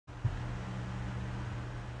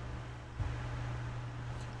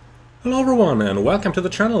Hello everyone and welcome to the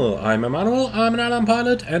channel. I'm Emmanuel, I'm an airline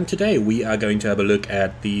pilot, and today we are going to have a look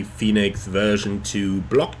at the Fenix version 2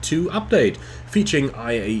 Block 2 update, featuring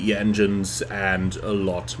IAE engines and a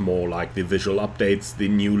lot more, like the visual updates, the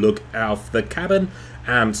new look of the cabin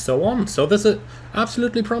and so on. So this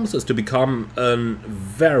absolutely promises to become a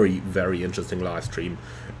very interesting live stream,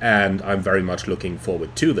 and I'm very much looking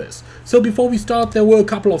forward to this. So before we start, there were a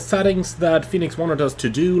couple of settings that Fenix wanted us to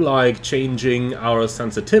do, like changing our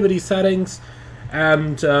sensitivity settings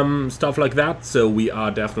and stuff like that, so we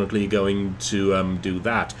are definitely going to do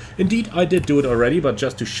that. Indeed, I did do it already, but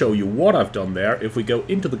just to show you what I've done there, if we go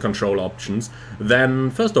into the control options, then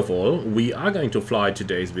first of all, we are going to fly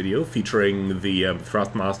today's video featuring the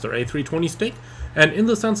Thrustmaster A320 stick. And in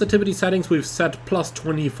the sensitivity settings, we've set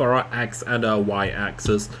 +20 for our X and our Y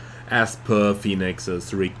axis as per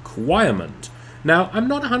Fenix's requirement. Now, I'm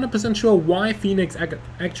not 100% sure why Fenix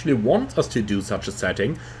actually wants us to do such a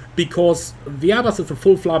setting, because the Airbus is a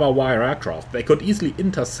full fly-by-wire aircraft. They could easily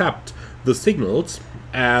intercept the signals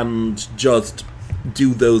and just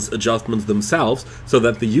do those adjustments themselves so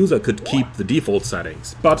that the user could keep the default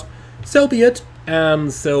settings. But so be it,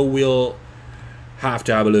 and so we'll have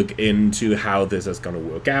to have a look into how this is going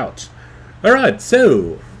to work out. Alright,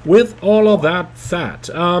 so with all of that said,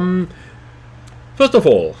 first of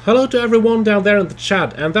all, hello to everyone down there in the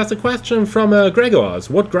chat, and that's a question from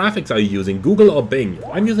Gregor's. What graphics are you using, Google or Bing?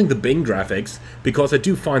 I'm using the Bing graphics because I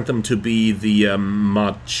do find them to be the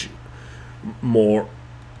much more,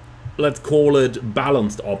 let's call it,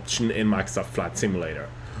 balanced option in Microsoft Flight Simulator.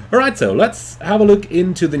 Alright, so let's have a look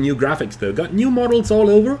into the new graphics though. Got new models all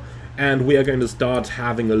over, and we are going to start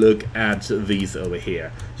having a look at these over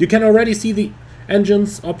here. You can already see the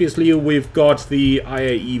engines. Obviously, we've got the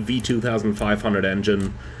IAE V2500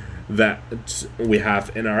 engine that we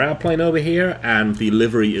have in our airplane over here, and the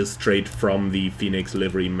livery is straight from the Fenix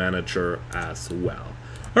livery manager as well.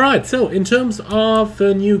 Alright, so in terms of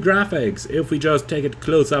new graphics, if we just take it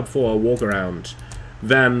close up for a walk around,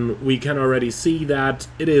 then we can already see that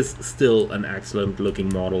it is still an excellent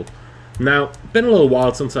looking model. Now, been a little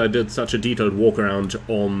while since I did such a detailed walk around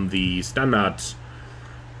on the standard,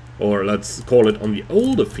 or let's call it on the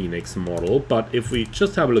older Fenix model, but if we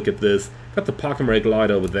just have a look at this, got the park and brake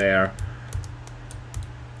light over there,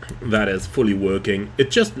 that is fully working.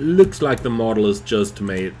 It just looks like the model is just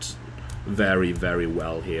made very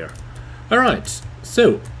well here. Alright,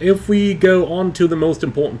 so if we go on to the most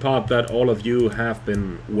important part that all of you have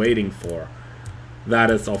been waiting for,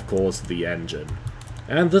 that is of course the engine.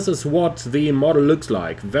 And this is what the model looks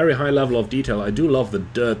like. Very high level of detail. I do love the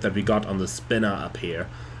dirt that we got on the spinner up here.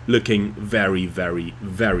 Looking very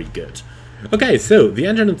good. Okay, so the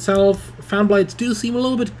engine itself, fan blades do seem a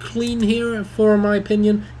little bit clean here, for my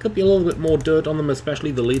opinion. Could be a little bit more dirt on them,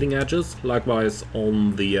 especially the leading edges. Likewise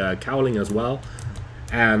on the cowling as well.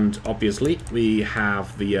 And obviously we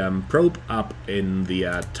have the probe up in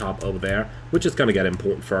the top over there, which is going to get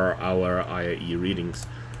important for our IAE readings.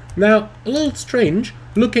 Now, a little strange,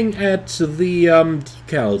 looking at the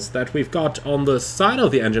decals that we've got on the side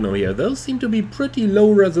of the engine over here, those seem to be pretty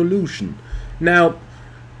low resolution. Now,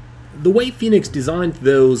 the way Fenix designed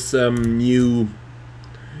those new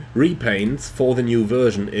repaints for the new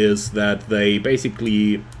version is that they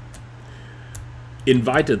basically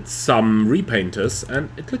invited some repainters, and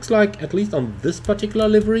it looks like, at least on this particular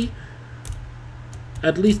livery,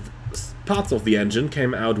 at least parts of the engine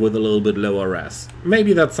came out with a little bit lower res.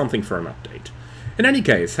 Maybe that's something for an update. In any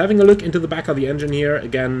case, having a look into the back of the engine here,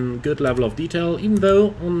 again, good level of detail, even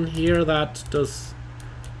though on here that does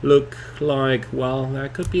look like, well, there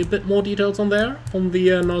could be a bit more details on there, on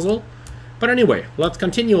the nozzle. But anyway, let's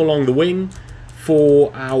continue along the wing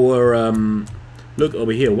for our look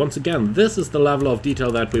over here. Once again, this is the level of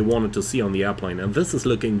detail that we wanted to see on the airplane, and this is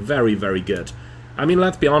looking very good. I mean,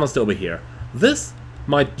 let's be honest over here. This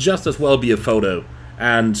might just as well be a photo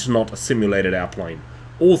and not a simulated airplane.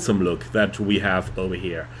 Awesome look that we have over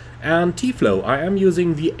here. And T-Flow, I am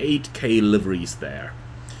using the 8K liveries there.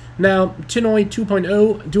 Now, Tinoi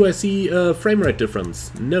 2.0, do I see a frame rate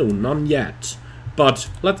difference? No, none yet. But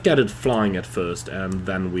let's get it flying at first, and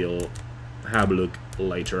then we'll have a look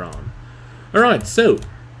later on. Alright, so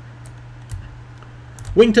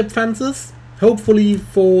wingtip fences, hopefully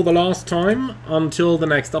for the last time until the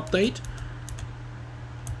next update.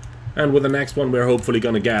 And with the next one, we're hopefully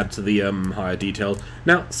going to get to the higher detail.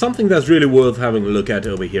 Now, something that's really worth having a look at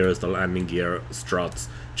over here is the landing gear struts.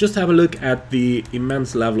 Just have a look at the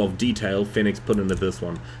immense level of detail Fenix put into this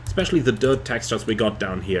one. Especially the dirt textures we got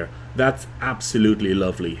down here. That's absolutely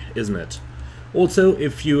lovely, isn't it? Also,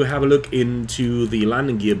 if you have a look into the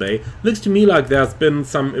landing gear bay, looks to me like there's been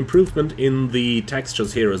some improvement in the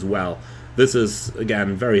textures here as well. This is,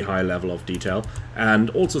 again, very high level of detail, and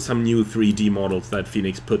also some new 3D models that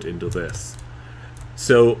Fenix put into this.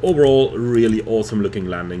 So overall, really awesome looking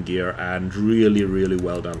landing gear and really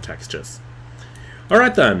well done textures.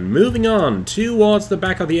 Alright then, moving on towards the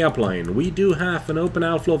back of the airplane. We do have an open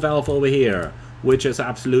outflow valve over here, which is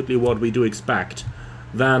absolutely what we do expect.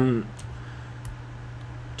 Then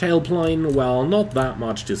tailplane, well, not that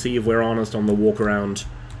much to see if we're honest on the walk around.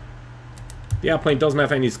 The airplane doesn't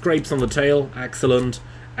have any scrapes on the tail, excellent.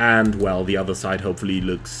 And, well, the other side hopefully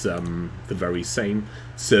looks the very same.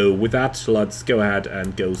 So with that, let's go ahead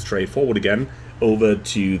and go straight forward again over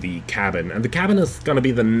to the cabin. And the cabin is going to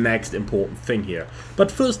be the next important thing here.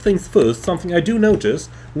 But first things first, something I do notice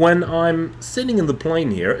when I'm sitting in the plane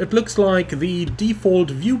here, it looks like the default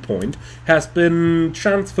viewpoint has been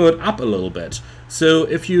transferred up a little bit. So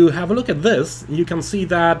if you have a look at this, you can see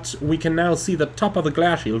that we can now see the top of the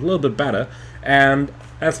glass shield a little bit better. And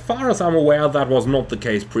as far as I'm aware, that was not the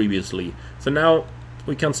case previously. So now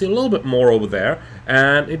we can see a little bit more over there,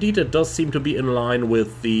 and indeed it does seem to be in line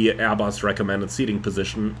with the Airbus recommended seating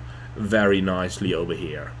position very nicely over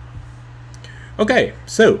here. Okay,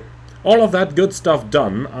 so all of that good stuff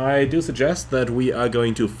done, I do suggest that we are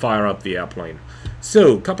going to fire up the airplane.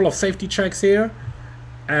 So, a couple of safety checks here.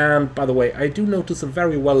 And by the way, I do notice a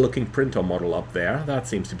very well looking printer model up there. That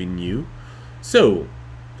seems to be new. So,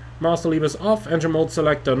 master levers off, engine mode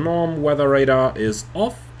selector norm, weather radar is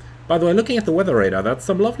off. By the way, looking at the weather radar, that's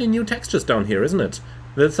some lovely new textures down here, isn't it?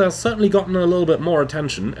 This has certainly gotten a little bit more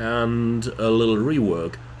attention and a little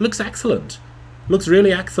rework. Looks excellent. Looks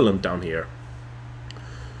really excellent down here.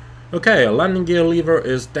 Okay, a landing gear lever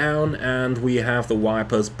is down and we have the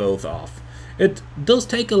wipers both off. It does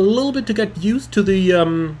take a little bit to get used to the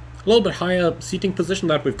little bit higher seating position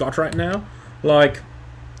that we've got right now. Like,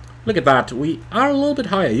 look at that, we are a little bit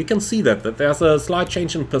higher. You can see that there's a slight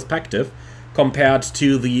change in perspective compared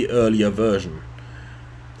to the earlier version.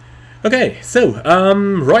 Okay, so,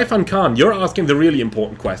 Roy van Khan, you're asking the really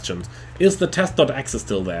important questions. Is the test.exe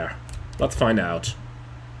still there? Let's find out.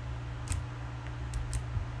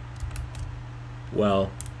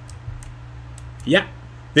 Well, yeah,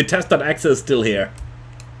 the test.exe is still here.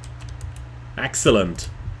 Excellent.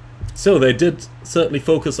 So they did certainly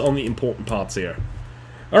focus on the important parts here.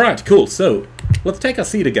 Alright, cool, so let's take a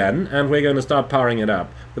seat again and we're going to start powering it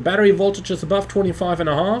up. The battery voltage is above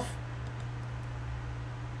 25.5.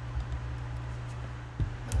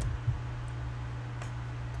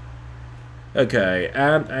 Okay,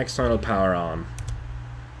 and external power on.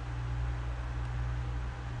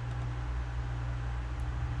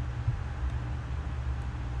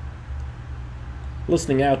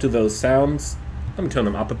 Listening out to those sounds. Let me turn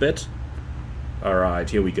them up a bit. Alright,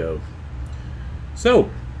 here we go. So,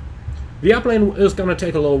 the airplane is going to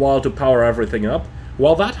take a little while to power everything up.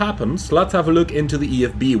 While that happens, let's have a look into the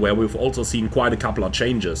EFB, where we've also seen quite a couple of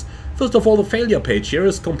changes. First of all, the failure page here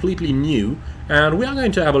is completely new, and we are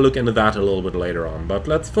going to have a look into that a little bit later on. But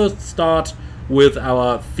let's first start with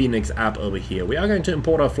our Fenix app over here. We are going to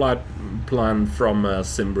import our flight plan from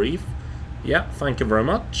SimBrief. Yeah, thank you very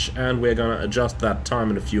much, and we're going to adjust that time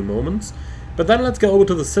in a few moments. But then let's go over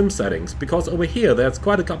to the sim settings, because over here there's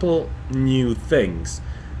quite a couple new things.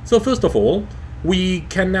 So first of all, we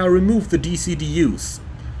can now remove the DCDUs,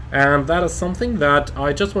 and that is something that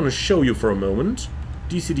I just want to show you for a moment.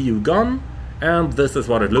 DCDU gone, and this is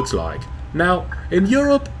what it looks like. Now, in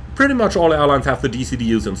Europe, pretty much all airlines have the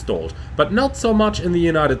DCDUs installed, but not so much in the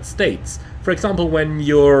United States. For example, when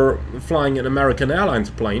you're flying an American Airlines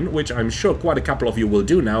plane, which I'm sure quite a couple of you will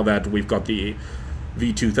do now that we've got the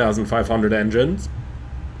V2500 engines,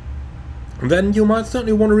 then you might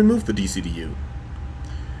certainly want to remove the DCDU.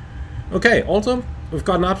 Okay, also, we've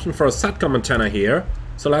got an option for a SATCOM antenna here,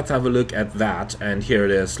 so let's have a look at that, and here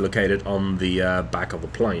it is located on the back of the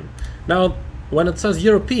plane. Now, when it says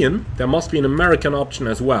European, there must be an American option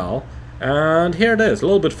as well, and here it is, a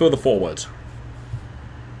little bit further forward.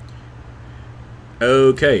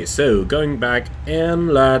 Okay, so going back in,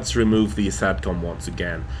 let's remove the SATCOM once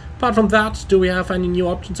again. Apart from that, do we have any new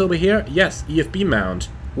options over here? Yes, EFB mount,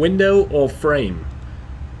 window or frame.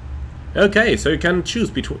 Okay, so you can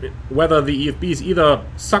choose between whether the EFB is either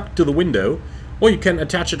sucked to the window or you can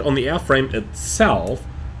attach it on the airframe itself.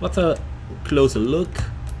 Let's have a closer look.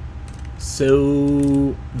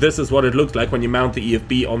 So this is what it looks like when you mount the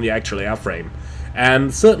EFB on the actual airframe.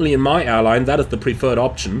 And certainly in my airline that is the preferred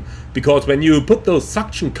option, because when you put those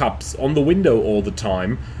suction cups on the window all the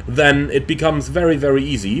time, then it becomes very, very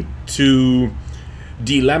easy to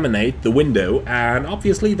delaminate the window, and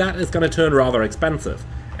obviously that is going to turn rather expensive.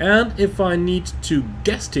 And if I need to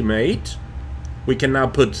guesstimate, we can now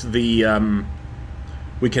put the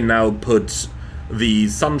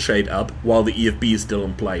sunshade up while the EFB is still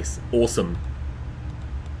in place. Awesome.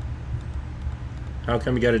 How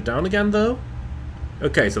can we get it down again though?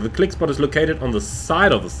 Okay, so the click spot is located on the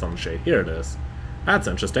side of the sunshade. Here it is. That's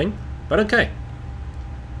interesting, but okay.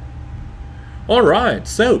 Alright,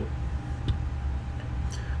 so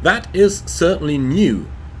that is certainly new.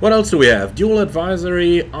 What else do we have? Dual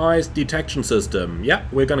advisory ice detection system. Yeah,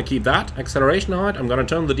 we're gonna keep that. Acceleration height, I'm gonna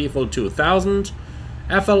turn the default to 1000.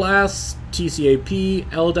 FLS, TCAP,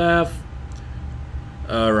 LDAF.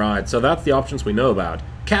 Alright, so that's the options we know about.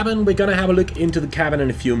 Cabin, we're gonna have a look into the cabin in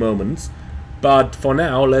a few moments. But for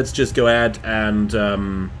now, let's just go ahead and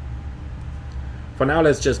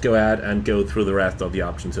go through the rest of the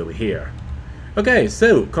options over here. Okay,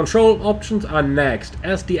 so control options are next.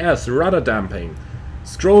 SDS, rudder damping,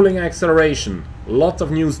 scrolling acceleration, lots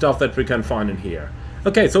of new stuff that we can find in here.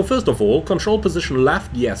 Okay, so first of all, control position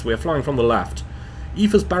left, yes, we are flying from the left.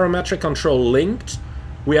 EFIS barometric control linked,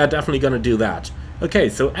 we are definitely going to do that. Okay,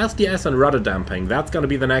 so SDS and rudder damping, that's going to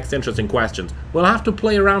be the next interesting questions. We'll have to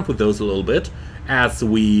play around with those a little bit as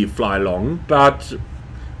we fly along, but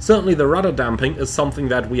certainly the rudder damping is something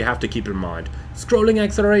that we have to keep in mind. Scrolling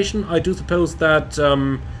acceleration, I do suppose that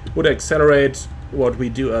would accelerate what we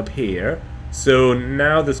do up here. So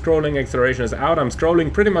now the scrolling acceleration is out. I'm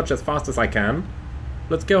scrolling pretty much as fast as I can.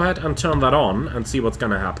 Let's go ahead and turn that on and see what's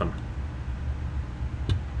going to happen.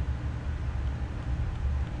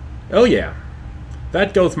 Oh yeah.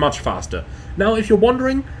 That goes much faster. Now, if you're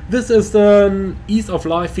wondering, this is an ease of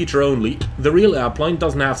life feature only. The real airplane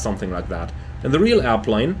doesn't have something like that. In the real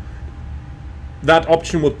airplane, that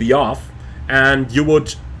option would be off, and you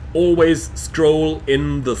would always scroll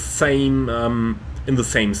in the same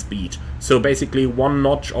speed. So basically, one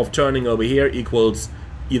notch of turning over here equals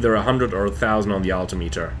either 100 or 1000 on the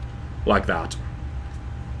altimeter, like that.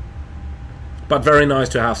 But very nice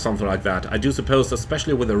to have something like that. I do suppose,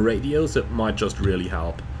 especially with the radios, it might just really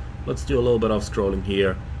help. Let's do a little bit of scrolling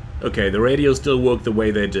here. Okay, the radios still work the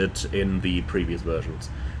way they did in the previous versions.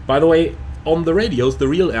 By the way, on the radios, the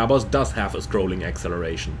real Airbus does have a scrolling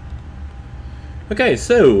acceleration. Okay,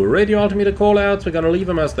 so radio altimeter callouts, we're gonna leave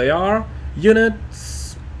them as they are.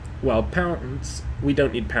 Units, well, pounds, we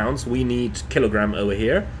don't need pounds, we need kilogram over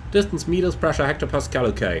here. Distance, meters, pressure, hectopascal,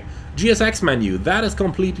 okay. GSX menu, that is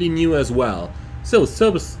completely new as well. So,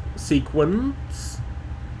 service sequence.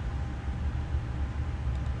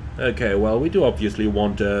 Okay, well, we do obviously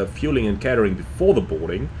want fueling and catering before the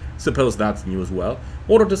boarding. Suppose that's new as well.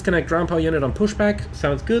 Auto disconnect ground power unit on pushback,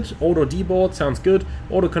 sounds good. Auto deboard, sounds good.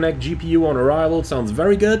 Auto connect GPU on arrival, sounds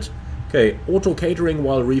very good. Okay, auto catering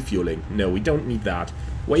while refueling. No, we don't need that.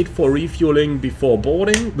 Wait for refueling before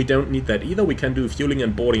boarding. We don't need that either. We can do fueling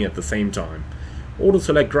and boarding at the same time. Auto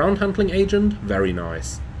select ground handling agent. Very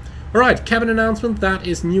nice. Alright, cabin announcement. That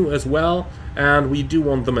is new as well. And we do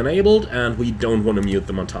want them enabled. And we don't want to mute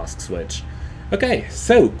them on task switch. Okay,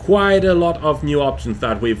 so quite a lot of new options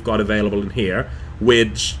that we've got available in here,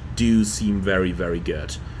 which do seem very, very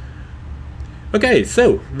good. Okay,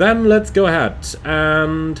 so then let's go ahead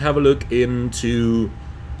and have a look into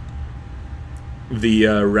the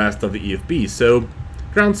rest of the EFB. So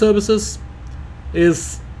ground services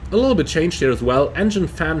is a little bit changed here as well. Engine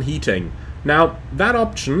fan heating. Now that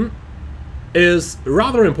option is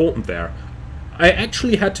rather important there. I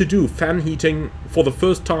actually had to do fan heating for the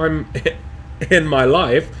first time in my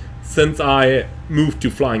life since I moved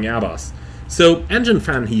to flying Airbus. So engine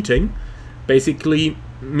fan heating basically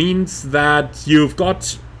means that you've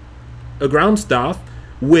got a ground staff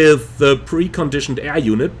with the preconditioned air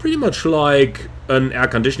unit, pretty much like an air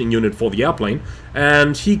conditioning unit for the airplane,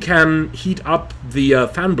 and he can heat up the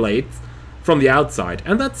fan blades from the outside,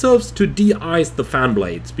 and that serves to de-ice the fan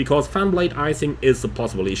blades, because fan blade icing is a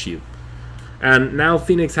possible issue. And now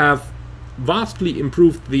Fenix have vastly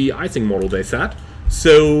improved the icing model they set,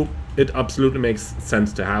 so it absolutely makes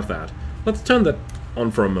sense to have that. Let's turn that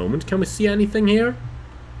on for a moment. Can we see anything here?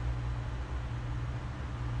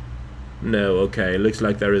 No, okay, looks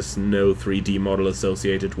like there is no 3D model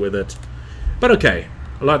associated with it. But okay,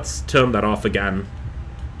 let's turn that off again,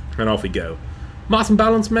 and off we go. Mass and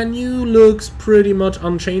balance menu looks pretty much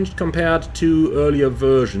unchanged compared to earlier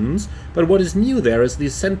versions, but what is new there is the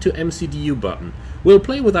send to MCDU button. We'll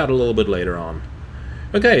play with that a little bit later on.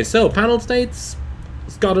 Okay, so panel states,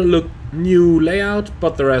 it's got a look new layout,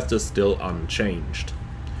 but the rest is still unchanged.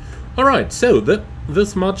 Alright, so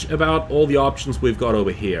this much about all the options we've got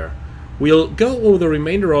over here. We'll go over the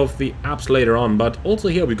remainder of the apps later on, but also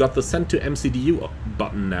here we got the Send to MCDU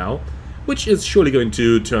button now, which is surely going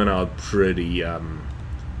to turn out pretty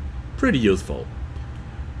useful.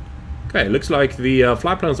 Okay, looks like the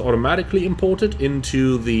flight plan is automatically imported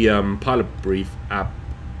into the pilot brief app.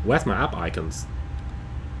 Where's my app icons?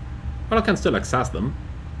 Well, I can still access them,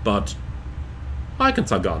 but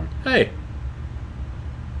icons are gone. Hey.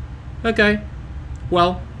 Okay.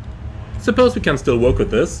 Well, suppose we can still work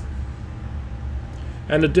with this.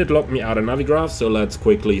 And it did lock me out of Navigraph, so let's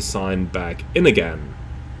quickly sign back in again.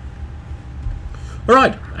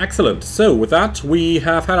 Alright, excellent. So with that, we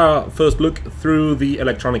have had our first look through the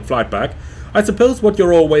electronic flight bag. I suppose what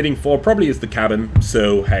you're all waiting for probably is the cabin,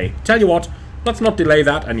 so hey, tell you what, let's not delay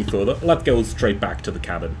that any further. Let's go straight back to the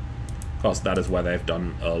cabin, because that is where they've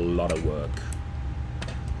done a lot of work.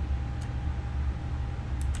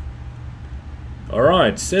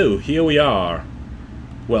 Alright, so here we are.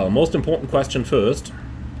 Well, most important question first.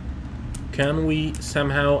 Can we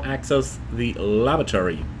somehow access the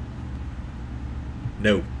lavatory?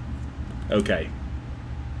 No. Okay.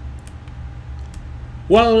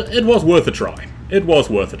 Well, it was worth a try. It was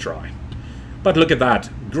worth a try. But look at that.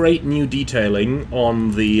 Great new detailing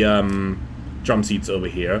on the jump seats over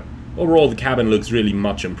here. Overall, the cabin looks really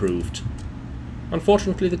much improved.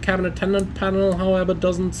 Unfortunately, the cabin attendant panel, however,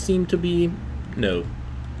 doesn't seem to be... No.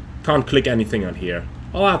 Can't click anything on here.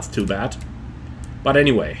 Oh, that's too bad. But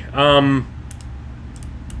anyway,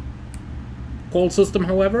 call system,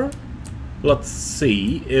 however, let's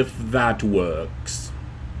see if that works.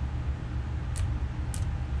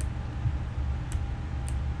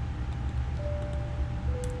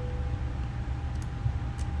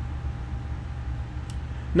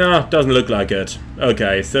 No, doesn't look like it.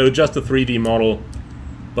 Okay, so just a 3D model,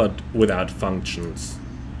 but without functions.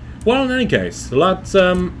 Well, in any case, let's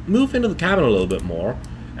move into the cabin a little bit more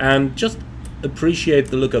and just appreciate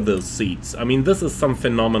the look of those seats. I mean, this is some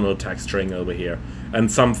phenomenal texturing over here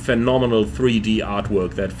and some phenomenal 3D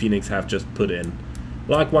artwork that Fenix have just put in.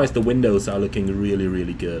 Likewise, the windows are looking really,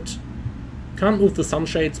 really good. Can't move the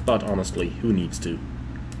sunshades, but honestly, who needs to?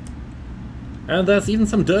 And there's even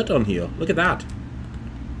some dirt on here. Look at that.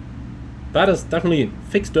 That is definitely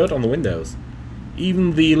fixed dirt on the windows.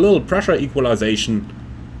 Even the little pressure equalization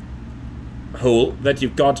hole that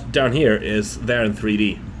you've got down here is there in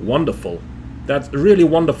 3D. Wonderful. That's really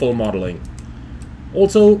wonderful modeling.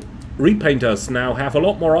 Also, repainters now have a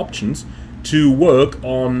lot more options to work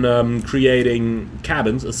on creating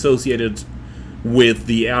cabins associated with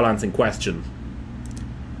the airlines in question.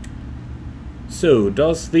 So,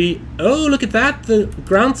 does the... Oh, look at that! The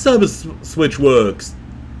ground service switch works!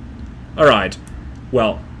 Alright.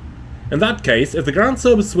 Well, in that case, if the ground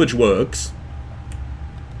service switch works...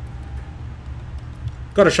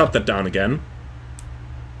 Gotta shut that down again.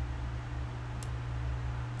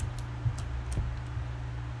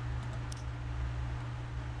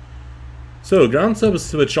 So, ground service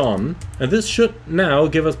switch on, and this should now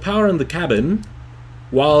give us power in the cabin,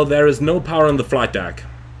 while there is no power in the flight deck.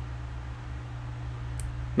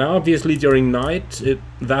 Now, obviously, during night,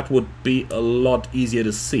 that would be a lot easier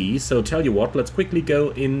to see, so tell you what, let's quickly go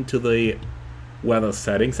into the weather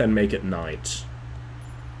settings and make it night.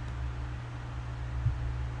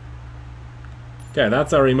 Okay,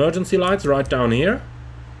 that's our emergency lights right down here.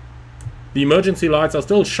 The emergency lights are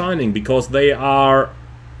still shining because they are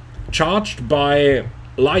charged by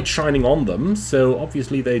light shining on them, so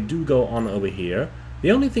obviously they do go on over here.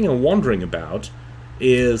 The only thing I'm wondering about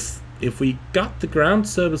is if we got the ground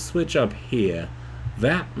service switch up here,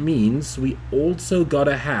 that means we also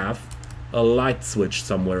gotta have a light switch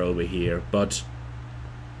somewhere over here, but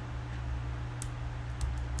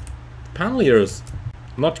the panel here is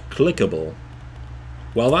not clickable.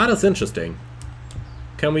 Well, that is interesting.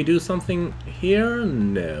 Can we do something here?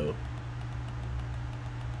 No.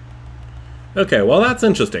 Okay, well that's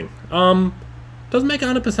interesting. Doesn't make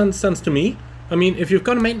 100% sense to me. I mean, if you've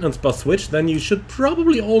got a maintenance bus switch, then you should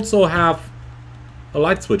probably also have a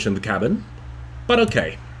light switch in the cabin. But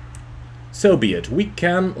okay. So be it. We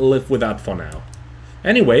can live with that for now.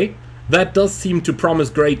 Anyway, that does seem to promise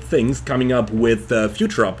great things coming up with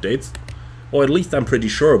future updates. Or at least I'm pretty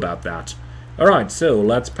sure about that. Alright, so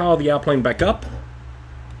let's power the airplane back up.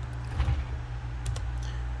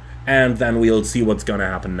 And then we'll see what's gonna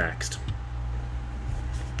happen next.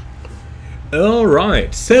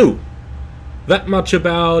 Alright, so that much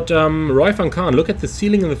about Roy van Khan. Look at the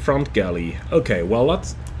ceiling in the front galley. Okay, well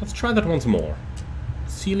let's try that once more.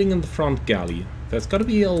 Ceiling in the front galley. There's gotta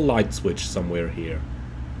be a light switch somewhere here.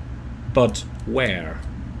 But where?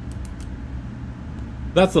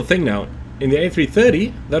 That's the thing now. In the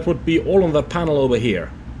A330, that would be all on that panel over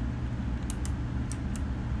here.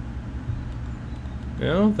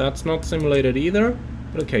 No, that's not simulated either.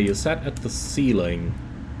 But okay, you're set at the ceiling.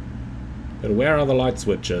 But where are the light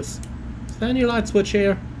switches? Is there any light switch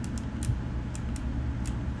here?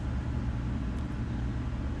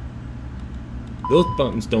 Those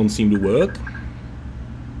buttons don't seem to work.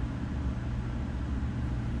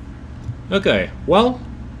 Okay, well.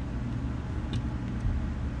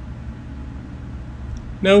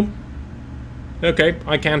 No. Okay,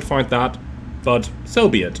 I can't find that. But so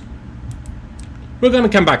be it. We're gonna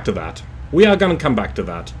come back to that. We are gonna come back to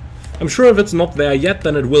that. I'm sure if it's not there yet,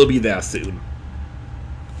 then it will be there soon.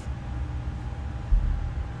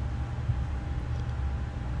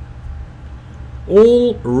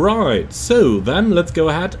 Alright, so then let's go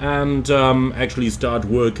ahead and actually start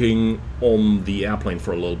working on the airplane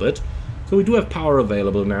for a little bit. So we do have power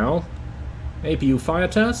available now. APU fire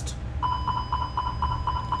test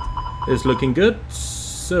is looking good.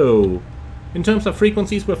 So, in terms of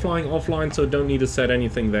frequencies, we're flying offline, so don't need to set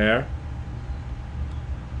anything there.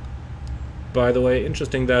 By the way,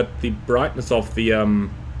 interesting that the brightness of the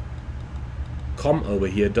com over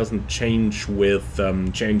here doesn't change with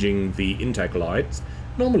changing the intake lights.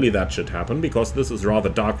 Normally that should happen, because this is rather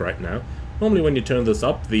dark right now. Normally when you turn this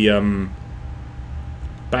up, the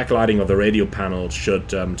backlighting of the radio panel should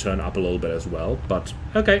turn up a little bit as well. But,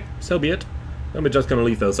 okay, so be it. Then we're just going to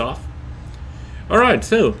leave those off. Alright,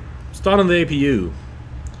 so, start on the APU.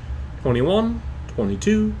 21,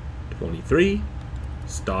 22, 23,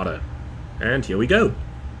 starter. And here we go.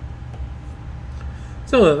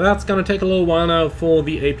 So that's going to take a little while now for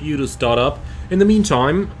the APU to start up. In the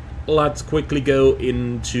meantime, let's quickly go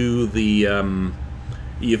into the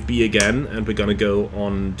EFB again, and we're going to go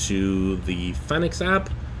on to the Fenix app.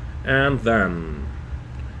 And then,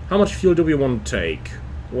 how much fuel do we want to take?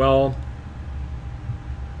 Well,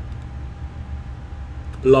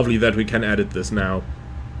 lovely that we can edit this now.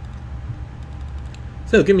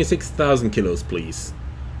 So give me 6,000 kilos, please.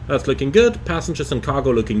 That's looking good. Passengers and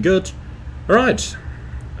cargo looking good. Alright.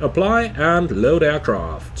 Apply and load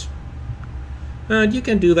aircraft. And you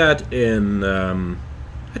can do that in...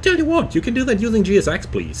 I tell you what, you can do that using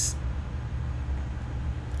GSX, please.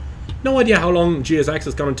 No idea how long GSX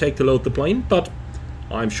is going to take to load the plane, but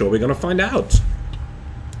I'm sure we're going to find out.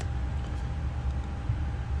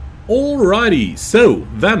 Alrighty, so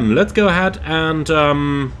then let's go ahead and...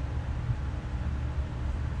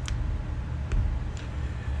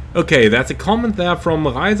 Okay, that's a comment there from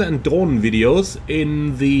Reise and Drohnen videos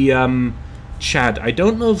in the chat. I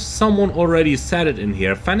don't know if someone already said it in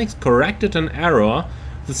here. Fenix corrected an error.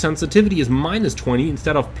 The sensitivity is -20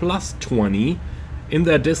 instead of +20 in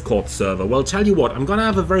their Discord server. Well, tell you what, I'm gonna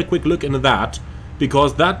have a very quick look into that,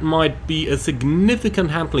 because that might be a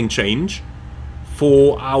significant handling change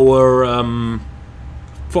for our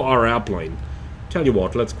airplane. Tell you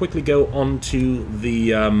what, let's quickly go on to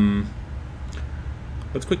the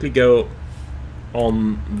let's quickly go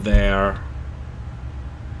on there.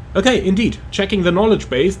 Okay, indeed, checking the knowledge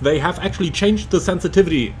base, they have actually changed the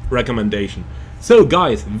sensitivity recommendation. So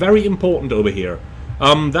guys, very important over here.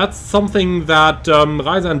 That's something that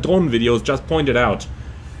Reise and Drohnen videos just pointed out.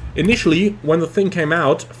 Initially, when the thing came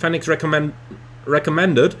out, Fenix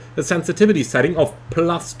recommended a sensitivity setting of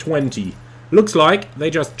 +20. Looks like they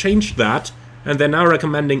just changed that, and they're now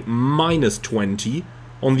recommending -20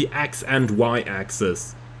 on the X and Y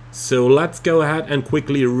axis. So let's go ahead and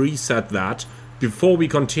quickly reset that before we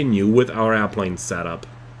continue with our airplane setup.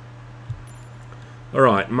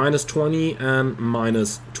 Alright, -20 and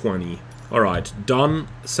 -20. Alright, done,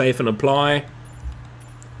 save and apply,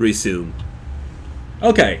 resume.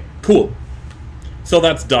 Okay, cool. So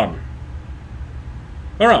that's done.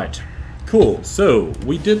 Alright, cool. So,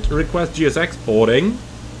 we did request GSX boarding.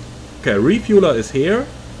 Okay, refueler is here.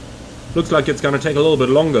 Looks like it's gonna take a little bit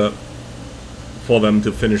longer for them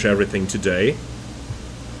to finish everything today.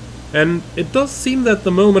 And it does seem that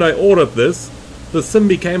the moment I ordered this, the sim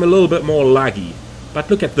became a little bit more laggy. But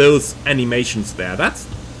look at those animations there. That's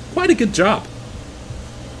quite a good job.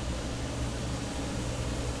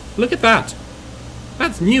 Look at that.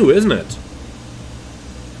 That's new, isn't it?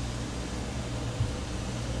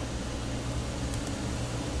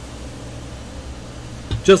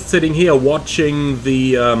 Just sitting here watching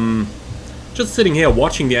the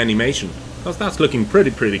animation. Because that's looking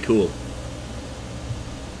pretty cool.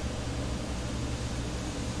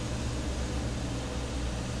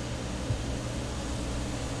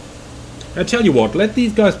 I tell you what, let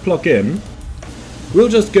these guys plug in. We'll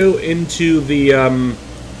just go into the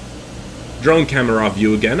drone camera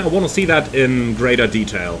view again. I want to see that in greater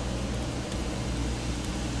detail.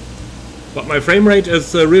 But my frame rate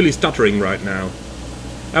is really stuttering right now.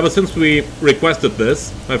 Ever since we requested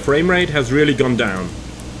this, my frame rate has really gone down.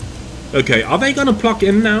 Okay, are they gonna plug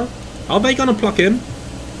in now? Are they gonna plug in?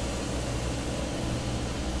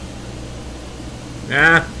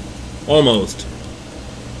 Ah, almost.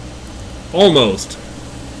 Almost.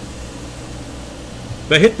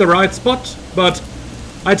 They hit the right spot, but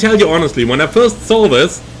I tell you honestly, when I first saw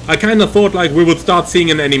this, I kinda thought like we would start seeing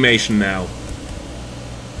an animation now.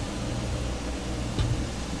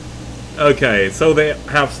 Okay, so they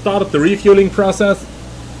have started the refueling process.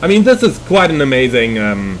 I mean, this is quite an amazing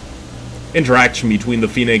interaction between the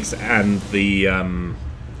Fenix and the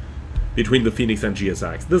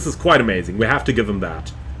GSX. This is quite amazing. We have to give them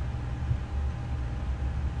that.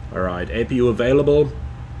 Alright, APU available.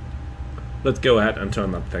 Let's go ahead and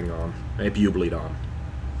turn that thing on. APU bleed on.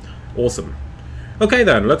 Awesome. Okay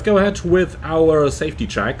then, let's go ahead with our safety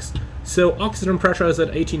checks. So oxygen pressure is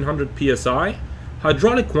at 1800 psi.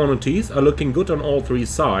 Hydraulic quantities are looking good on all three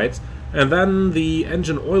sides. And then the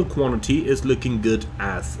engine oil quantity is looking good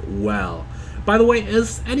as well. By the way,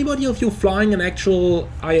 is anybody of you flying an actual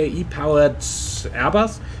IAE powered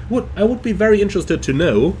Airbus? I would be very interested to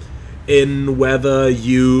know in whether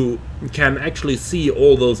you can actually see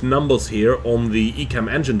all those numbers here on the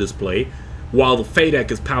ECAM engine display while the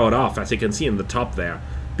FADEC is powered off, as you can see in the top there.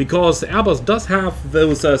 Because Airbus does have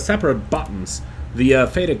those separate buttons, the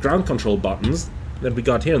FADEC ground control buttons that we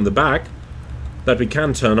got here in the back, that we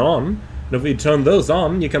can turn on. And if we turn those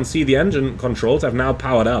on, you can see the engine controls have now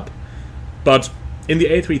powered up. But in the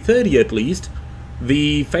A330 at least,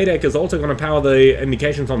 the FADEC is also going to power the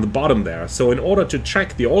indications on the bottom there. So in order to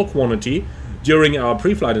check the oil quantity during our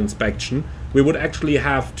pre-flight inspection, we would actually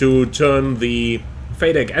have to turn the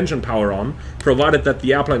FADEC engine power on, provided that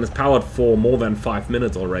the airplane is powered for more than 5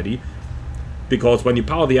 minutes already. Because when you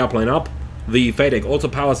power the airplane up, the FADEC also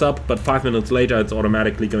powers up, but 5 minutes later it's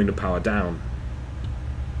automatically going to power down.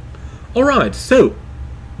 Alright, so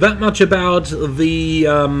that much about the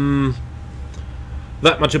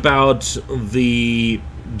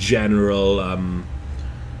general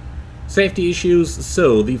safety issues.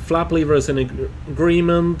 So the flap lever is in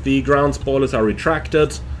agreement, the ground spoilers are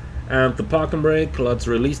retracted, and the parking brake, let's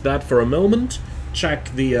release that for a moment.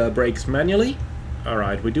 Check the brakes manually.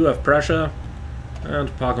 Alright, we do have pressure,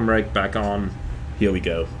 and parking brake back on. Here we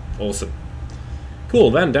go. Awesome.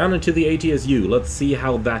 Cool, then down into the ATSU. Let's see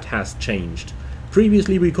how that has changed.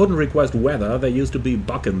 Previously we couldn't request weather, there used to be a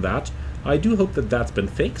bug in that. I do hope that that's been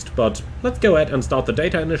fixed, but let's go ahead and start the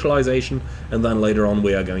data initialization, and then later on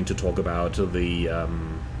we are going to talk about the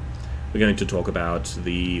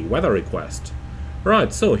weather request.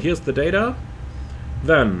 Right, so here's the data.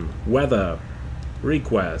 Then weather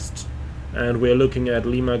request, and we're looking at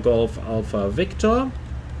Lima Golf Alpha Victor,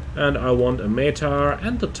 and I want a METAR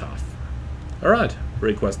and a TUF. Alright,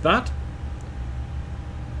 request that.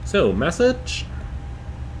 So message.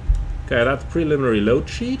 Okay, that's preliminary load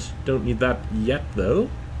sheet. Don't need that yet, though.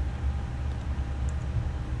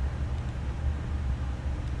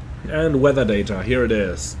 And weather data, here it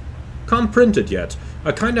is. Can't print it yet.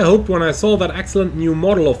 I kinda hoped when I saw that excellent new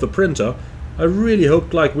model of the printer, I really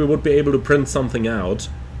hoped like we would be able to print something out.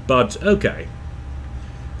 But okay.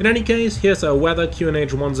 In any case, here's our weather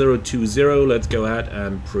QNH 1020. Let's go ahead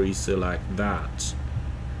and pre-select that.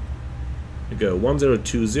 We go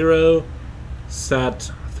 1020,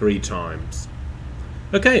 set 3 times.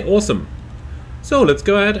 Okay, awesome. So let's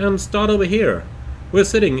go ahead and start over here. We're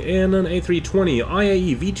sitting in an A320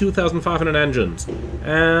 IAE V2500 engines,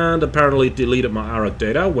 and apparently deleted my ARAC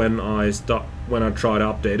data when I tried to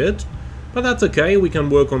update it. But that's okay, we can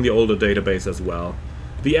work on the older database as well.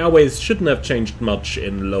 The airways shouldn't have changed much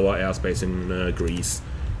in lower airspace in Greece.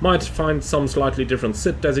 Might find some slightly different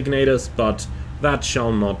SID designators, but that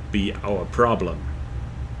shall not be our problem.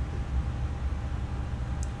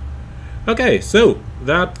 Okay, so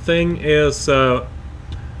that thing is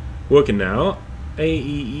working now.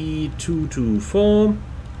 AEE 224,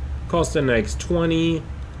 cost index 20,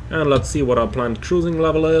 and let's see what our planned cruising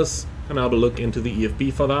level is, and I'll have a look into the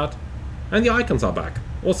EFB for that. And the icons are back.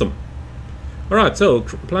 Awesome. Alright, so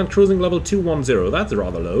planned cruising level 210, that's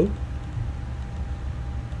rather low.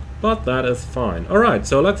 But that is fine. Alright,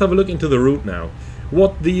 so let's have a look into the route now.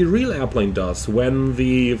 What the real airplane does when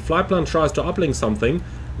the flight plan tries to uplink something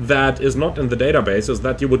that is not in the database is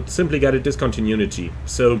that you would simply get a discontinuity.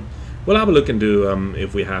 So we'll have a look into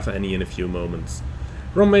if we have any in a few moments.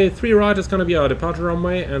 Runway 3 right is going to be our departure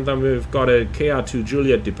runway, and then we've got a KR2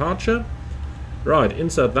 Juliet departure. Right,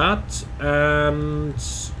 insert that, and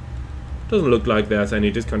doesn't look like there's any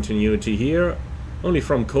discontinuity here. Only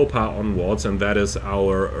from Copa onwards, and that is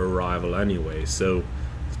our arrival anyway. So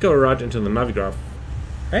let's go right into the Navigraph.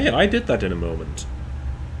 Hey, I did that in a moment.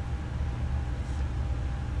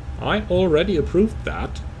 I already approved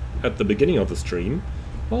that at the beginning of the stream.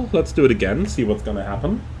 Well, let's do it again, see what's gonna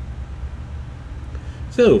happen.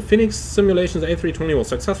 So, Fenix Simulations A320 was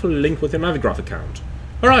successfully linked with your Navigraph account.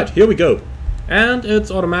 Alright, here we go. And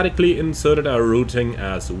it's automatically inserted our routing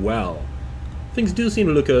as well. Things do seem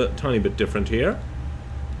to look a tiny bit different here.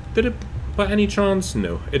 Did it by any chance?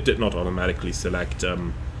 No, it did not automatically select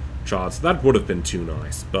charts. That would have been too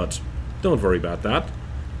nice, but don't worry about that.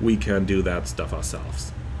 We can do that stuff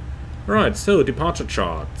ourselves. Alright, so departure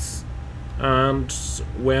charts. And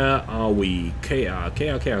where are we? KR.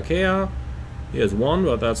 Here's one,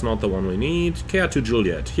 but that's not the one we need. KR to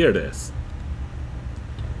Juliet. Here it is.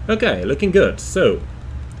 Okay, looking good. So,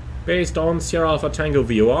 based on Sierra Alpha Tango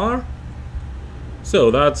VOR. So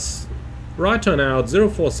that's right turn out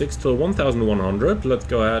 046 till 1100. Let's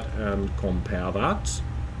go ahead and compare that.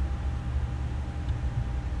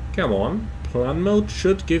 Come on. Plan mode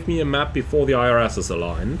should give me a map before the IRS is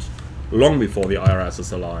aligned. Long before the IRS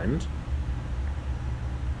is aligned.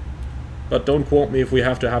 But don't quote me if we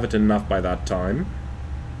have to have it enough by that time.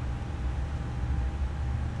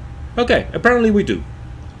 Okay, apparently we do.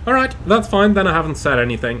 Alright, that's fine, then I haven't said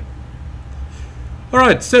anything.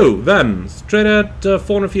 Alright, so then, straight at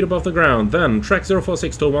 400 feet above the ground, then track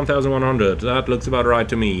 046 till 1100, that looks about right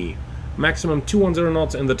to me. Maximum 210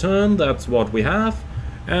 knots in the turn, that's what we have.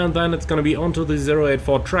 And then it's gonna be onto the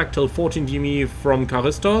 084 track till 14 dmi from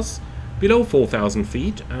Charistos, below 4000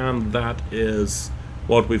 feet, and that is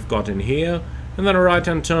what we've got in here. And then a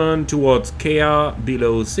right-hand turn towards Kea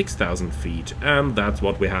below 6000 feet, and that's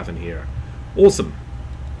what we have in here. Awesome.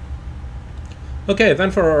 Okay, then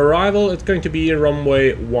for our arrival, it's going to be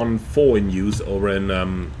runway 14 in use over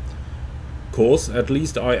in course. At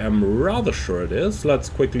least I am rather sure it is. Let's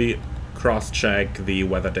quickly cross-check the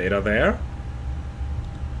weather data there.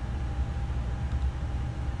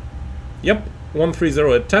 Yep,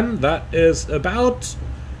 130 at 10. That is about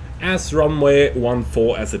as runway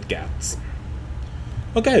 14 as it gets.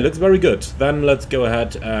 Okay, looks very good. Then let's go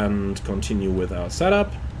ahead and continue with our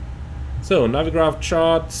setup. So, Navigraph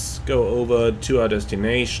charts, go over to our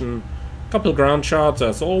destination. Couple ground charts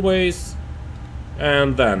as always.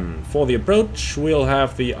 And then, for the approach, we'll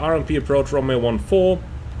have the RMP approach runway 14.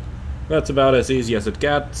 That's about as easy as it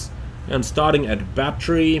gets. And starting at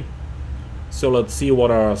battery. So let's see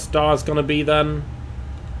what our star is gonna be then.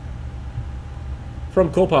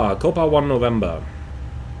 From Copa 1 November.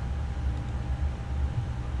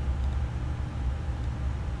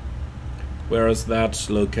 Where is that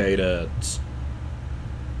located?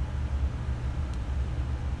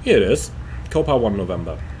 Here it is. Copa 1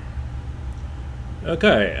 November.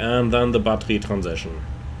 Okay, and then the battery transition.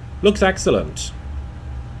 Looks excellent.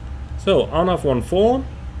 So, RNAV 14.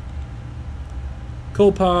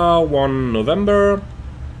 Copa 1 November.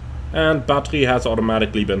 And battery has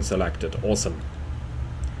automatically been selected. Awesome.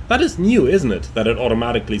 That is new, isn't it? That it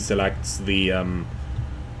automatically selects the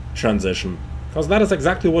transition. Because that is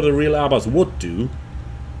exactly what a real Airbus would do.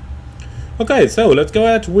 Okay, so let's go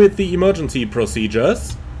ahead with the emergency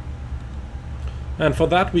procedures. And for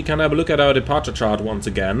that we can have a look at our departure chart once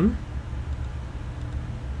again.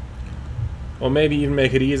 Or maybe even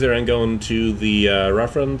make it easier and go into the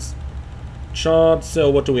reference chart. So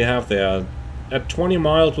what do we have there? At 20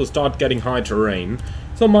 miles we'll start getting high terrain.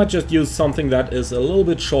 So I might just use something that is a little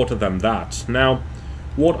bit shorter than that. Now,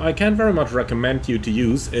 what I can very much recommend you to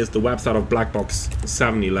use is the website of Blackbox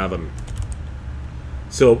 711.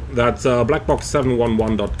 So that's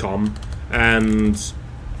blackbox711.com, and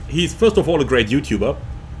he's first of all a great YouTuber,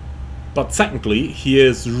 but secondly he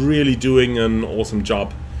is really doing an awesome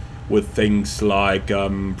job with things like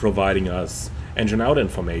providing us engine out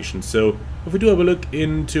information. So if we do have a look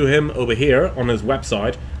into him over here on his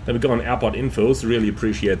website, then we go on airport infos, really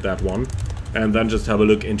appreciate that one. And then just have a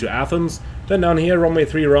look into Athens. Then down here, runway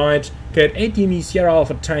 3 right, get 8 DME Sierra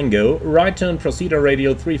Alpha Tango, right turn procedure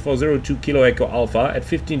radial 3402 Kilo Echo Alpha at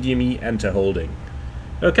 15 DME, enter holding.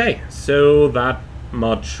 Okay, so that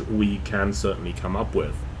much we can certainly come up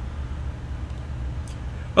with.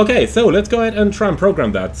 Okay, so let's go ahead and try and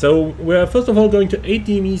program that. So we're first of all going to 8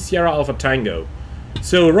 DME Sierra Alpha Tango.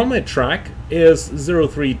 So runway track is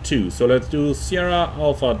 032, so let's do Sierra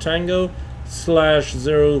Alpha Tango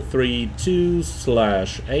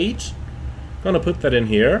 /032/8. Gonna put that in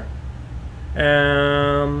here.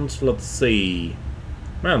 And let's see.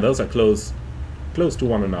 Man, those are close to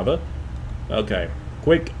one another. Okay,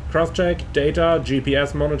 quick cross-check. Data,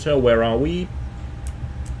 GPS monitor, where are we?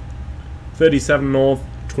 37 north,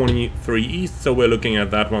 23 east, so we're looking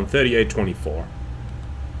at that one, 3824.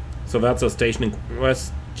 So that's a station in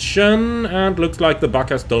question, and looks like the bug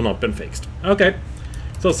has still not been fixed. Okay.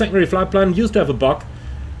 So secondary flight plan used to have a bug.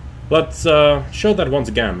 let's show that once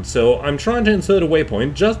again. So I'm trying to insert a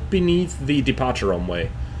waypoint just beneath the departure runway.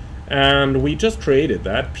 And we just created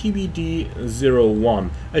that, PBD01.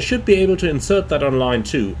 I should be able to insert that on line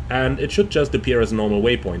 2, and it should just appear as a normal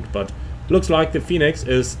waypoint, but looks like the Fenix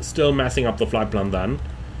is still messing up the flight plan then.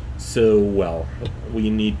 So, well, we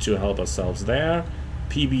need to help ourselves there.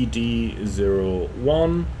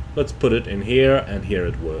 PBD01, let's put it in here, and here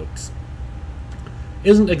it works.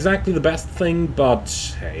 Isn't exactly the best thing,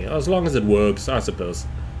 but hey, as long as it works, I suppose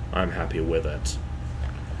I'm happy with it.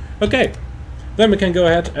 Okay. Then we can go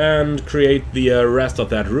ahead and create the rest of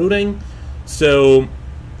that routing. So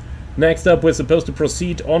next up we're supposed to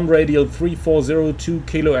proceed on radial 3402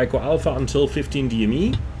 Kilo Echo Alpha until 15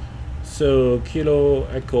 DME. So Kilo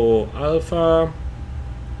Echo Alpha,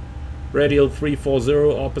 radial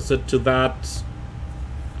 340, opposite to that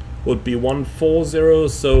would be 140,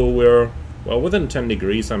 so we're well within 10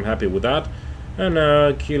 degrees, I'm happy with that.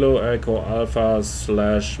 And Kilo Echo Alpha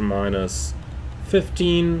slash minus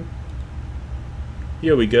 15.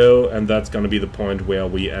 Here we go, and that's going to be the point where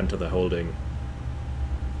we enter the holding.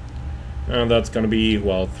 And that's going to be,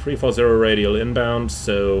 well, 340 radial inbound,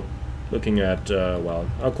 so looking at, well,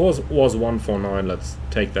 our course was 149, let's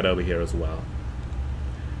take that over here as well.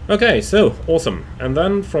 Okay, so, awesome. And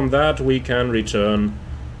then from that we can return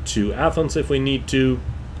to Athens if we need to.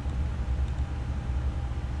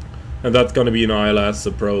 And that's going to be an ILS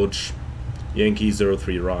approach, Yankee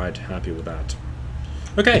 03 right, happy with that.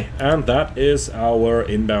 Okay, and that is our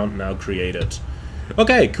inbound now created.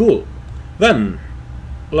 Okay, cool. Then,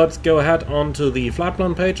 let's go ahead onto the flight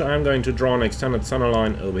plan page. I am going to draw an extended center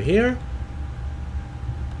line over here.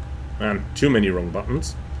 And too many wrong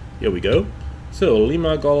buttons. Here we go. So,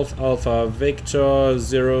 Lima Golf Alpha Victor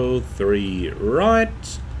 03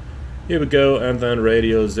 right. Here we go, and then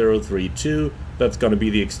radial 032. That's going to be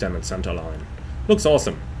the extended center line. Looks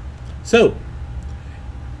awesome. So,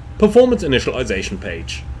 performance initialization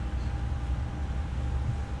page.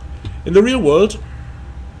 In the real world,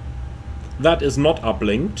 that is not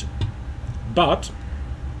uplinked, but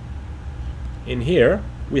in here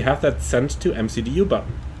we have that send to MCDU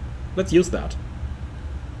button. Let's use that.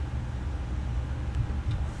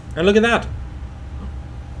 And look at that.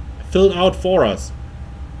 Filled out for us.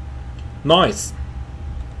 Nice.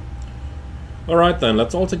 Alright then,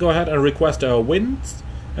 let's also go ahead and request our winds.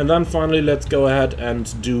 And then finally let's go ahead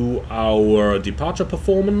and do our departure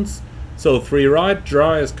performance. So 3 right,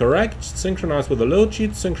 dry is correct, synchronize with the load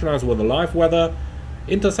sheet, synchronize with the live weather.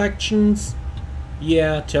 Intersections,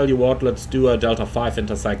 yeah, tell you what, let's do a Delta 5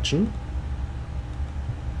 intersection.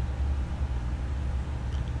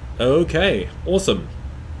 Okay, awesome.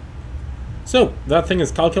 So, that thing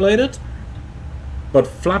is calculated. But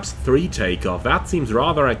flaps 3 takeoff, that seems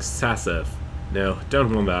rather excessive. No,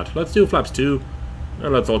 don't want that. Let's do flaps 2.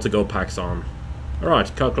 And let's also go packs on.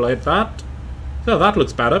 Alright, calculate that. So that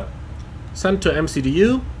looks better. Send to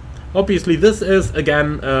MCDU. Obviously this is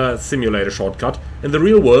again a simulator shortcut. In the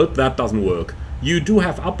real world that doesn't work. You do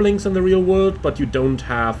have uplinks in the real world, but you don't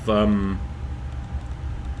have...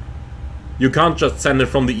 you can't just send it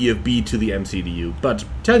from the EFB to the MCDU. But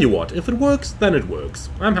tell you what, if it works, then it works.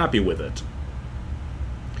 I'm happy with it.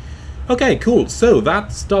 Okay, cool. So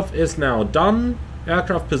that stuff is now done.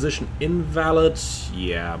 Aircraft position invalid,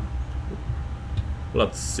 yeah.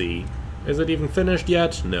 Let's see. Is it even finished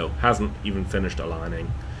yet? No, hasn't even finished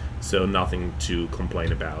aligning. So nothing to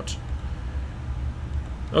complain about.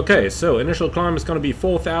 Okay, so initial climb is going to be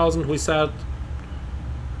 4,000, we said.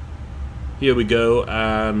 Here we go,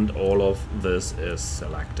 and all of this is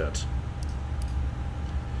selected.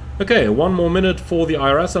 Okay, 1 more minute for the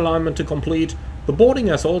IRS alignment to complete. The boarding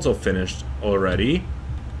has also finished already.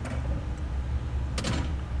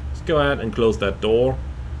 Go ahead and close that door.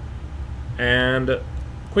 And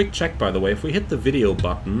quick check, by the way, if we hit the video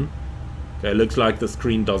button, okay, looks like the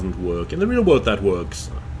screen doesn't work. In the real world that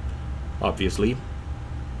works, obviously,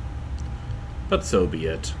 but so be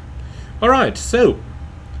it. Alright, so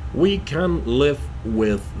we can live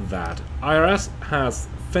with that. IRS has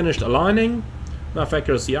finished aligning. Nav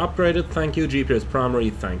accuracy upgraded, thank you. GPS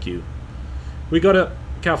primary, thank you. We gotta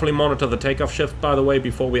carefully monitor the takeoff shift, by the way,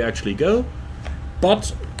 before we actually go.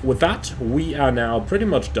 But with that, we are now pretty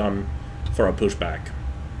much done for our pushback.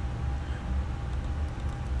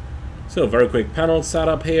 So, very quick panel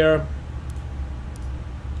setup here.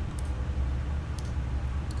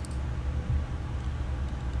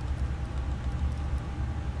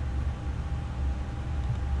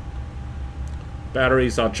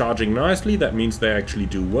 Batteries are charging nicely, that means they actually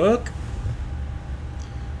do work.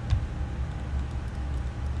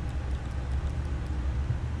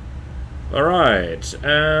 Alright,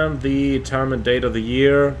 and the time and date of the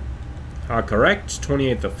year. are correct.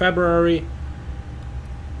 28th of February.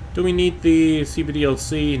 Do we need the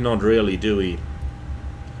CPDLC? Not really, do we?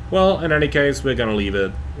 Well, in any case, we're gonna leave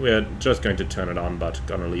it. We're just going to turn it on, but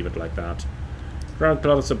gonna leave it like that. Ground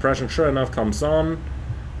clutter suppression, sure enough, comes on.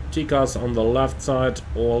 TCAS on the left side,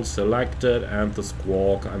 all selected, and the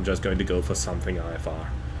squawk, I'm just going to go for something IFR.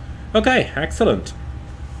 Okay, excellent.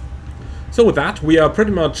 So with that, we are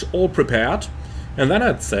pretty much all prepared, and then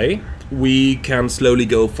I'd say we can slowly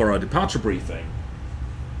go for our departure briefing.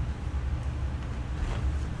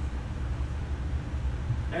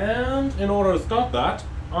 And in order to start that,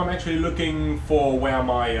 I'm actually looking for where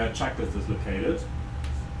my checklist is located.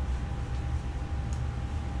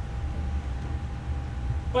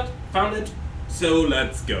 But found it, so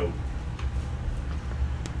let's go.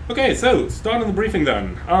 Okay, so starting the briefing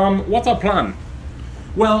then. What's our plan?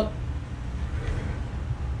 Well,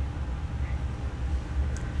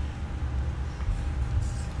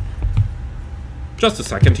 just a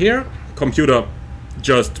second here. The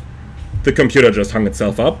computer just hung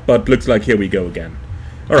itself up, but looks like here we go again.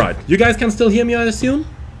 Alright, you guys can still hear me, I assume?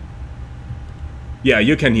 Yeah,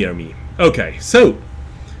 you can hear me. Okay, so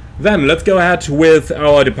then let's go ahead with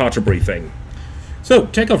our departure briefing. So,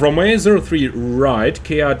 takeoff runway 03 right,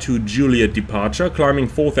 KR2 Juliet departure, climbing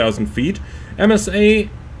 4,000 feet, MSA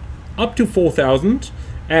up to 4,000,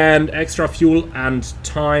 and extra fuel and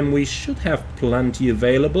time we should have plenty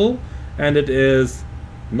available, and it is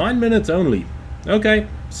 9 minutes only. Okay,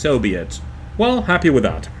 so be it. Well, happy with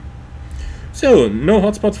that. So, no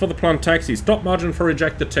hotspots for the planned taxi, stop margin for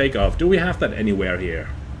rejected takeoff. Do we have that anywhere here?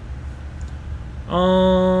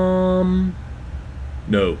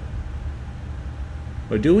 No.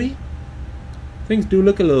 Or do we? Things do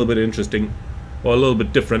look a little bit interesting, or a little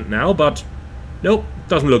bit different now, but nope,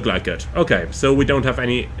 doesn't look like it. Okay, so we don't have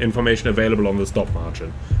any information available on the stop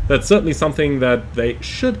margin. That's certainly something that they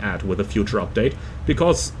should add with a future update,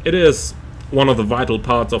 because it is one of the vital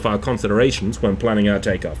parts of our considerations when planning our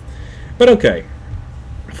takeoff. But okay,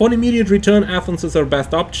 for an immediate return, Athens is our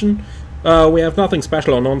best option. We have nothing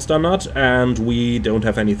special on non-standard, and we don't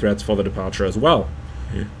have any threats for the departure as well.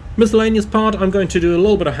 Yeah. Miscellaneous part, I'm going to do a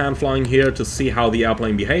little bit of hand flying here to see how the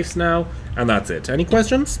airplane behaves now, and that's it. Any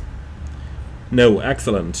questions? No,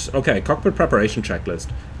 excellent. Okay, cockpit preparation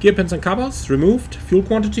checklist. Gear pins and covers removed. Fuel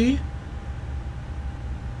quantity.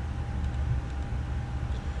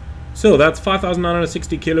 So that's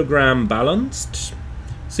 5,960 kilogram balanced.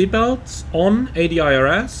 Seatbelts on,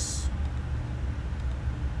 ADIRS.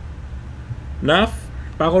 NAV,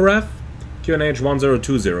 barrel ref, QNH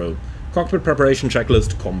 1020. Cockpit preparation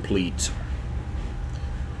checklist complete.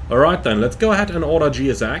 Alright then, let's go ahead and order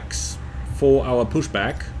GSX for our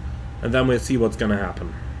pushback, and then we'll see what's gonna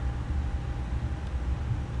happen.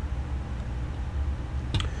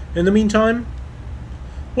 In the meantime,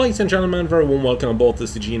 ladies and gentlemen, very warm welcome on board the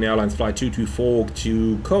CGN Airlines Flight 224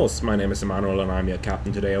 to Coast. My name is Emmanuel and I'm your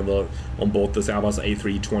captain today on board this Airbus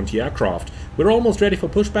A320 aircraft. We're almost ready for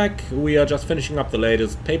pushback. We are just finishing up the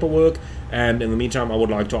latest paperwork, and in the meantime I would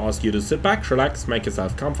like to ask you to sit back, relax, make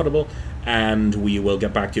yourself comfortable, and we will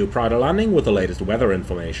get back to you prior to landing with the latest weather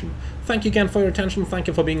information. Thank you again for your attention, thank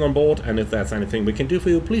you for being on board, and if there's anything we can do for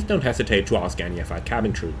you, please don't hesitate to ask any of our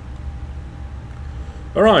cabin crew.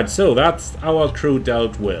 Alright, so that's our crew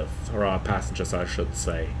dealt with, or our passengers I should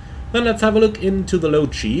say. Then let's have a look into the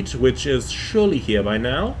load sheet, which is surely here by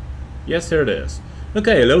now. Yes, here it is.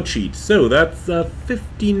 Okay, load sheet, so that's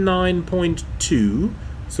 59.2,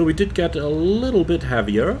 so we did get a little bit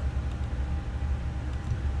heavier.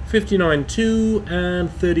 59.2 and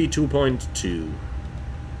 32.2.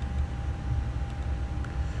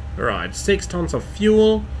 Alright, 6 tons of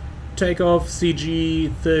fuel. Takeoff CG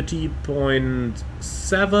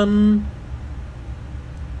 30.7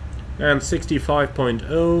 and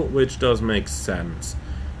 65.0, which does make sense.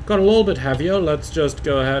 Got a little bit heavier. Let's just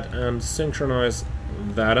go ahead and synchronize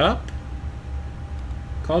that up.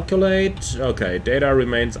 Calculate. Okay, data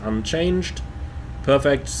remains unchanged.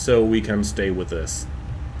 Perfect, so we can stay with this.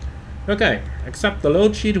 Okay, accept the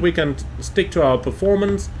load sheet. We can stick to our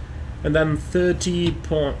performance. And then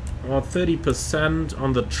 30%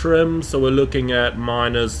 on the trim, so we're looking at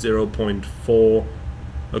minus 0.4.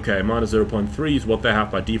 Okay, minus 0.3 is what they have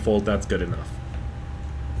by default, that's good enough.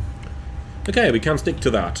 Okay, we can stick to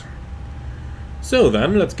that. So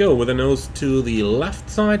then, let's go with a nose to the left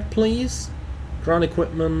side, please. Ground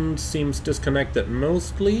equipment seems disconnected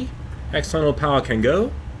mostly. External power can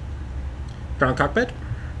go. Ground cockpit,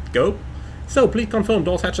 go. So, please confirm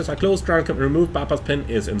doors hatches are closed, ground equipment removed, bypass pin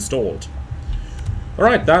is installed.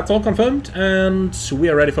 Alright, that's all confirmed, and we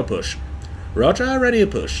are ready for push. Roger, ready to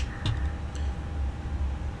push.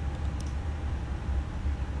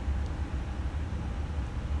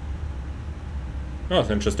 Oh, that's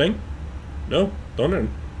interesting. No, don't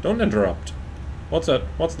interrupt. What's that?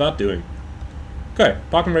 What's that doing? Okay,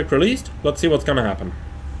 parking brake released. Let's see what's gonna happen.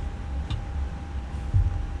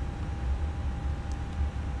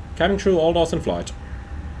 Cabin crew, all doors in flight.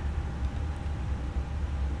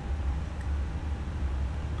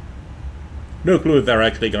 No clue if they're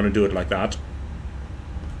actually gonna do it like that.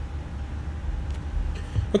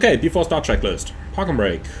 Okay, before start checklist. Parking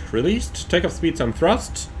brake released. Takeoff speeds and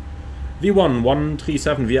thrust. V1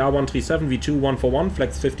 137, VR 137, V2 141,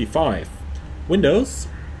 flex 55. Windows.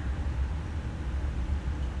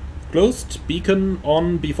 Closed. Beacon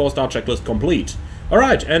on before start checklist complete.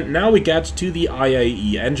 Alright, and now we get to the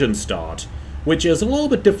IAE engine start, which is a little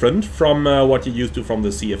bit different from what you're used to from the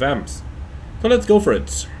CFMs. So let's go for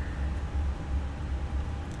it.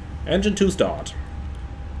 Engine 2 start.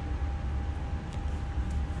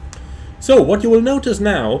 So what you will notice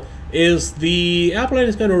now is the airplane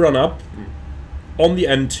is going to run up on the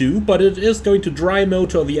N2, but it is going to dry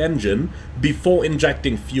motor the engine before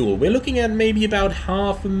injecting fuel. We're looking at maybe about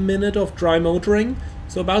half a minute of dry motoring,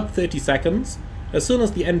 so about 30 seconds. As soon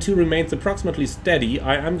as the N2 remains approximately steady,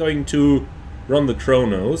 I am going to run the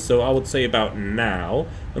chrono, so I would say about now.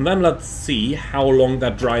 And then let's see how long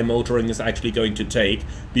that dry motoring is actually going to take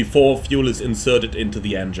before fuel is inserted into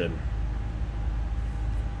the engine.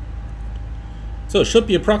 So it should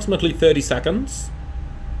be approximately 30 seconds.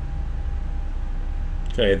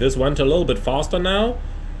 Okay, this went a little bit faster now.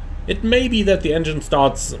 It may be that the engine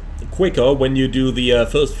starts quicker when you do the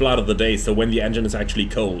first flight of the day, so when the engine is actually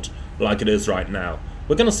cold, like it is right now.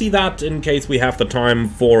 We're gonna see that in case we have the time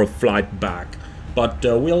for a flight back, but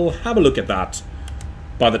we'll have a look at that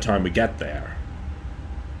by the time we get there.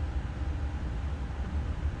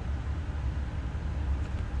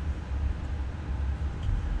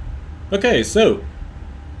 Okay, so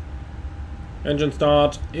engine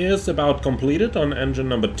start is about completed on engine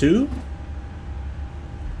number 2.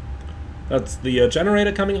 That's the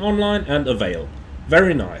generator coming online and avail.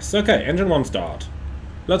 Very nice. Okay, engine 1 start.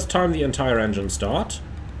 Let's time the entire engine start.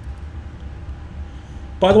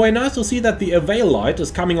 By the way, nice to see that the avail light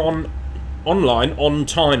is coming online on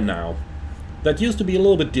time now. That used to be a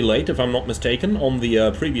little bit delayed, if I'm not mistaken, on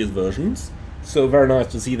the previous versions. So very nice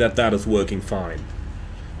to see that that is working fine.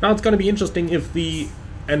 Now it's going to be interesting if the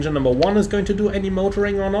engine number 1 is going to do any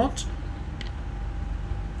motoring or not.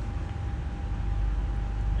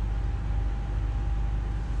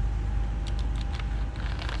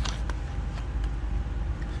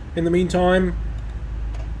 In the meantime,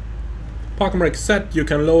 parking brake set, you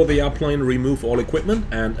can lower the airplane, remove all equipment,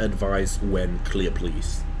 and advise when clear,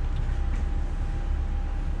 please.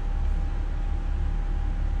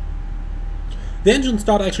 The engine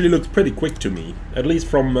start actually looks pretty quick to me, at least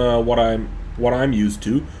from what I'm used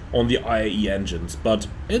to on the IAE engines, but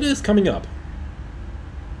it is coming up.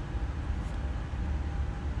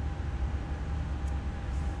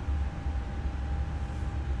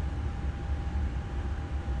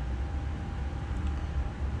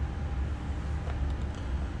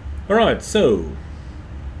 Alright, so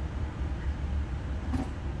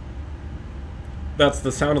that's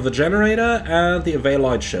the sound of the generator, and the avail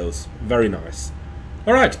light shows. Very nice.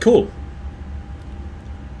 Alright, cool.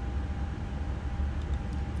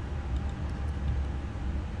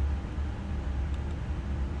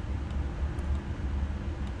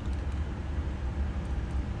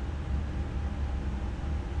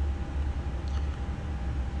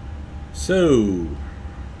 So,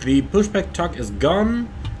 the pushback tug is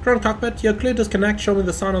gone. Ground cockpit, you're clear to disconnect. Show me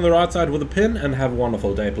the sign on the right side with a pin, and have a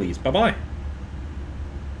wonderful day, please. Bye-bye.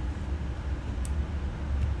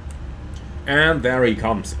 And there he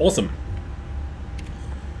comes. Awesome.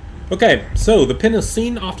 Okay, so the pin is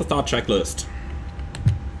seen after start checklist.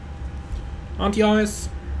 Anti-ice,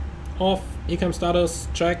 off, ECAM status,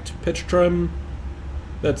 checked, pitch trim,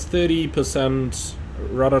 that's 30%,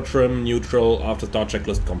 rudder trim, neutral, after start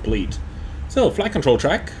checklist complete. So, flight control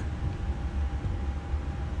track,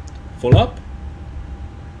 full up,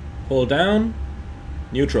 full down,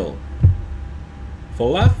 neutral,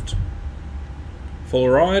 full left, full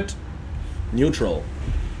right, neutral.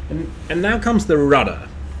 And now comes the rudder.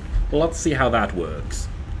 Let's see how that works.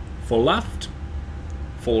 Full left,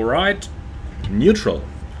 full right, neutral.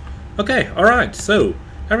 Okay, alright, so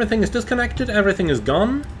everything is disconnected, everything is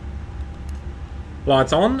gone.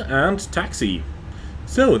 Lights on and taxi.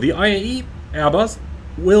 So the IAE Airbus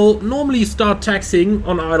will normally start taxiing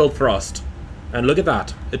on idle thrust. And look at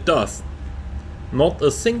that, it does. Not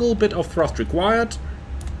a single bit of thrust required.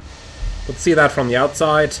 Let's see that from the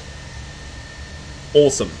outside.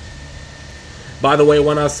 Awesome. By the way,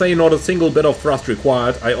 when I say not a single bit of thrust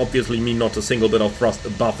required, I obviously mean not a single bit of thrust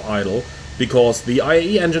above idle. because the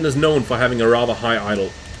IAE engine is known for having a rather high idle.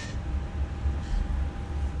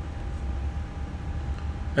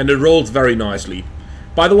 And it rolls very nicely.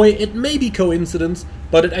 By the way, it may be coincidence,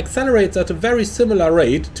 but it accelerates at a very similar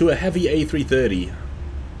rate to a heavy A330.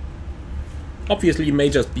 Obviously, it may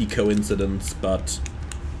just be coincidence, but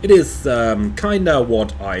it is kinda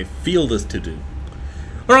what I feel this to do.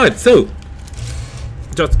 Alright, so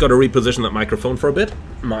just gotta reposition that microphone for a bit.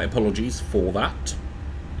 My apologies for that.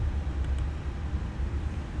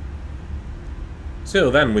 So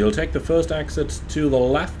then we'll take the first exit to the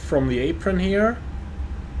left from the apron here.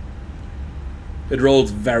 It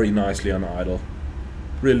rolls very nicely on idle.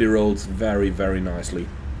 Really rolls very, very nicely.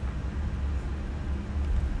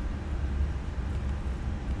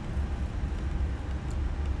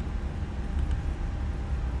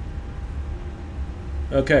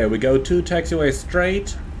 Okay, we go 2 taxiways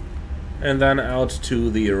straight and then out to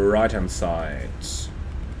the right hand side.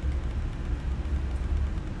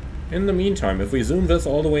 In the meantime, if we zoom this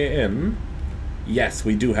all the way in, yes,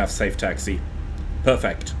 we do have safe taxi.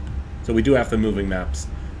 Perfect. So we do have the moving maps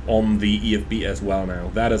on the EFB as well now.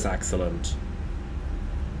 That is excellent.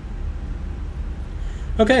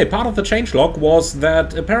 Okay, part of the changelog was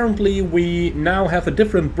that apparently we now have a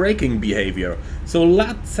different braking behavior. So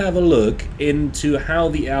let's have a look into how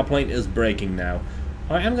the airplane is braking now.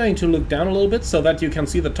 I am going to look down a little bit so that you can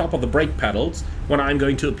see the top of the brake pedals when I'm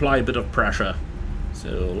going to apply a bit of pressure. So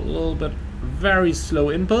a little bit very slow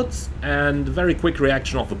inputs and very quick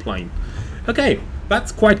reaction of the plane. Okay,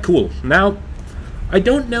 that's quite cool. Now, I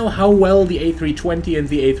don't know how well the A320 and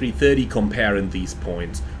the A330 compare in these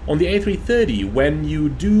points. On the A330, when you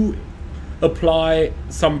do apply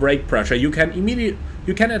some brake pressure, you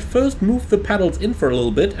can at first move the pedals in for a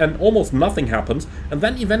little bit and almost nothing happens, and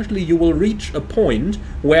then eventually you will reach a point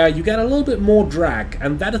where you get a little bit more drag,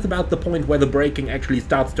 and that is about the point where the braking actually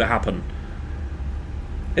starts to happen.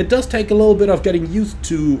 It does take a little bit of getting used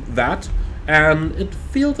to that, and it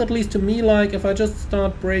feels, at least to me, like if I just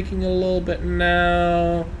start braking a little bit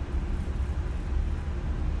now...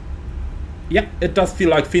 Yeah, it does feel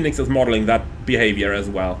like Fenix is modeling that behavior as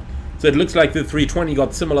well. So it looks like the 320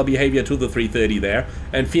 got similar behavior to the 330 there,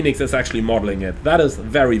 and Fenix is actually modeling it. That is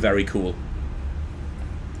very, very cool.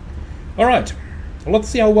 Alright, let's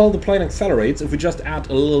see how well the plane accelerates if we just add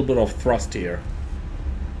a little bit of thrust here.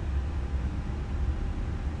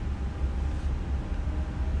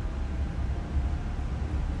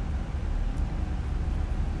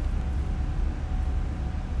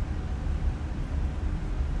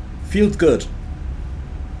 Feels good.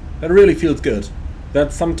 That really feels good.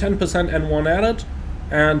 That's some 10% N1 added,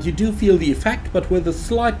 and you do feel the effect, but with a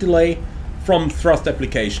slight delay from thrust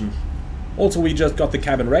application. Also, we just got the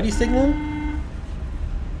cabin ready signal.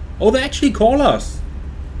 Oh, they actually call us.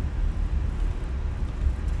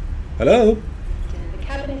 Hello? The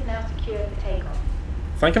cabin is now secure for takeoff.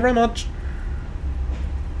 Thank you very much.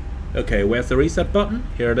 Okay, where's the reset button?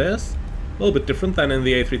 Here it is. A little bit different than in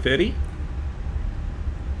the A330.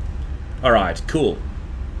 Alright, cool.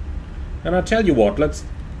 And I'll tell you what, let's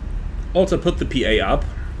also put the PA up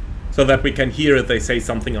so that we can hear if they say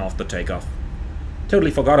something after takeoff.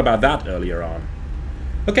 Totally forgot about that earlier on.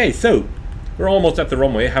 Okay, so we're almost at the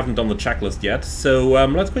runway, haven't done the checklist yet, so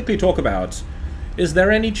let's quickly talk about, is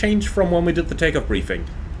there any change from when we did the takeoff briefing?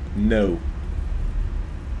 No.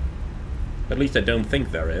 At least I don't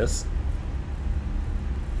think there is.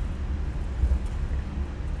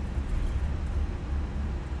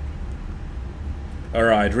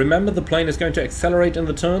 Alright, remember the plane is going to accelerate in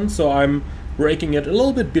the turn, so I'm braking it a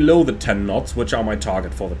little bit below the 10 knots, which are my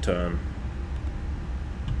target for the turn.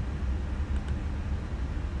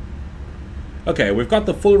 Okay, we've got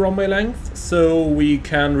the full runway length, so we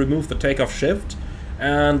can remove the takeoff shift,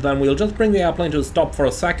 and then we'll just bring the airplane to a stop for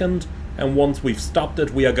a second, and once we've stopped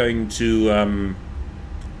it, we are going to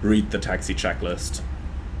read the taxi checklist.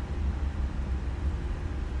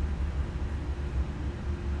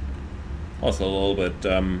 Also a little bit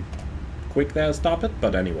quick there, stop it,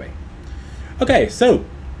 but anyway. Okay, so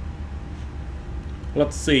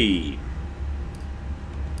let's see.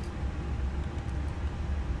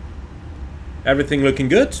 Everything looking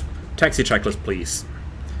good. Taxi checklist, please.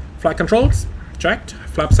 Flight controls, checked.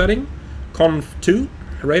 Flap setting, conv 2,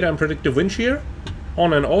 radar and predictive wind shear,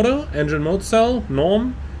 on and auto, engine mode cell,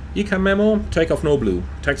 norm, ECAM memo, takeoff no blue.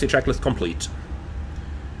 Taxi checklist complete.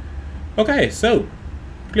 Okay, so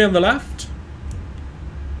clear on the left.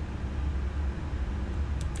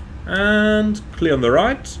 And clear on the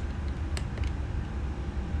right.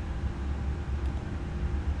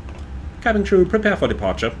 Cabin crew, prepare for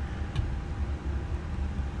departure.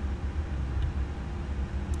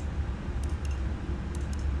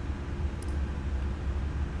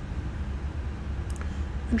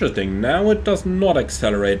 Interesting, now it does not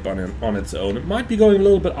accelerate on its own. It might be going a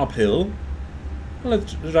little bit uphill.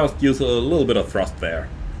 Let's just use a little bit of thrust there.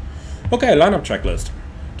 Okay, lineup checklist.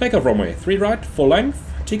 Takeoff runway, 3 right, full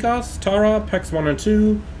length, TCAS, Tara, PEX 1 and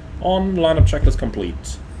 2, on, lineup checklist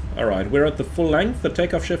complete. Alright, we're at the full length, the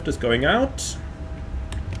takeoff shift is going out,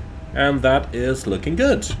 and that is looking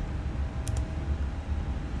good.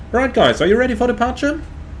 Right guys, are you ready for departure?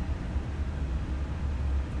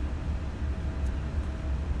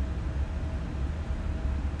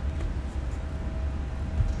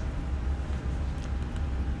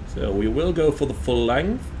 So we will go for the full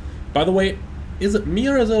length. By the way, is it me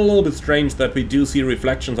or is it a little bit strange that we do see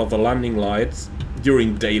reflections of the landing lights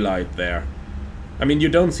during daylight there? I mean, you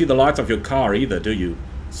don't see the lights of your car either, do you?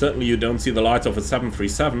 Certainly you don't see the lights of a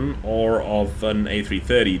 737 or of an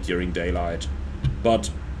A330 during daylight.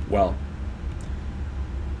 But, well,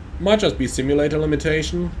 might just be simulator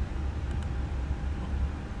limitation.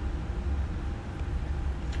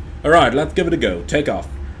 Alright, let's give it a go. Take off.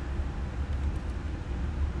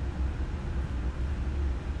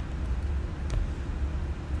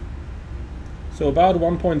 So about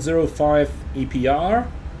 1.05 EPR.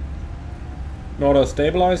 In order to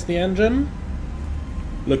stabilize the engine.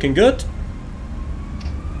 Looking good.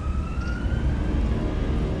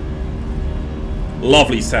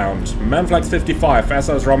 Lovely sound. Manflex 55,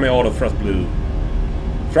 SS Romeo Auto Thrust Blue.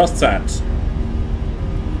 Thrust set.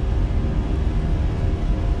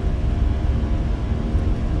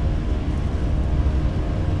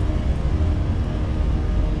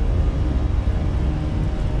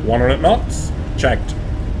 .100 knots. Checked.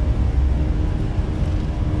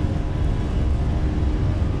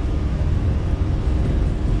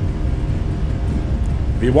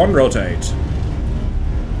 V1 rotate.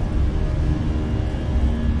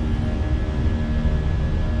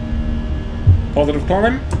 Positive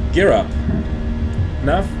climb. Gear up.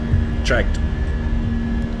 Nav. Checked.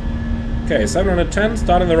 Okay, 710,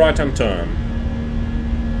 starting the right hand turn.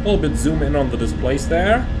 A little bit zoom in on the displays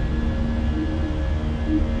there.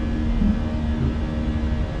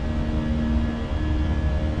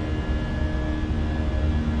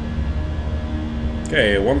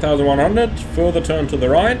 Okay, 1100, further turn to the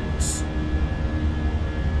right.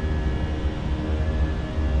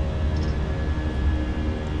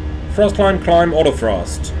 Thrust line climb auto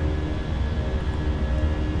thrust.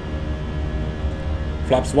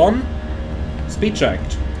 Flaps 1. Speed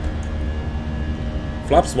checked.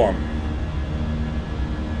 Flaps 1.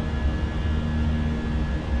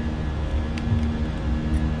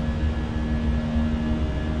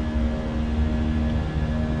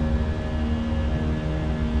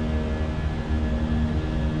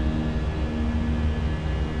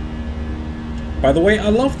 By the way, I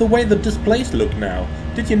love the way the displays look now.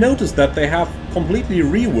 Did you notice that they have completely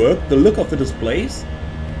reworked the look of the displays?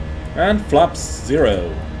 And flaps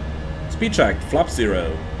 0. Speed check, flaps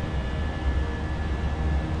 0.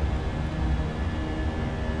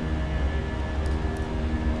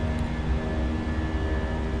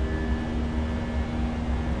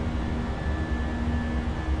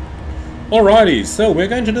 Alrighty, so we're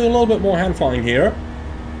going to do a little bit more hand flying here.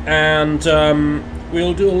 And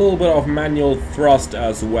we'll do a little bit of manual thrust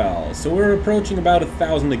as well. So we're approaching about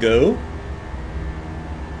 1,000 to go.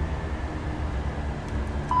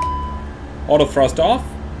 Auto thrust off.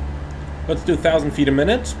 Let's do 1,000 feet a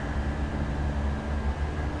minute.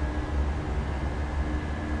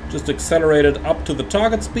 Just accelerate it up to the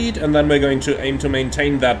target speed, and then we're going to aim to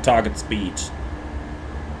maintain that target speed.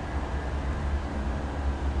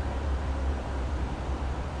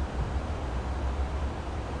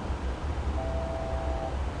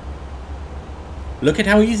 Look at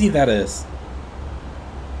how easy that is.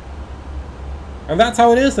 And that's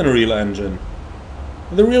how it is in a real engine.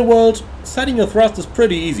 In the real world, setting your thrust is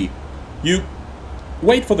pretty easy. You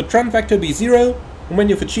wait for the trend vector to be 0, and when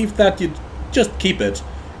you've achieved that, you just keep it.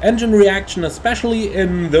 Engine reaction, especially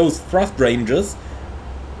in those thrust ranges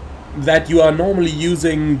that you are normally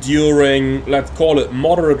using during, let's call it,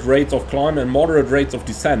 moderate rates of climb and moderate rates of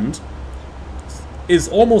descent, is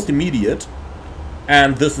almost immediate.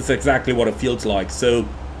 And this is exactly what it feels like. So,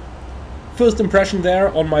 first impression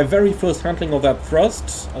there on my very first handling of that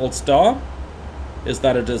thrust, Alt Star, is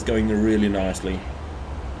that it is going really nicely.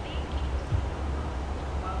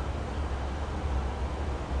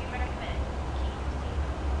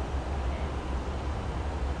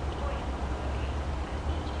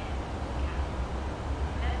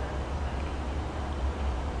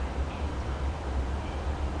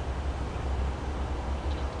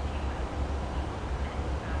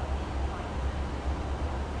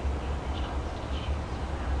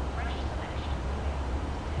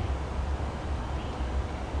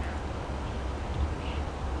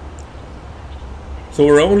 So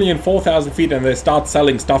we're only in 4,000 feet and they start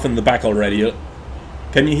selling stuff in the back already.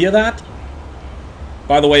 Can you hear that?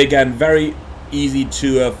 By the way, again, very easy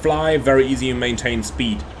to fly, very easy to maintain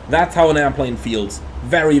speed. That's how an airplane feels.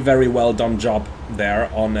 Very, very well done job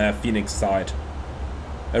there on Fenix side.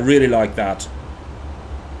 I really like that.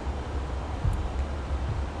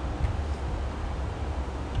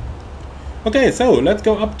 Okay, so let's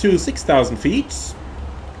go up to 6,000 feet,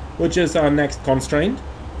 which is our next constraint.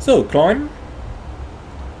 So, climb.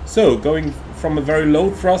 So, going from a very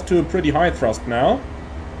low thrust to a pretty high thrust now.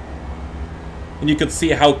 And you could see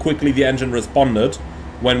how quickly the engine responded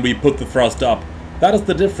when we put the thrust up. That is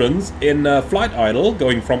the difference in flight idle,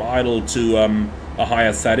 going from idle to a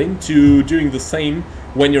higher setting, to doing the same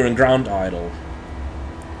when you're in ground idle.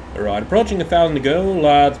 Alright, approaching 1,000 to go.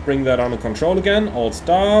 Let's bring that under control again. Alt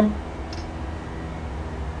star.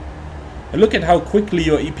 And look at how quickly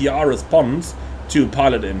your EPR responds to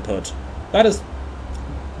pilot input. That is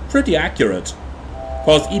pretty accurate,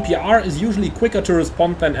 because EPR is usually quicker to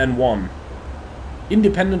respond than N1.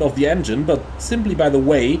 Independent of the engine, but simply by the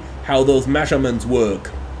way how those measurements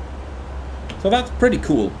work. So that's pretty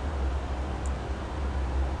cool.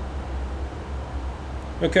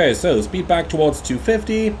 Okay, so speed back towards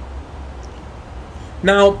 250.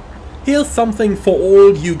 Now, here's something for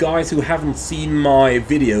all you guys who haven't seen my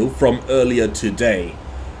video from earlier today.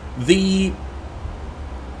 The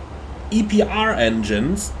EPR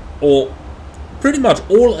engines, or pretty much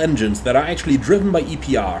all engines that are actually driven by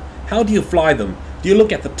EPR, how do you fly them? Do you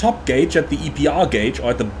look at the top gauge, at the EPR gauge,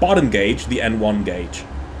 or at the bottom gauge, the N1 gauge?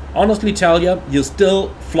 Honestly tell you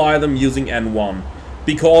still fly them using N1.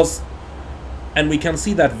 Because, and we can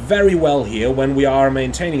see that very well here when we are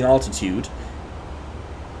maintaining altitude,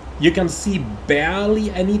 you can see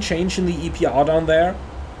barely any change in the EPR down there,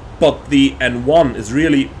 but the N1 is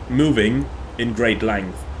really moving in great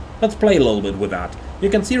length. Let's play a little bit with that. You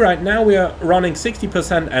can see right now we are running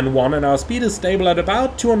 60% N1 and our speed is stable at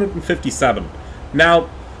about 257. Now,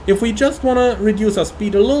 if we just want to reduce our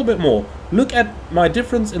speed a little bit more, look at my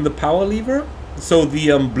difference in the power lever, so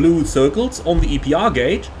the blue circles on the EPR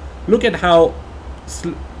gauge. Look at how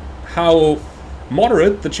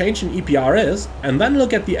moderate the change in EPR is, and then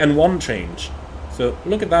look at the N1 change. So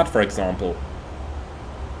look at that, for example.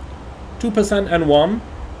 2% N1,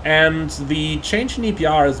 and the change in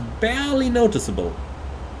EPR is barely noticeable.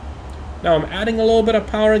 Now I'm adding a little bit of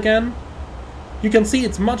power again. You can see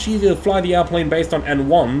it's much easier to fly the airplane based on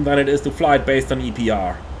N1 than it is to fly it based on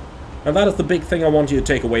EPR. And that is the big thing I want you to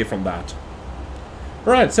take away from that.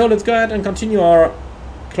 Alright, so let's go ahead and continue our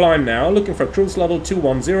climb now, looking for cruise level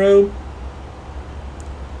 210.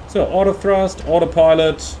 So auto thrust,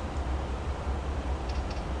 autopilot.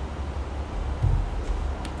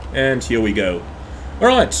 And here we go.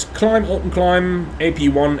 Alright, climb, open climb,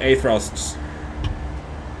 AP1, A thrusts.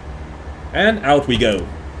 And out we go.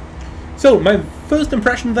 So my first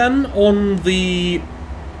impression then on the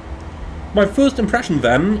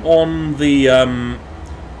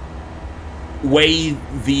way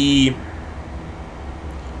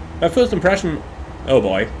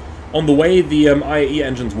the IAE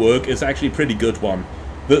engines work is actually a pretty good one.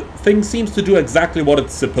 The thing seems to do exactly what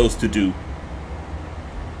it's supposed to do.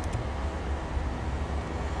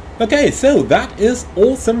 Okay, so that is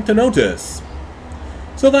awesome to notice.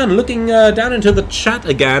 So then, looking down into the chat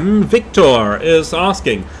again, Victor is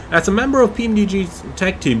asking, as a member of PMDG's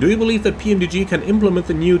tech team, do you believe that PMDG can implement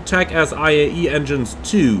the new tech as IAE engines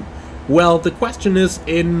too? Well, the question is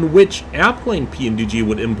in which airplane PMDG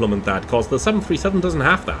would implement that, because the 737 doesn't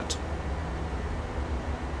have that.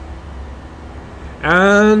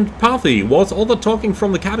 And Parthy, was all the talking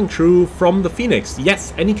from the cabin crew from the Fenix?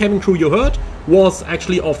 Yes, any cabin crew you heard was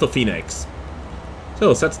actually of the Fenix.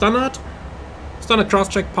 So, set standard. Standard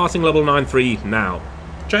cross-check, passing level 9.3 now.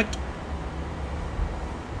 Checked.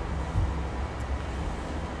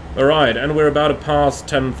 Alright, and we're about to pass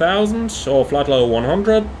 10,000, or flight level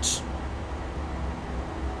 100.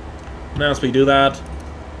 Now as we do that,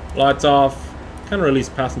 lights off, can release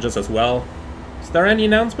passengers as well. Is there any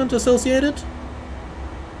announcement associated?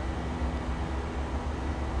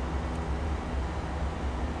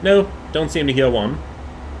 No, don't seem to hear one.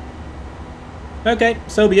 Okay,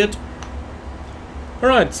 so be it.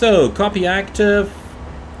 Alright, so copy active,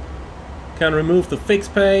 can remove the fix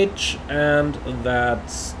page, and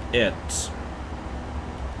that's it.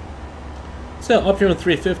 So, optional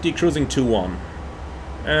 350, cruising 2-1.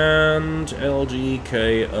 And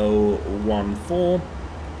LGKO14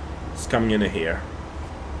 is coming in here.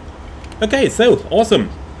 Okay, so, awesome.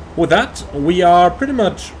 With that, we are pretty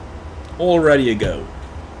much all ready to go.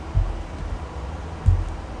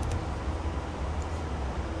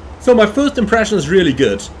 So my first impression is really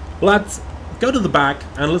good. Let's go to the back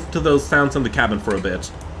and listen to those sounds in the cabin for a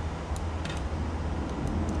bit.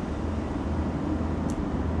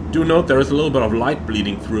 Do note there is a little bit of light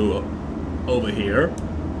bleeding through over here.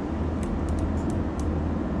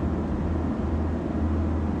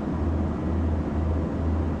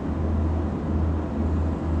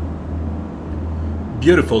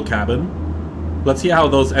 Beautiful cabin. Let's hear how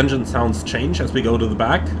those engine sounds change as we go to the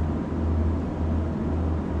back.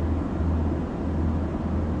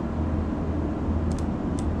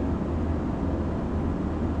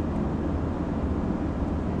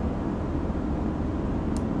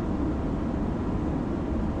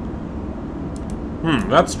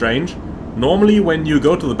 That's strange. Normally when you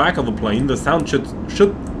go to the back of the plane, the sound should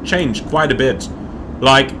change quite a bit.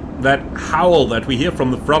 Like, that howl that we hear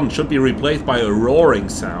from the front should be replaced by a roaring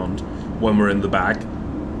sound when we're in the back.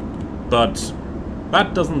 But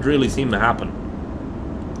that doesn't really seem to happen.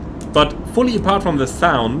 But fully apart from the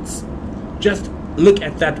sounds, just look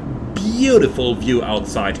at that beautiful view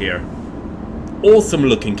outside here. Awesome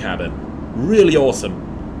looking cabin. Really awesome.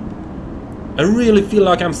 I really feel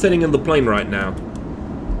like I'm sitting in the plane right now.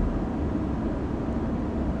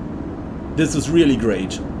 This is really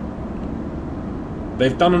great.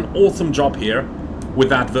 They've done an awesome job here with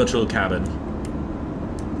that virtual cabin.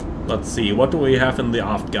 Let's see, what do we have in the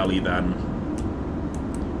aft galley then?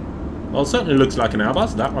 Well, it certainly looks like an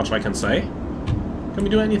Airbus, that much I can say. Can we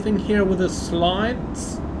do anything here with the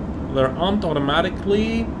slides? They're armed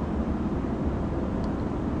automatically.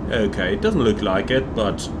 Okay, it doesn't look like it,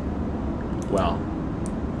 but... well.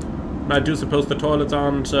 I do suppose the toilets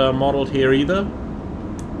aren't modeled here either.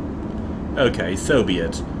 Okay, so be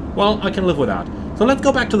it. Well, I can live with that. So let's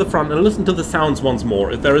go back to the front and listen to the sounds once more,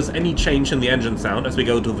 if there is any change in the engine sound as we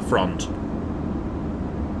go to the front.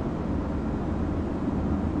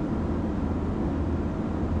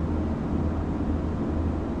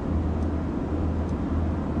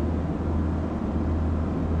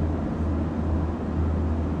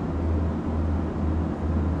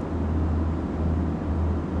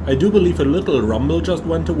 I do believe a little rumble just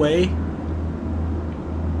went away.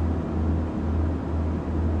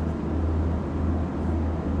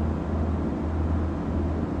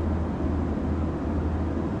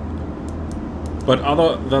 But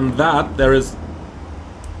other than that, there is...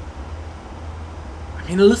 I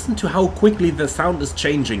mean, listen to how quickly the sound is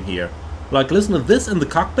changing here. Like, listen to this in the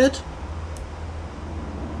cockpit.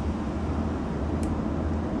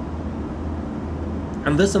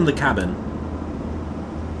 And this in the cabin.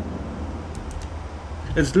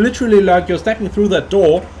 It's literally like you're stepping through that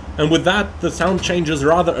door, and with that, the sound changes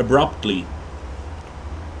rather abruptly.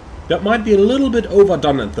 That might be a little bit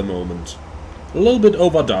overdone at the moment. A little bit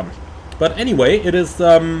overdone. But anyway, it is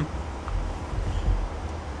good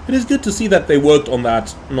to see that they worked on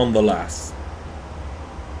that nonetheless.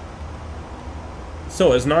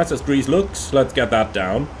 So, as nice as Grease looks, let's get that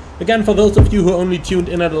down. Again, for those of you who only tuned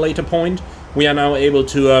in at a later point, we are now able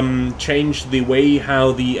to change the way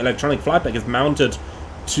how the electronic flight deck is mounted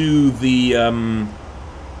to the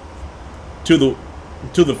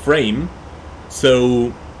frame.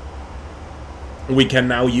 So we can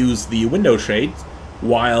now use the window shades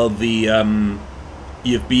while the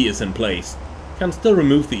EFB is in place. Can still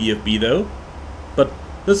remove the EFB though, but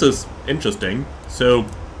this is interesting. So,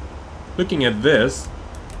 looking at this,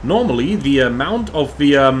 normally the mount of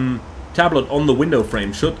the tablet on the window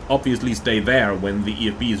frame should obviously stay there when the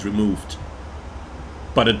EFB is removed.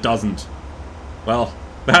 But it doesn't. Well,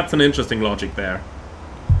 that's an interesting logic there.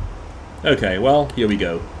 Okay, well, here we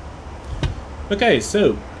go. Okay,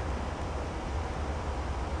 so...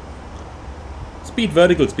 speed,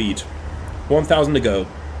 vertical speed. 1000 to go.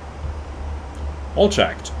 All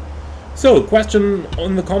checked. So, question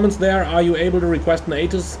in the comments there, are you able to request an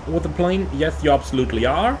ATIS with the plane? Yes, you absolutely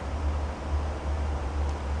are.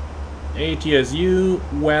 ATSU,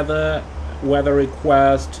 weather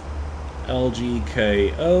request,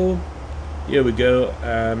 LGKO. Here we go,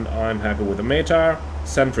 and I'm happy with the METAR.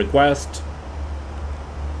 Send request.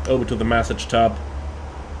 Over to the message tab.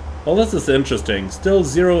 Well, this is interesting. Still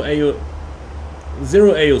zero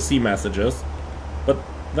AOC messages, but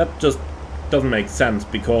that just doesn't make sense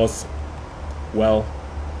because, well,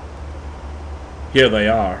 here they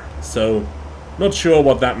are. So, not sure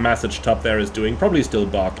what that message tab there is doing. Probably still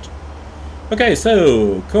bugged. Okay,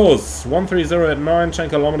 so, course 130 at 9, 10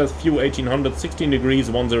 kilometers, fuel 1800, 16 degrees,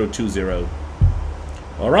 1020.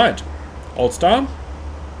 Alright, all star.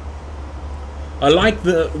 I like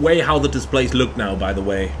the way how the displays look now, by the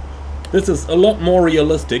way. This is a lot more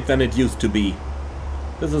realistic than it used to be.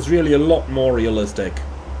 This is really a lot more realistic.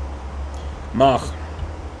 Mach.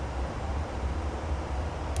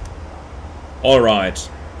 Alright,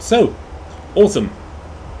 so, awesome.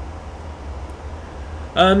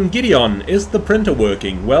 Gideon, is the printer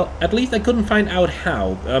working? Well, at least I couldn't find out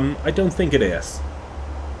how. I don't think it is.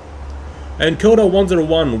 And Coda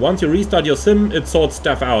 101, once you restart your sim, it sorts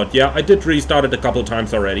stuff out. Yeah, I did restart it a couple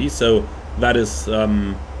times already, so that is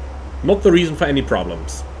not the reason for any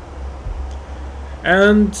problems.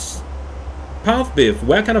 And PathBiv,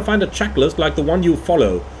 where can I find a checklist like the one you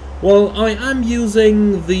follow? Well, I am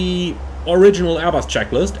using the original Airbus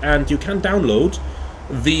checklist, and you can download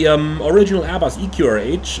the original Airbus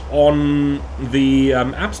EQRH on the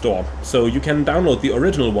App Store. So you can download the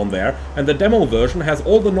original one there, and the demo version has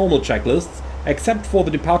all the normal checklists except for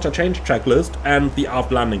the departure change checklist and the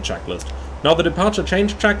aft landing checklist. Now the departure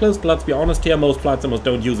change checklist, let's be honest here, most flight simmers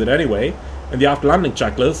don't use it anyway. And the aft landing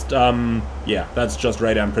checklist, yeah, that's just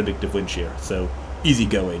radar and predictive wind shear, so easy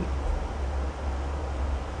going.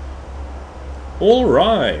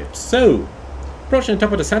 Alright, so approaching the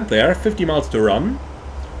top of the descent there, 50 miles to run.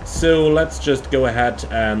 So let's just go ahead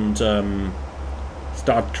and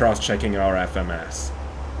start cross-checking our FMS.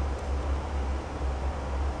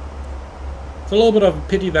 It's a little bit of a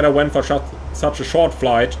pity that I went for such a short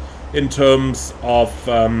flight in terms of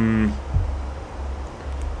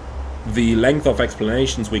the length of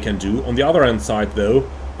explanations we can do. On the other hand side though,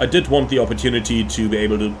 I did want the opportunity to be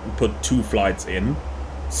able to put 2 flights in,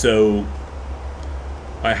 so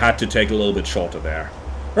I had to take a little bit shorter there.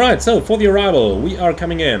 Right, so for the arrival, we are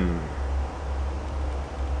coming in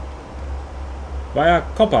via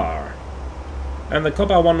Kopar. And the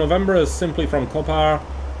Kopar 1 November is simply from Kopar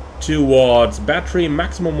towards Battery,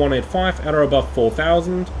 maximum 185, error above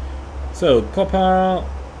 4000. So Kopar,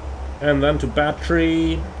 and then to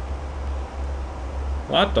Battery.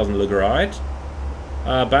 That doesn't look right.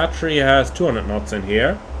 Battery has 200 knots in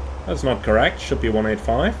here. That's not correct, should be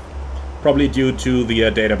 185. Probably due to the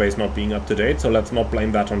database not being up to date, so let's not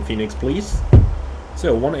blame that on Fenix, please.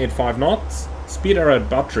 So 185 knots, speed error at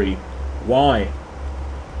Battery. Why?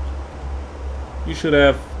 You should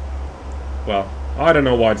have, well, I don't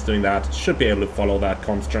know why it's doing that. It should be able to follow that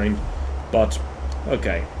constraint, but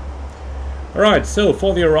okay. Alright, so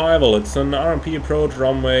for the arrival, it's an RMP approach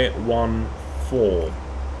runway 14.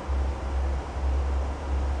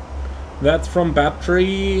 That's from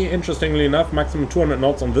Battery, interestingly enough, maximum 200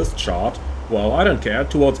 knots on this chart. Well, I don't care.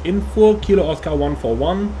 Towards Infor, Kilo Oscar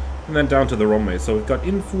 141, and then down to the runway. So we've got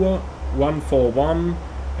Infor 141,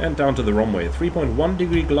 and down to the runway. 3.1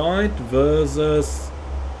 degree glide versus...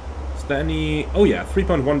 Is there any... Oh yeah,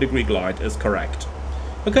 3.1 degree glide is correct.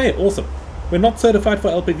 Okay, awesome. We're not certified for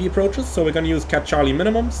LPV approaches, so we're going to use Cat Charlie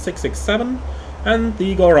minimum, 667. And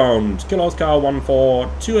the go-around, Kilo Oscar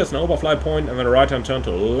 142 as an overfly point, and then a right-hand turn to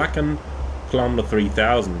Lacken, kilometer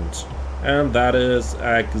 3000. And that is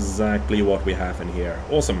exactly what we have in here.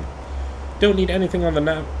 Awesome. Don't need anything on the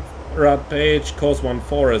NavRad page, course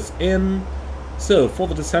 14 is in. So, for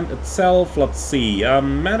the descent itself, let's see.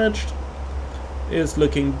 Managed is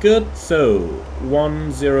looking good, so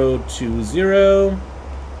 1020,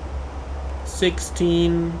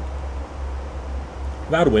 16...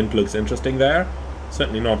 That wind looks interesting there.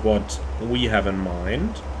 Certainly not what we have in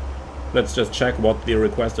mind. Let's just check what the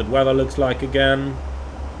requested weather looks like again.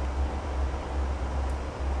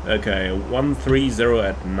 Okay, 130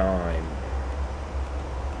 at 9.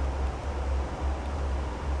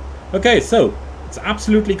 Okay, so it's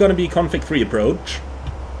absolutely going to be config 3 approach.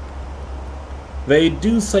 They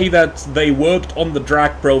do say that they worked on the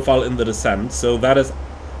drag profile in the descent, so that is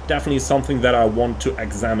definitely something that I want to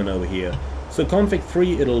examine over here. So config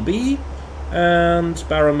 3 it'll be, and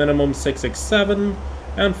barrel minimum 667,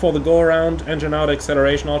 and for the go-around, engine out,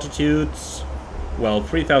 acceleration altitudes, well,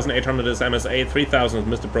 3,800 is MSA, 3,000 is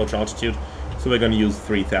missed approach altitude, so we're going to use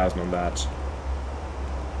 3,000 on that.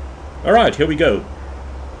 Alright, here we go.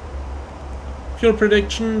 Fuel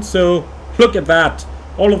prediction, so look at that.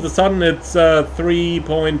 All of a sudden it's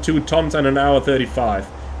 3.2 tons and an hour 35,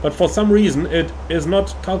 but for some reason it is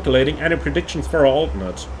not calculating any predictions for our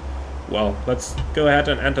alternate. Well, let's go ahead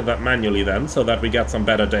and enter that manually then, so that we get some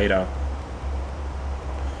better data.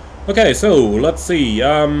 Okay, so let's see.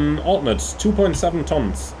 Alternate, 2.7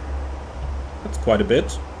 tons. That's quite a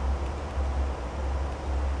bit.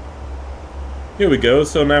 Here we go,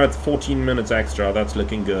 so now it's 14 minutes extra. That's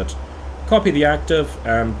looking good. Copy the active,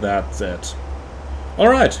 and that's it.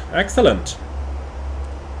 Alright, excellent.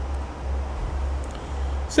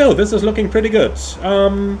 So, this is looking pretty good.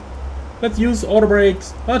 Let's use auto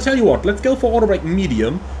brakes. I'll tell you what, let's go for auto brake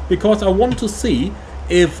medium, because I want to see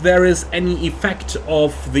if there is any effect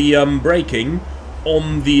of the braking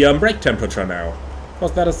on the brake temperature now.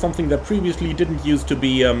 because that is something that previously didn't used to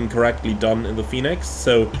be correctly done in the Fenix,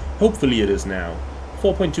 so hopefully it is now.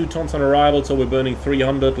 4.2 tons on arrival, so we're burning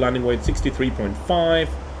 300, landing weight 63.5,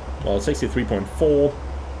 well 63.4.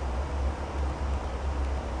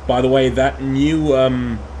 By the way, that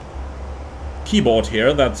new keyboard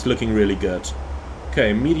here, that's looking really good.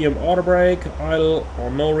 Okay, medium auto brake, idle or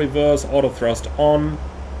no reverse, auto thrust on,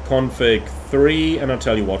 config 3, and I'll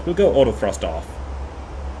tell you what, we'll go auto thrust off.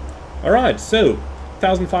 Alright, so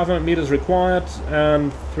 1,500 meters required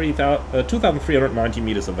and 2,390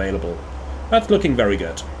 meters available. That's looking very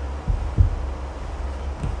good.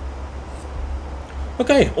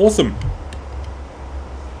 Okay, awesome.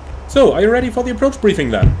 So, are you ready for the approach briefing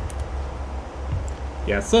then?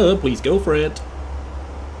 Yes sir, please go for it.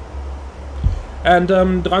 And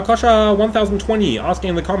Drakosha 1020 asking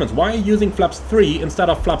in the comments, why are you using flaps 3 instead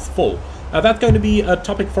of flaps 4? That's going to be a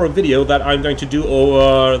topic for a video that I'm going to do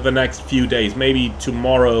over the next few days, maybe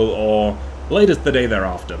tomorrow or latest the day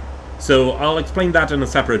thereafter. So I'll explain that in a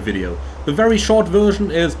separate video. The very short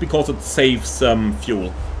version is because it saves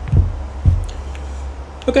fuel.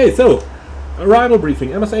 Okay, so arrival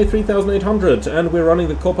briefing, MSA 3800, and we're running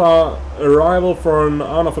the Copa arrival for an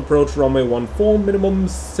on-off approach runway 14, minimum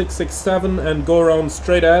 667, and go around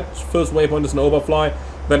straight at. First waypoint is an overfly,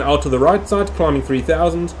 then out to the right side, climbing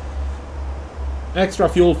 3000. Extra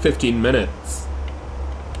fuel 15 minutes.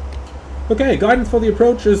 Okay, guidance for the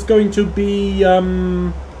approach is going to be,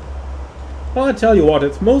 well, I tell you what,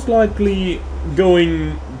 it's most likely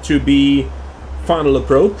going to be final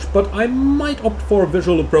approach, but I might opt for a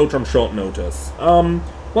visual approach on short notice.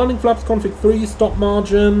 Landing flaps config 3, stop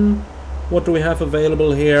margin. What do we have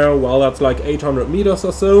available here? Well, that's like 800 meters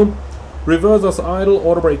or so. Reversers idle,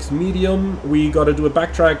 auto brakes medium. We gotta do a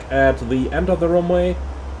backtrack at the end of the runway,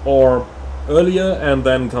 or earlier, and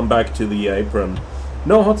then come back to the apron.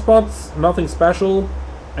 No hotspots, nothing special.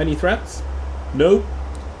 Any threats? No?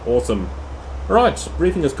 Awesome. Right,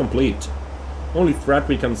 briefing is complete. Only threat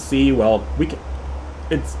we can see, well,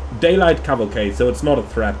 it's daylight cavalcade, so it's not a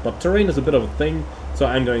threat, but terrain is a bit of a thing, so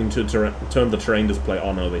I'm going to turn the terrain display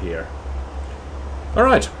on over here.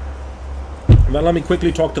 Alright, then let me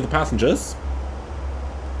quickly talk to the passengers.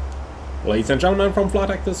 Ladies and gentlemen, from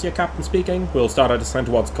Flight Actors, your captain speaking. We'll start our descent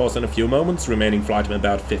towards course in a few moments, remaining flight in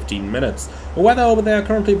about 15 minutes. The weather over there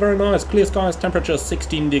currently very nice, clear skies, temperature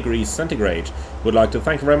 16 degrees centigrade. Would like to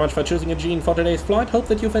thank you very much for choosing Aegean for today's flight. Hope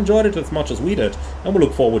that you've enjoyed it as much as we did, and we'll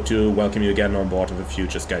look forward to welcome you again on board of a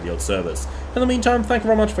future scheduled service. In the meantime, thank you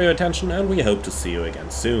very much for your attention, and we hope to see you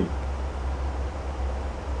again soon.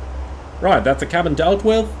 Right, that's the cabin dealt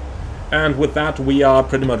with, and with that we are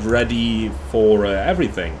pretty much ready for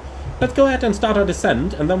everything. Let's go ahead and start our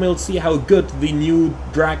descent, and then we'll see how good the new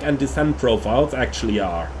drag and descent profiles actually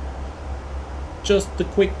are. Just a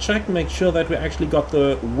quick check, make sure that we actually got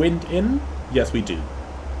the wind in. Yes, we do.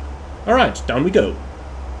 Alright, down we go.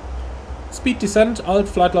 Speed descent, alt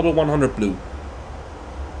flight level 100 blue.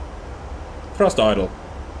 Thrust idle.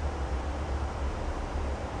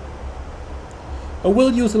 I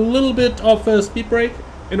will use a little bit of a speed brake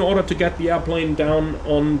in order to get the airplane down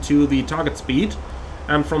onto the target speed.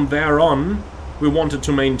 And from there on, we wanted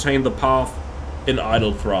to maintain the path in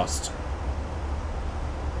idle thrust.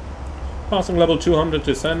 Passing level 200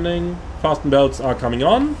 descending, fasten belts are coming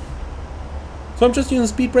on. So I'm just using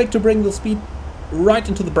speed brake to bring the speed right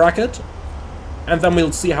into the bracket, and then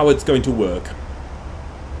we'll see how it's going to work.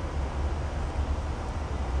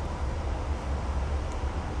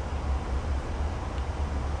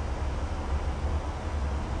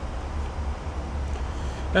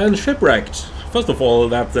 And shipwrecked. First of all,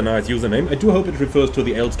 that's a nice username. I do hope it refers to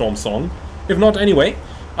the Ailstorm song. If not, anyway.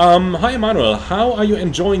 Hi Emmanuel, how are you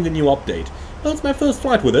enjoying the new update? Well, it's my first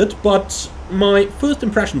flight with it, but my first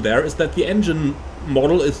impression there is that the engine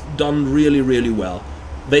model is done really, really well.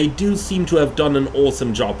 They do seem to have done an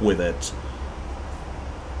awesome job with it.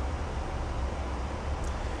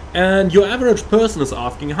 And your average person is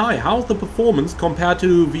asking, hi, how's the performance compared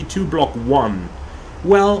to V2 Block 1?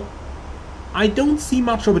 Well, I don't see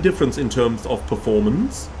much of a difference in terms of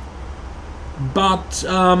performance, but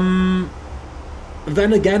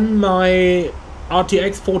then again my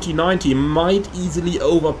RTX 4090 might easily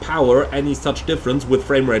overpower any such difference with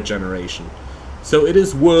frame rate generation, so it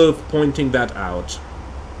is worth pointing that out.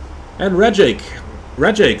 And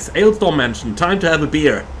Regix, Ailstorm mentioned, time to have a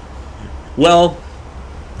beer. Well,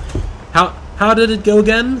 how did it go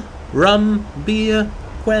again? Rum, beer,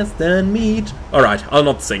 quest and meat. Alright, I'll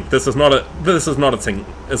not sing. This is not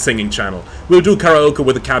a singing channel. We'll do karaoke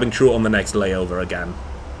with the cabin crew on the next layover again.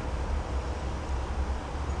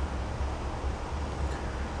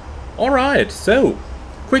 Alright, so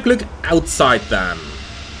Quick look outside then.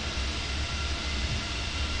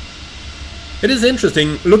 It is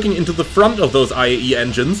interesting looking into the front of those IAE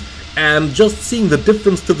engines and just seeing the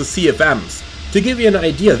difference to the CFMs. To give you an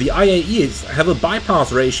idea, the IAEs have a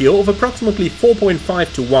bypass ratio of approximately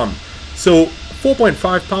 4.5 to 1. So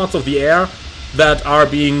 4.5 parts of the air that are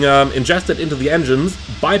being ingested into the engines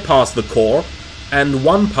bypass the core, and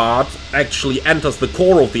 1 part actually enters the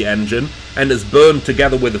core of the engine and is burned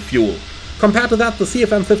together with the fuel. Compared to that, the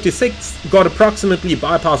CFM56 got approximately a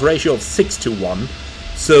bypass ratio of 6 to 1.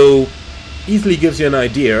 So easily gives you an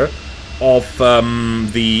idea of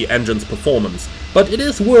the engine's performance. But it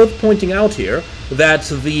is worth pointing out here that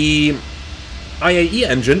the IAE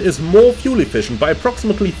engine is more fuel efficient by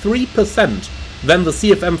approximately 3% than the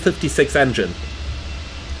CFM56 engine.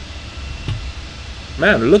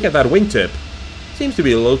 Man, look at that wingtip. Seems to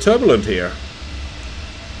be a little turbulent here.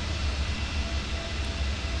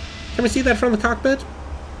 Can we see that from the cockpit?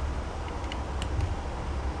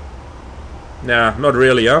 Nah, not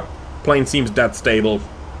really, huh? Plane seems dead stable.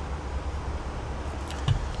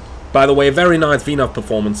 By the way, very nice VNAV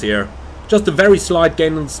performance here. Just a very slight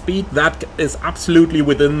gain in speed. That is absolutely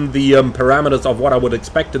within the parameters of what I would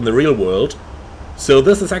expect in the real world. So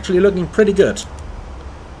this is actually looking pretty good.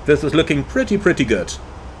 This is looking pretty good.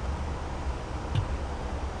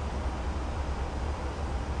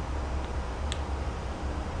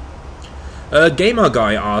 A gamer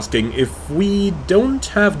guy asking if we don't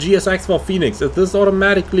have GSX for Fenix, is this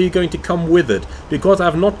automatically going to come with it? Because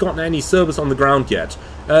I've not gotten any service on the ground yet.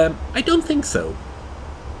 I don't think so.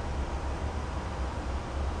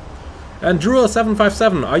 And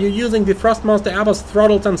Drewer757, are you using the Thrustmaster Airbus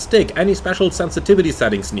throttles and stick? Any special sensitivity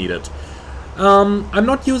settings needed? I'm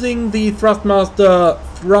not using the Thrustmaster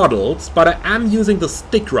throttles, but I am using the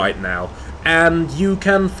stick right now. And you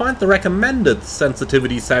can find the recommended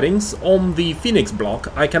sensitivity settings on the Fenix blog.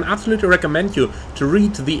 I can absolutely recommend you to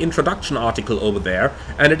read the introduction article over there,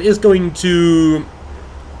 and it is going to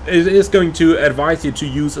advise you to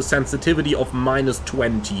use a sensitivity of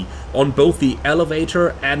 -20 on both the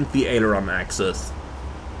elevator and the aileron axis.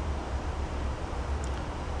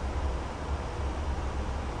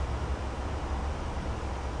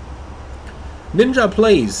 Ninja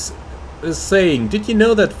Plays is saying, did you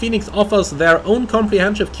know that Fenix offers their own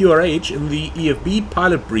comprehensive QRH in the EFB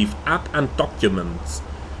pilot brief app and documents?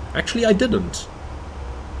 Actually, I didn't.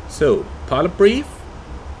 So, pilot brief,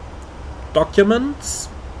 documents,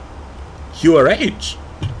 QRH.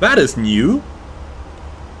 That is new.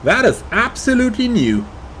 That is absolutely new.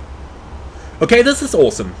 Okay, this is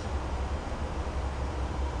awesome.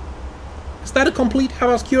 Is that a complete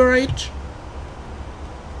Airbus QRH?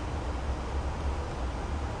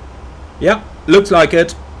 Yeah, looks like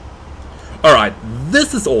it. Alright,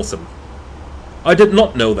 this is awesome. I did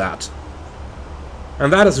not know that.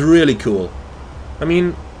 And that is really cool. I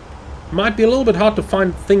mean, might be a little bit hard to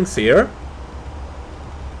find things here.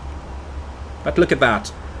 But look at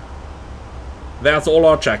that. There's all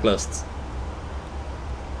our checklists.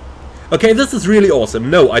 Okay, this is really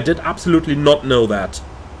awesome. No, I did absolutely not know that.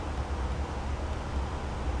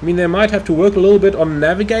 I mean, they might have to work a little bit on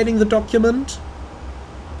navigating the document.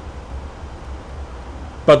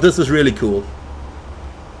 But this is really cool.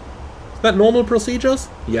 Is that normal procedures?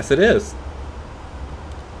 Yes, it is.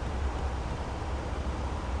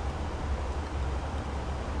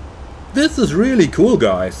 This is really cool,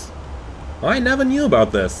 guys. I never knew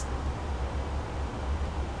about this.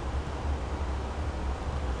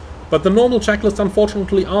 But the normal checklists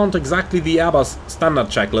unfortunately aren't exactly the Airbus standard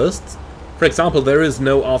checklists. For example, there is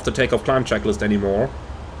no after takeoff climb checklist anymore.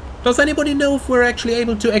 Does anybody know if we're actually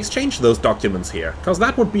able to exchange those documents here? Because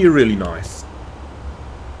that would be really nice.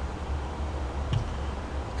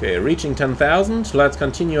 Okay, reaching 10,000. Let's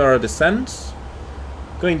continue our descent.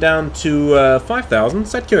 Going down to 5,000.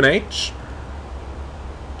 Set QNH.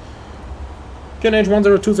 QNH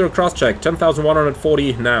 1020 cross-check.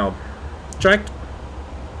 10,140 now. Checked.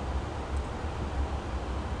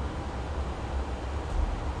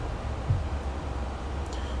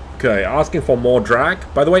 Okay, asking for more drag.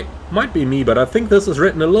 By the way, might be me, but I think this is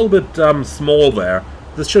written a little bit small there.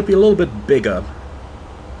 This should be a little bit bigger.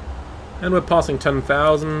 And we're passing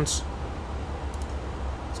 10,000.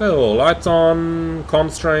 So, lights on,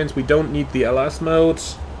 constraints, we don't need the LS mode.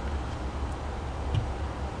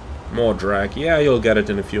 More drag, yeah, you'll get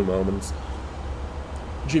it in a few moments.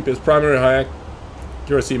 GPS primary, high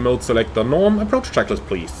accuracy mode selector, norm, approach checklist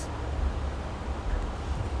please.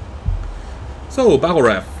 So, barrel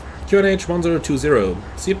ref. QNH 1020.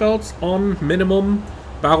 Seatbelts on, minimum.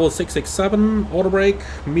 Barrel 667. Auto brake,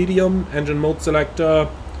 medium. Engine mode selector.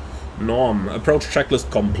 Norm. Approach checklist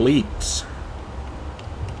complete.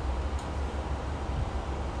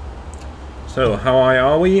 So, how high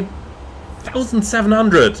are we?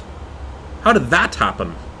 1,700! How did that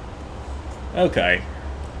happen? Okay.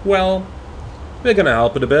 Well, we're gonna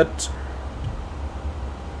help it a bit.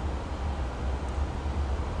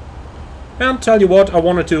 And tell you what, I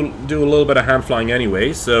wanted to do a little bit of hand flying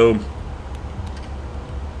anyway, so...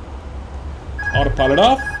 Autopilot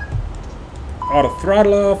off. Auto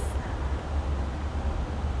throttle off.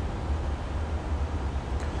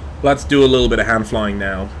 Let's do a little bit of hand flying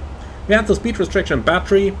now. We have the speed restriction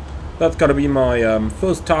battery. That's gonna be my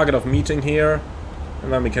first target of meeting here.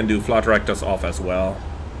 And then we can do flight directors off as well.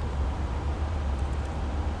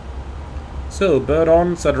 So, bird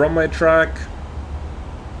on, set runway track.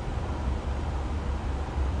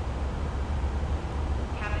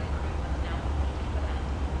 Cabin crew must now be seated for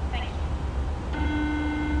landing. Thank you.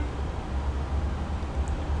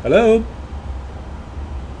 Hello?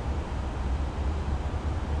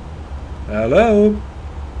 Hello?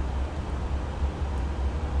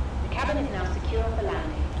 The cabin is now secure for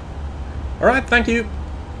landing. Alright, thank you.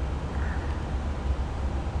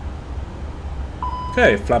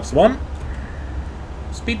 Okay, flaps 1.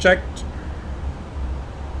 Speed checked.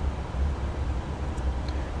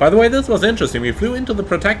 By the way, this was interesting. We flew into the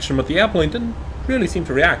protection, but the airplane didn't really seem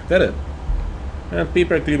to react, did it? And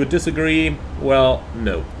people would disagree. Well,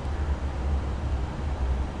 no.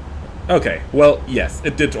 Okay, well, yes,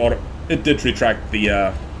 it did retract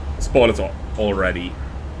the spoilers already.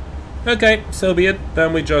 Okay, so be it.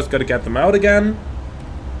 Then we just gotta get them out again.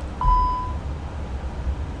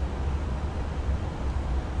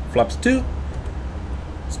 Flaps 2.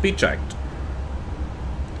 Speed checked.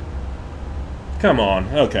 Come on,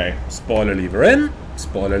 okay. Spoiler lever in,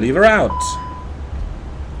 spoiler lever out.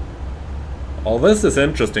 All this is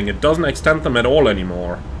interesting. It doesn't extend them at all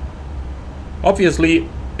anymore. Obviously,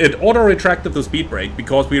 it auto-retracted the speed brake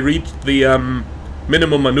because we reached the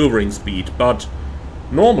minimum maneuvering speed, but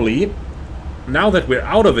normally, now that we're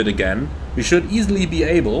out of it again, we should easily be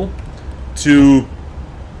able to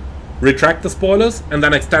retract the spoilers and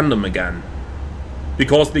then extend them again.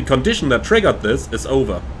 Because the condition that triggered this is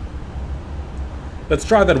over. Let's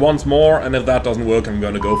try that once more, and if that doesn't work, I'm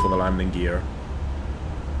going to go for the landing gear.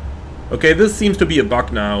 Okay, this seems to be a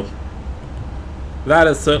bug now. That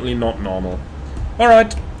is certainly not normal.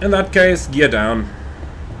 Alright, in that case, gear down.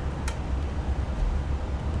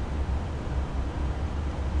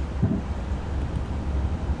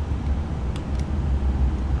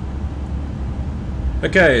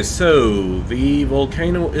 Okay, so the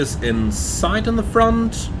volcano is in sight in the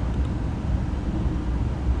front.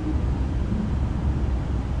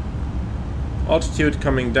 Altitude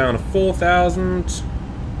coming down to 4,000.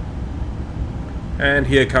 And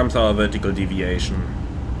here comes our vertical deviation.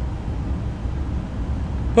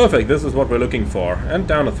 Perfect, this is what we're looking for. And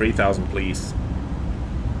down to 3,000, please.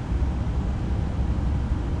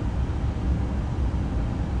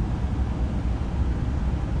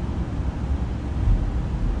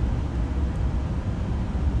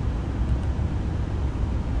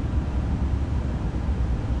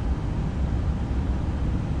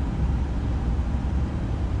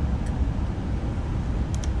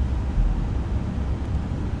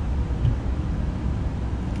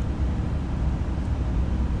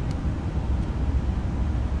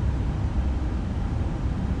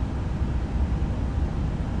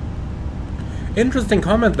 Interesting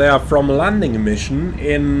comment there from Landing Mission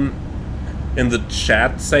in the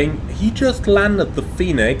chat saying he just landed the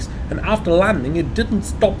Phoenix and after landing it didn't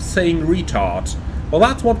stop saying retard. Well,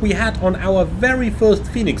 that's what we had on our very first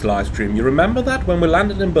Phoenix livestream. You remember that when we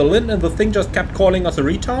landed in Berlin and the thing just kept calling us a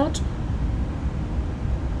retard?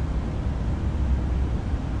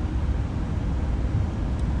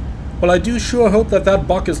 Well, I do sure hope that that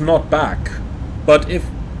bug is not back. But if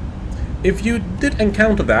you did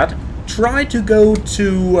encounter that, try to go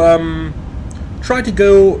to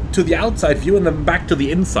the outside view and then back to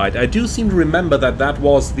the inside. I do seem to remember that that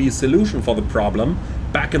was the solution for the problem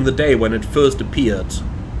back in the day when it first appeared.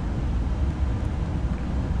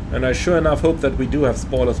 And I sure enough hope that we do have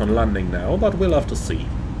spoilers on landing now, but we'll have to see.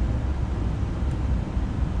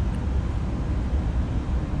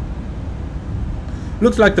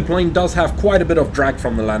 Looks like the plane does have quite a bit of drag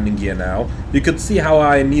from the landing gear now. You could see how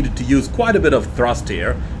I needed to use quite a bit of thrust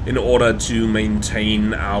here in order to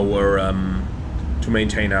maintain our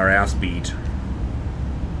airspeed.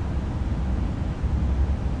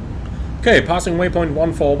 Okay, passing waypoint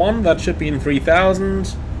 141, that should be in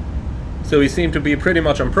 3,000. So we seem to be pretty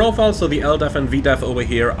much on profile, so the LDEF and VDEF over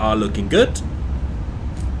here are looking good.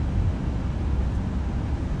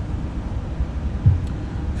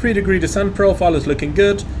 Degree descent profile is looking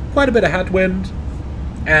good, quite a bit of headwind,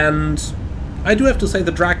 and I do have to say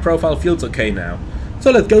the drag profile feels okay now.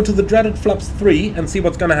 So let's go to the dreaded flaps 3 and see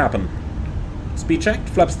what's gonna happen. Speed checked,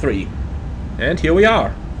 flaps 3. And here we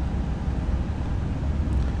are.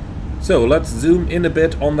 So let's zoom in a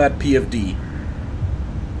bit on that PFD.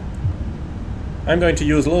 I'm going to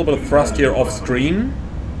use a little bit of thrust here off screen.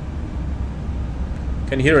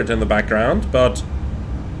 Can hear it in the background, but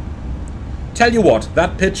tell you what,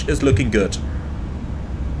 that pitch is looking good.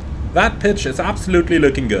 That pitch is absolutely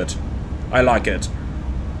looking good. I like it.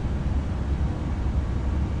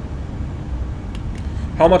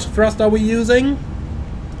 How much thrust are we using?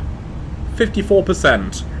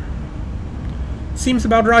 54%. Seems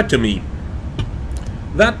about right to me.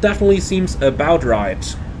 That definitely seems about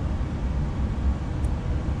right.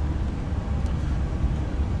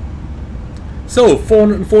 So,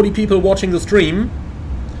 440 people watching the stream.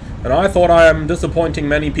 And I thought I am disappointing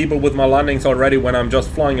many people with my landings already when I'm just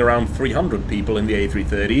flying around 300 people in the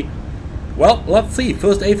A330. Well, let's see.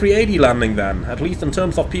 First A380 landing then. At least in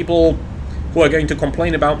terms of people who are going to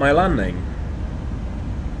complain about my landing.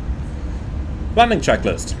 Landing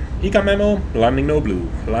checklist. Econ memo, landing no blue.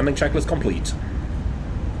 Landing checklist complete.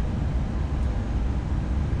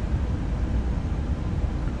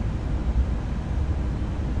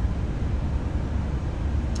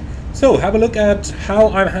 So, have a look at how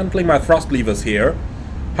I'm handling my thrust levers here.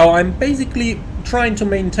 How I'm basically trying to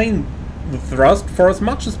maintain the thrust for as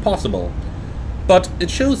much as possible. But it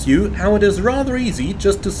shows you how it is rather easy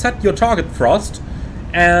just to set your target thrust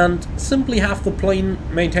and simply have the plane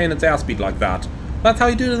maintain its airspeed like that. That's how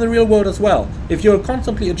you do it in the real world as well. If you're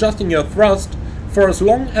constantly adjusting your thrust for as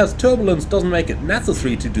long as turbulence doesn't make it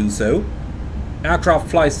necessary to do so, aircraft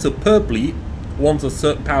flies superbly once a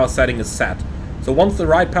certain power setting is set. So once the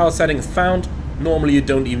right power setting is found, normally you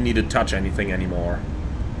don't even need to touch anything anymore.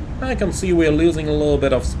 I can see we're losing a little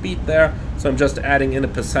bit of speed there, so I'm just adding in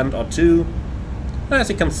 1% or 2. As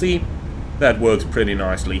you can see, that works pretty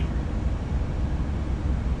nicely.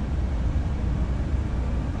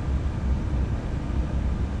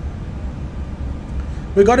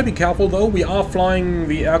 We gotta be careful though, we are flying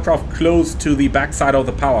the aircraft close to the backside of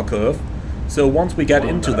the power curve, so once we get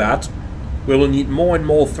into that, we will need more and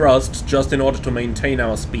more thrust just in order to maintain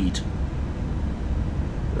our speed.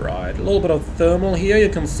 Right, a little bit of thermal here. You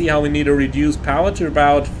can see how we need to reduce power to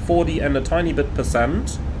about 40 and a tiny bit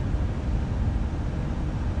 %.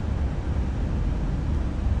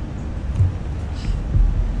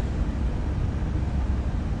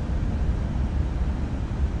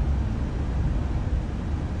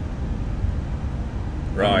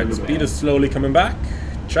 Right, speed is slowly coming back.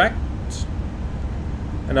 Checked.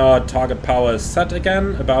 And our target power is set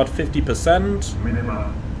again, about 50%.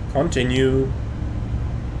 Continue.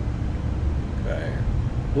 Okay.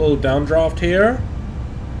 A little downdraft here.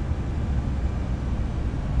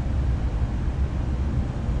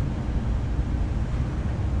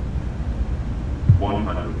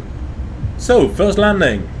 So, first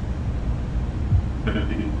landing.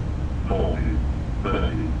 50, 40,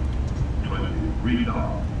 30, 20,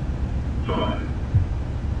 retard, 5.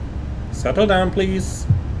 Settle down, please.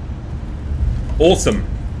 Awesome.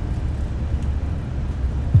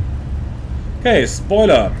 Okay,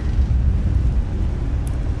 spoiler.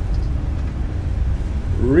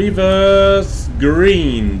 Reverse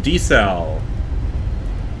green, decel.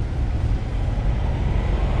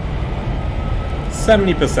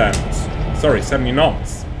 70%. Sorry, 70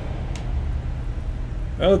 knots.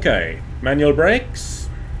 Okay, manual brakes.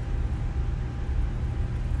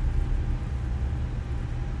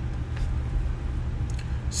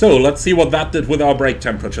 So, let's see what that did with our brake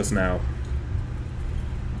temperatures now.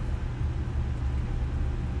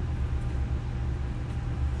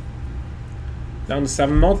 Down to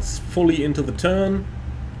 7 knots, fully into the turn.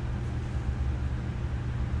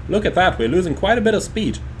 Look at that, we're losing quite a bit of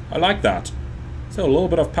speed. I like that. So, a little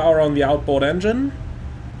bit of power on the outboard engine.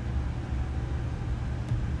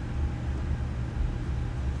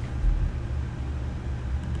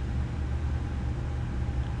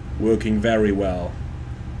 Working very well.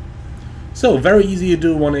 So, very easy to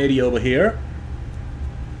do 180 over here.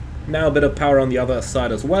 Now a bit of power on the other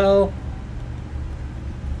side as well.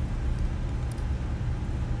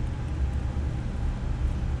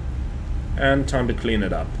 And time to clean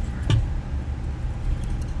it up.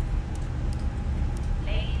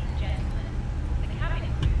 Ladies and gentlemen, the cabin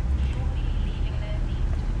crew will shortly be leaving their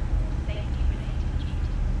seats to perform safety-related duties.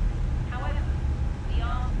 However, we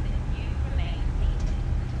ask that you remain seated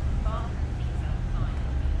until the fasten seatbelt sign has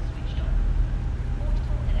been switched off.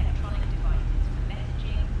 Portable electronic devices for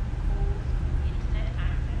messaging, calls, internet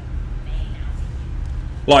access may now be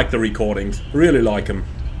used. Like the recordings, really like them.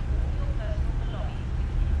 Take all your personal belongings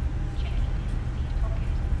with you. Checking in.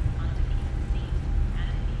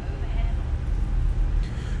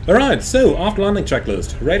 Alright, so after landing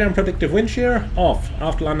checklist. Radar and predictive wind shear off.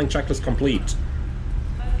 After landing checklist complete. Smoking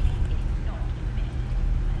is not permitted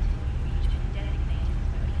until you reach a designated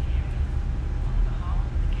smoking area. On behalf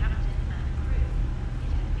of the captain and crew,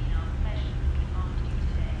 it has been our pleasure looking after you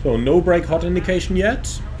today. So no brake hot indication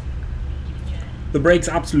yet. Complete your journey. The brakes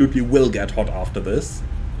absolutely will get hot after this.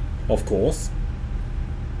 Of course.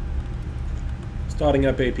 Starting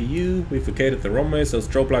up APU, we've vacated the runway so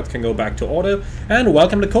strobe lights can go back to order. And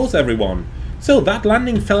welcome to course, everyone. So that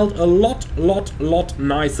landing felt a lot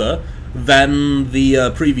nicer than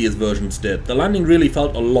the previous versions did. The landing really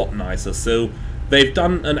felt a lot nicer, so they've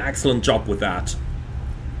done an excellent job with that.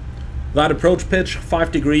 That approach pitch,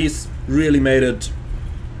 5 degrees, really made it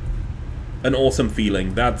an awesome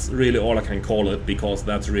feeling. That's really all I can call it, because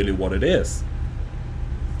that's really what it is.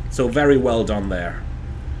 So very well done there.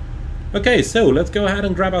 Okay, so let's go ahead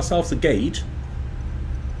and grab ourselves a gate.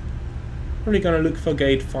 Probably gonna look for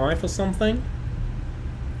gate 5 or something.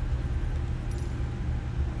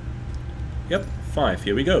 Yep, 5,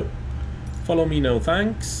 here we go. Follow me, no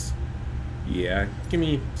thanks. Yeah, give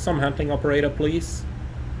me some handling operator, please.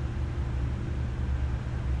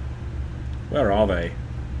 Where are they?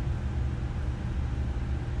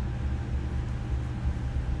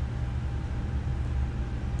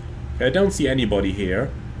 Okay, I don't see anybody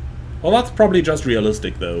here. Well, that's probably just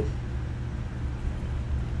realistic, though.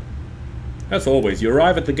 As always, you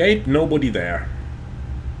arrive at the gate, nobody there.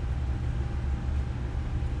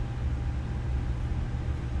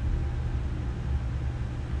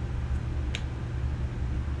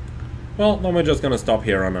 Well, then we're just gonna stop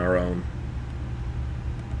here on our own.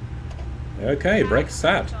 Okay, brake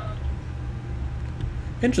set.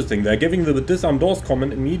 Interesting, they're giving the disarm doors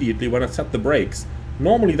command immediately when I set the brakes.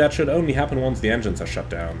 Normally that should only happen once the engines are shut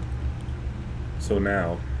down. So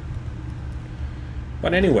now.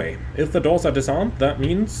 But anyway, if the doors are disarmed, that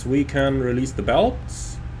means we can release the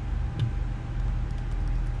belts.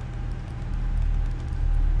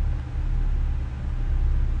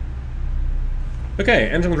 Okay,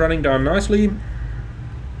 engines running down nicely.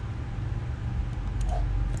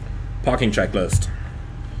 Parking checklist.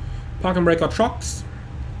 Park and brake are chocks.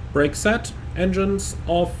 Brake set. Engines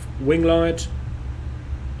off. Wing light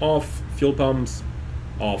off. Fuel pumps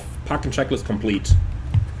off. Parking checklist complete.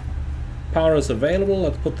 Power is available.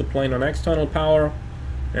 Let's put the plane on external power.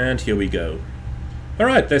 And here we go.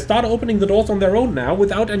 Alright, they start opening the doors on their own now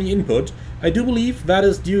without any input. I do believe that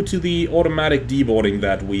is due to the automatic deboarding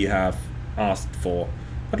that we have asked for.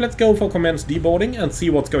 But let's go for commence deboarding and see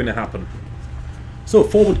what's going to happen. So,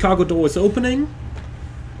 forward cargo door is opening.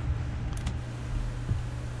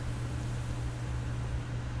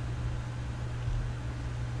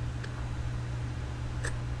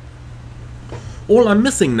 All I'm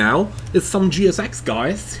missing now is some GSX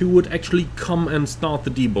guys who would actually come and start the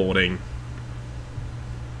deboarding.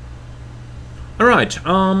 Alright,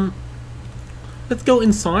 let's go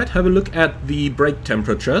inside, have a look at the brake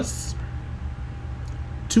temperatures.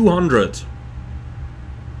 200.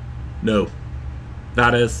 No,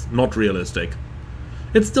 that is not realistic.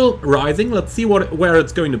 It's still rising, let's see where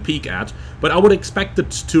it's going to peak at, but I would expect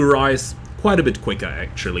it to rise quite a bit quicker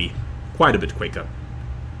actually. Quite a bit quicker.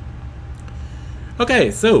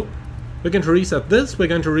 Okay, so we're going to reset this,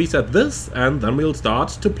 and then we'll start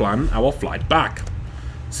to plan our flight back.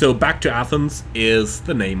 So Back to Athens is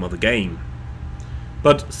the name of the game.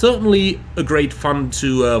 But certainly a great fun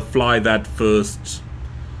to fly that first...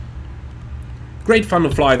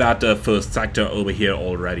 first sector over here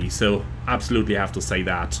already, so absolutely have to say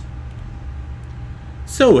that.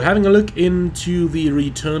 So, having a look into the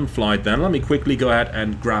return flight then, let me quickly go ahead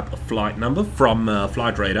and grab a flight number from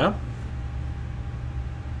Flight Radar.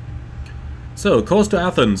 So, course to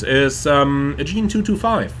Athens is Aegean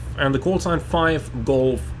 225, and the call sign 5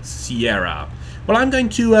 Golf Sierra. Well, I'm going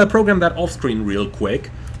to program that off-screen real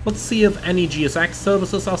quick. Let's see if any GSX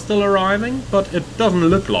services are still arriving, but it doesn't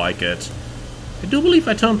look like it. I do believe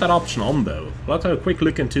I turned that option on, though. Let's have a quick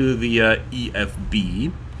look into the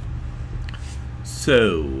EFB.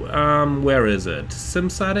 So, where is it?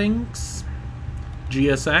 Sim settings?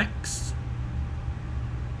 GSX?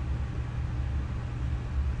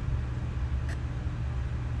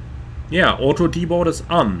 Yeah, auto deboard is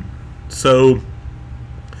on. So,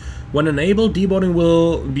 when enabled, deboarding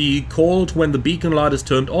will be called when the beacon light is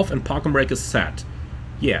turned off and park and brake is set.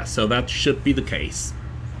 Yeah, so that should be the case.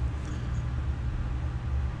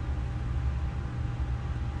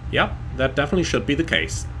 Yep, that definitely should be the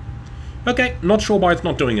case. Okay, not sure why it's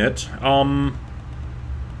not doing it.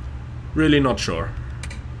 Really not sure.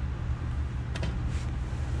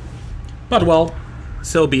 But well,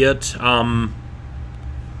 so be it.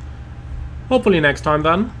 Hopefully next time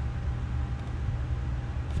then.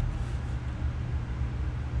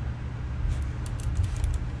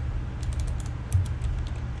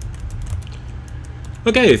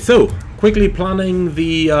 Okay, so quickly planning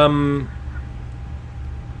the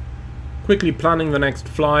next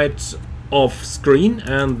flight off screen,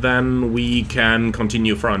 and then we can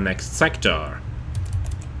continue for our next sector.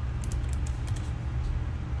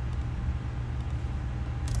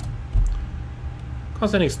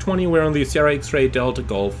 Fenix 20, we're on the Sierra X-Ray Delta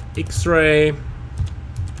Golf X-Ray.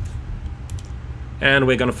 And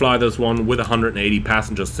we're gonna fly this one with 180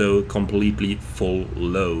 passengers, so completely full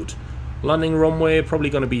load. Landing runway,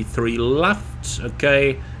 probably gonna be 3 left,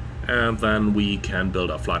 okay. And then we can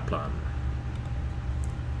build our flight plan.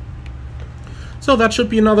 So that should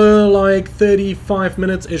be another like 35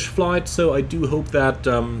 minutes-ish flight, so I do hope that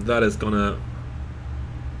that is gonna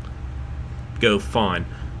go fine.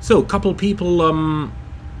 So, a couple people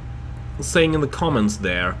saying in the comments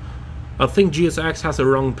there, I think GSX has a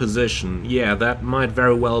wrong position. Yeah, that might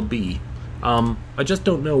very well be. I just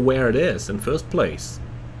don't know where it is in first place.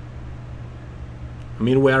 I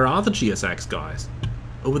mean, where are the GSX guys?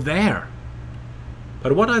 Over there.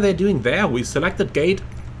 But what are they doing there? We selected gate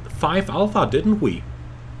 5 Alpha, didn't we?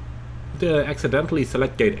 Did I accidentally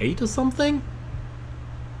select gate 8 or something?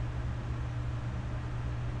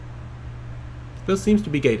 This seems to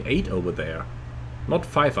be gate 8 over there, not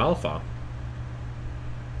 5 Alpha.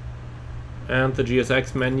 And the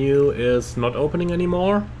GSX menu is not opening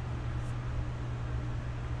anymore?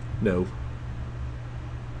 No.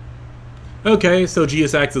 Okay, so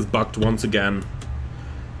GSX is bugged once again.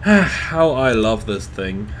 How I love this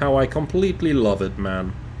thing. How I completely love it,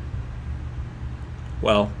 man.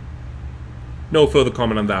 Well, no further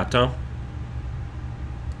comment on that, huh?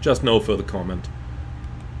 Just no further comment.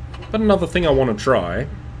 But another thing I want to try.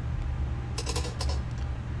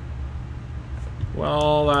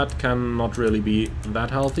 Well, that cannot really be that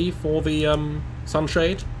healthy for the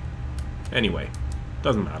sunshade. Anyway,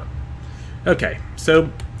 doesn't matter. Okay, so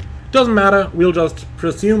doesn't matter. We'll just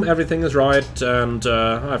presume everything is right, and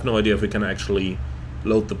I have no idea if we can actually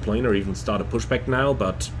load the plane or even start a pushback now,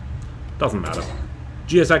 but doesn't matter.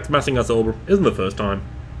 GSX messing us over isn't the first time,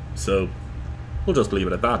 so we'll just leave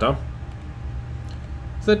it at that, huh?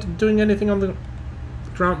 Is that doing anything on the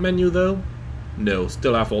ground menu though? No,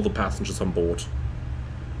 still have all the passengers on board.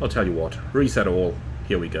 I'll tell you what, reset all.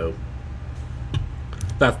 Here we go.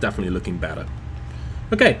 That's definitely looking better.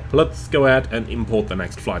 Okay, let's go ahead and import the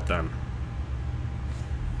next flight then.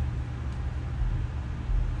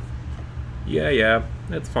 Yeah,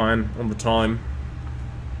 it's fine on the time.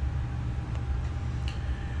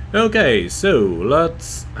 Okay, so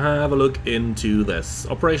let's have a look into this.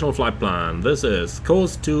 Operational flight plan. This is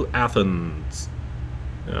course to Athens.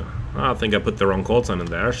 Yeah, I think I put the wrong call sign in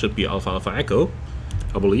there. Should be Alpha Alpha Echo,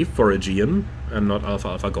 I believe, for Aegean, and not Alpha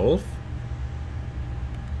Alpha Golf.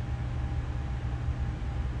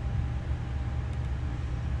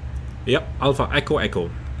 Yep, Alpha Echo Echo.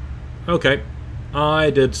 Okay, I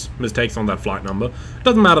did mistakes on that flight number.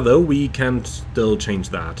 Doesn't matter though, we can still change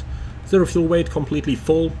that. Zero fuel weight, completely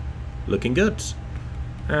full, looking good.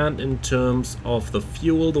 And in terms of the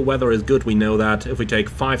fuel, the weather is good, we know that. If we take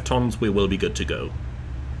 5 tons, we will be good to go.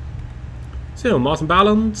 So, mass and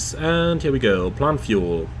balance, and here we go, plant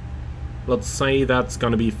fuel. Let's say that's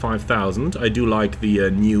gonna be 5,000. I do like the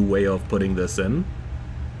new way of putting this in.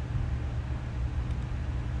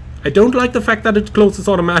 I don't like the fact that it closes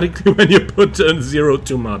automatically when you put 0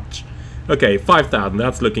 too much. Okay, 5,000,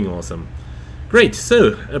 that's looking awesome. Great,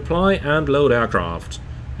 so apply and load aircraft.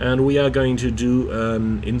 And we are going to do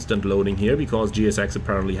an instant loading here because GSX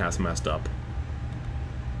apparently has messed up.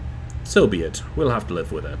 So be it, we'll have to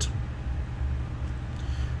live with it.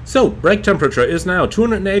 So, brake temperature is now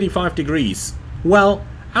 285 degrees. Well,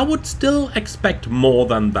 I would still expect more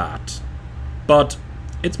than that. But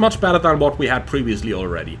it's much better than what we had previously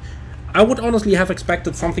already. I would honestly have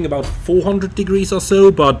expected something about 400 degrees or so,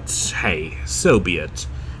 but hey, so be it.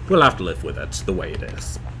 We'll have to live with it the way it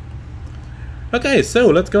is. Okay, so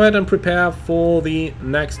let's go ahead and prepare for the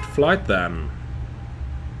next flight then.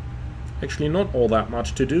 Actually, not all that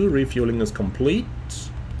much to do. Refueling is complete.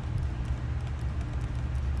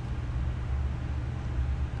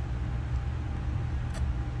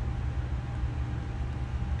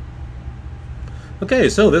 Okay,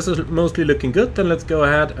 so this is mostly looking good. Then let's go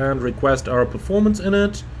ahead and request our performance in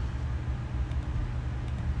it.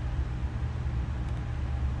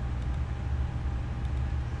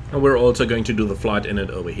 And we're also going to do the flight in it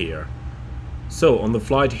over here. So on the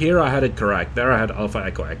flight here I had it correct. There I had Alpha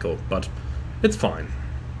Echo Echo, but it's fine.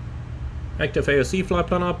 Active AOC flight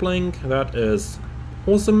plan uplink. That is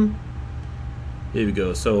awesome. Here we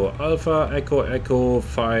go. So Alpha Echo Echo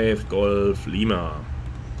 5 Golf Lima.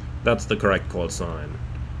 That's the correct call sign.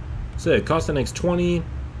 So Fenix 20.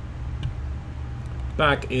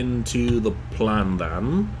 back into the plan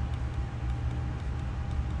then.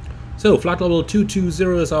 So flight level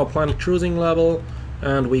 220 is our planned cruising level,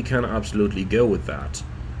 and we can absolutely go with that.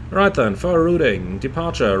 Right then, for routing,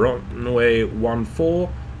 departure, runway 14,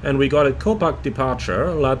 and we got a Copac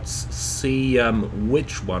departure. Let's see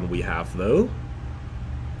which one we have though.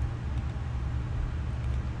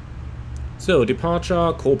 So,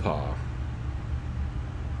 departure, Copa.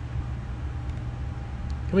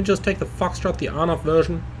 Can we just take the Foxtrot, the Arnav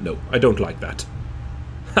version? No, I don't like that.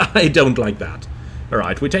 I don't like that.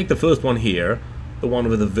 Alright, we take the first one here, the one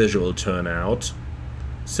with the visual turnout.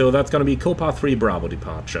 So that's going to be Copa 3 Bravo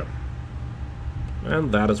departure.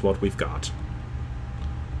 And that is what we've got.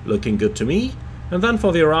 Looking good to me. And then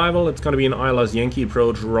for the arrival, it's going to be an ILS Yankee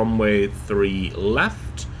approach, runway 3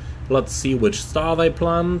 left. Let's see which star they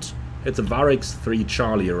planned. It's a Varix 3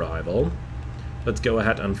 Charlie arrival. Let's go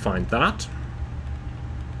ahead and find that.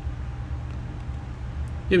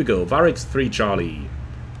 Here we go, Varix 3 Charlie.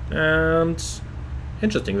 And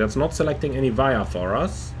interesting, that's not selecting any VIA for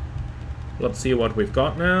us. Let's see what we've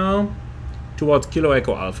got now. Towards Kilo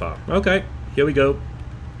Echo Alpha. Okay, here we go.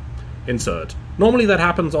 Insert. Normally that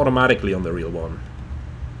happens automatically on the real one.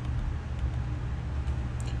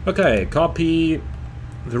 Okay, copy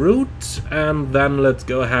the route, and then let's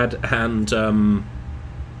go ahead and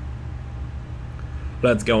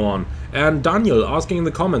let's go on. And Daniel asking in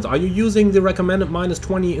the comments, are you using the recommended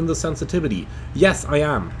 -20 in the sensitivity? Yes, I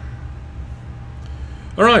am.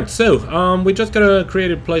 Alright, so we just gotta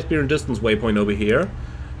create a place, speed, and distance waypoint over here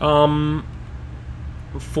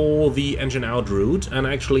for the engine out route. And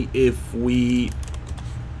actually, if we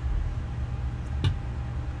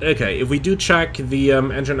do check the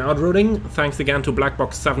engine out routing, thanks again to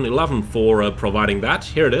Blackbox711 for providing that.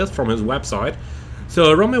 Here it is from his website.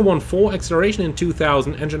 So runway 14, acceleration in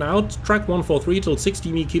 2000, engine out, track 143 till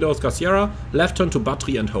 60 me Kilo Oscar Sierra, left turn to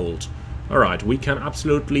battery and hold. Alright, we can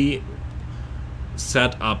absolutely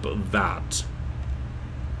set up that.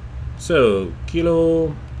 So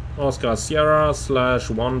Kilo Oscar Sierra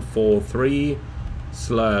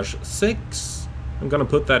 /143/6. I'm gonna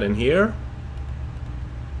put that in here.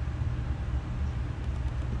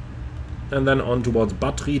 And then on towards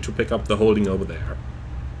battery to pick up the holding over there.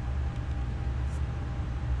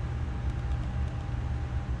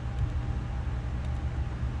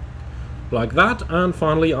 Like that, and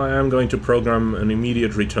finally I am going to program an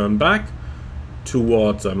immediate return back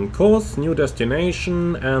towards course, new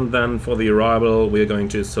destination, and then for the arrival we are going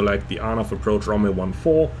to select the Arnav approach runway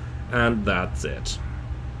 14, and that's it.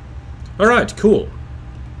 Alright, cool.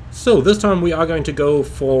 So this time we are going to go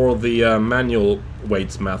for the manual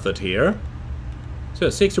weights method here. So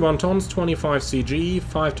 61 tons, 25 CG,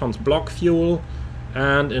 5 tons block fuel,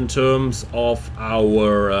 and in terms of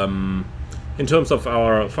our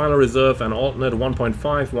final reserve and alternate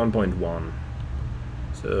 1.5, 1.1.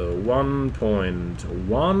 So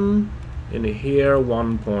 1.1 in here,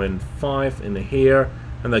 1.5 in here,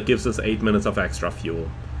 and that gives us 8 minutes of extra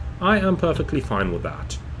fuel. I am perfectly fine with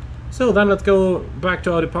that. So then let's go back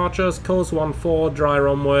to our departures. Course 14, dry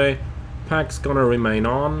runway, pack's gonna remain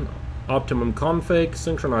on. Optimum config,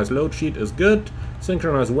 synchronized load sheet is good.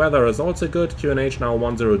 Synchronized weather is also good. QNH now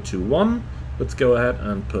 1021. Let's go ahead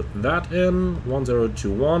and put that in,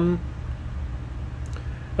 1021.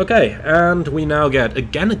 Okay, and we now get,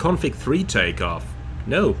 again, a config 3 takeoff.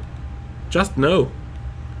 No, just no.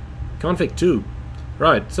 Config 2.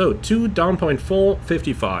 Right, so 2 down point 4,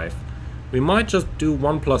 55. We might just do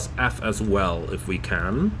 1 plus F as well, if we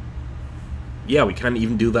can. Yeah, we can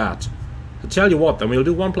even do that. So tell you what, then we'll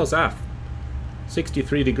do 1 plus F.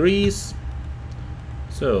 63 degrees.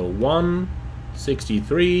 So 1,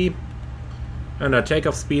 63. And our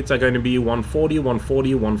takeoff speeds are going to be 140,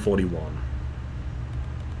 140, 141.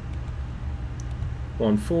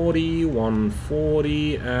 140,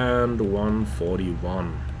 140, and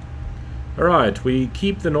 141. Alright, we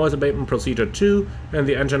keep the noise abatement procedure 2, and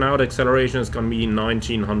the engine out acceleration is going to be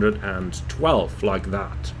 1912, like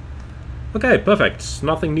that. Okay, perfect.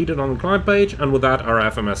 Nothing needed on the client page, and with that our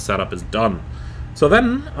FMS setup is done. So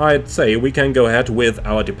then, I'd say we can go ahead with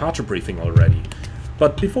our departure briefing already.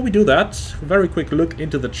 But before we do that, very quick look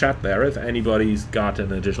into the chat there if anybody's got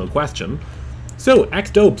an additional question. So,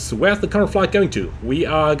 X-Dopes, where's the current flight going to? We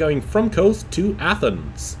are going from coast to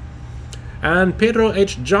Athens. And Pedro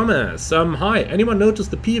H. James, hi, anyone notice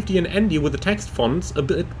the PFD and ND with the text fonts a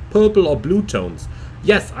bit purple or blue tones?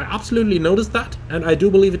 Yes, I absolutely noticed that, and I do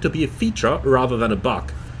believe it to be a feature rather than a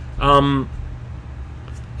bug.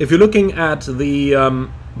 If you're looking at the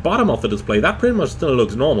bottom of the display, that pretty much still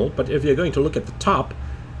looks normal, but if you're going to look at the top,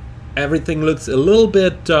 everything looks a little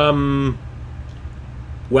bit,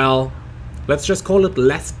 well, let's just call it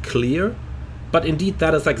less clear. But indeed,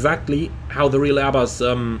 that is exactly how the real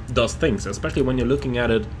Airbus does things, especially when you're looking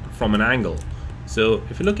at it from an angle. So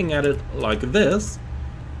if you're looking at it like this,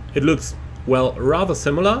 it looks, well, rather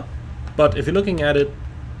similar. But if you're looking at it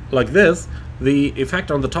like this, the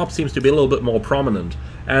effect on the top seems to be a little bit more prominent.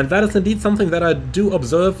 And that is indeed something that I do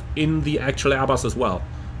observe in the actual Airbus as well.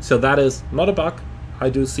 So that is not a bug, I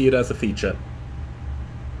do see it as a feature.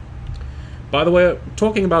 By the way,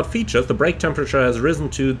 talking about features, the brake temperature has risen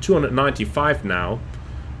to 295 now.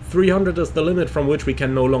 300 is the limit from which we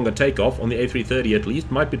can no longer take off, on the A330 at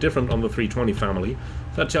least. Might be different on the 320 family.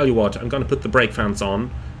 So I tell you what, I'm going to put the brake fans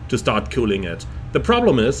on to start cooling it. The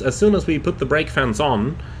problem is, as soon as we put the brake fans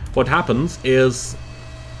on, what happens is,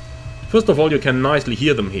 first of all, you can nicely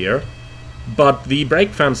hear them here, but the brake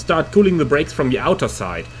fans start cooling the brakes from the outer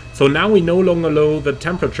side. So now we no longer know the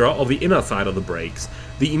temperature of the inner side of the brakes.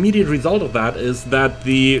 The immediate result of that is that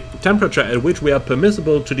the temperature at which we are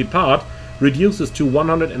permissible to depart reduces to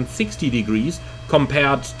 160 degrees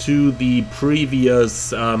compared to the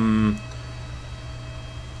previous, well,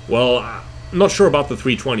 not sure about the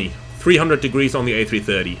 320. 300 degrees on the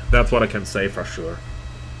A330. That's what I can say for sure.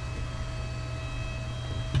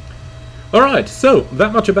 Alright, so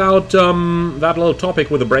that much about that little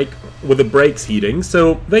topic with the brakes heating.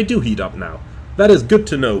 So they do heat up now. That is good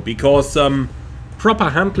to know, because proper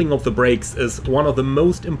handling of the brakes is one of the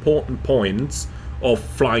most important points of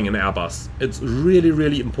flying an Airbus. It's really,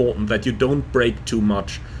 really important that you don't brake too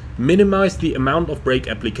much. Minimize the amount of brake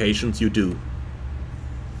applications you do.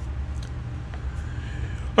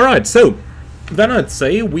 Alright, so then I'd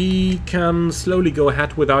say we can slowly go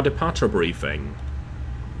ahead with our departure briefing.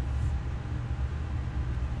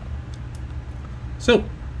 So,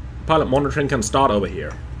 pilot monitoring can start over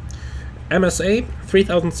here. MSA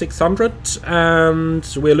 3600, and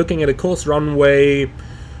we're looking at a course runway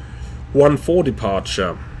 14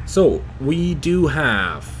 departure. So we do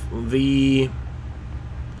have the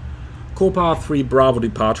Copa 3 Bravo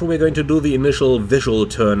departure. We're going to do the initial visual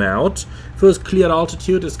turnout. First cleared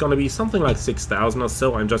altitude is going to be something like 6,000 or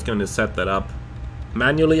so. I'm just going to set that up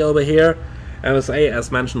manually over here. MSA,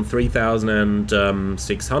 as mentioned,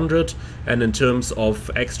 3,600, and in terms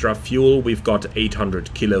of extra fuel, we've got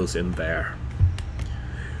 800 kilos in there.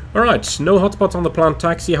 Alright, no hotspots on the planned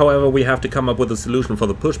taxi, however we have to come up with a solution for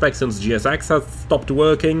the pushback since GSX has stopped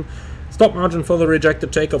working. Stop margin for the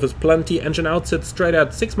rejected takeoff is plenty. Engine out sits straight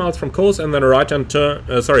at 6 miles from course, and then a left-hand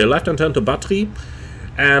turn to battery.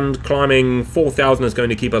 And climbing 4,000 is going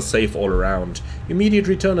to keep us safe all around. Immediate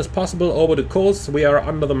return is possible over the course. We are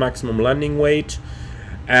under the maximum landing weight,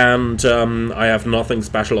 and I have nothing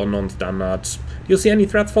special or non-standard. Do you see any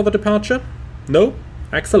threats for the departure? No?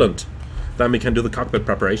 Excellent. Then we can do the cockpit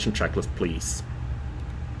preparation checklist, please.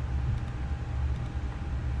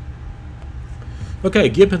 Okay,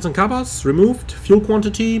 gear pins and covers removed. Fuel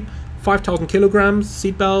quantity 5,000 kilograms.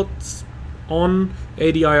 Seatbelts on.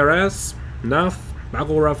 ADIRS. nav.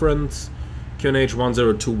 Bagel reference, QNH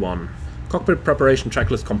 1021. Cockpit preparation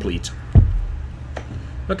checklist complete.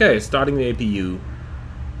 Okay, starting the APU.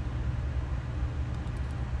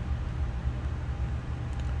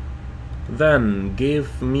 Then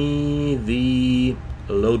give me the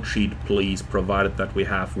load sheet, please, provided that we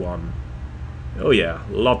have one. Oh yeah,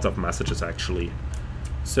 lots of messages actually.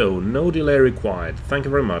 So, no delay required. Thank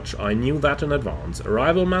you very much. I knew that in advance.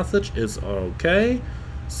 Arrival message is okay.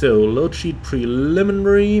 So, load sheet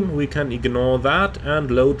preliminary, we can ignore that, and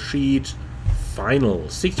load sheet final.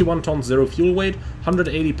 61 tons, 0 fuel weight,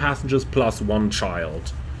 180 passengers plus 1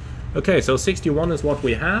 child. Okay, so 61 is what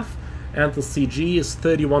we have, and the CG is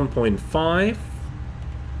 31.5.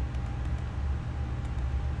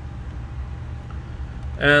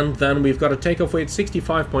 And then we've got a takeoff weight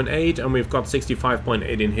 65.8, and we've got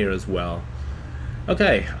 65.8 in here as well.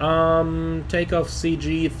 Okay, takeoff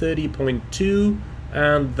CG 30.2.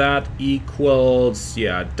 And that equals,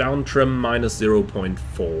 yeah, down trim minus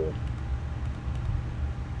 0.4.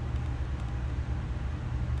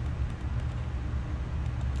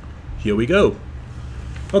 Here we go.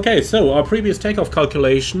 Okay, so our previous takeoff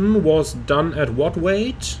calculation was done at what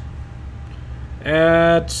weight?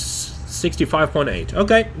 At 65.8.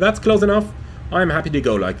 Okay, that's close enough. I'm happy to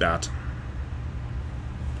go like that.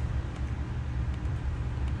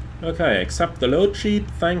 Okay, accept the load sheet,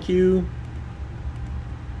 thank you.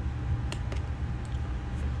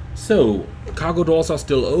 So, cargo doors are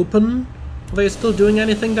still open. Are they still doing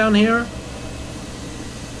anything down here?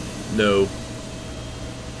 No.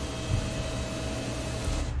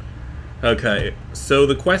 Okay, so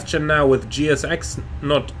the question now with GSX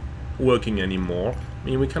not working anymore. I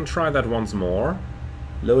mean, we can try that once more.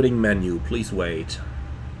 Loading menu, please wait.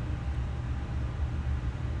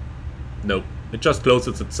 Nope, it just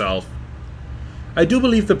closes itself. I do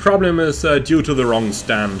believe the problem is due to the wrong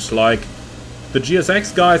stand. Like, the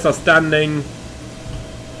GSX guys are standing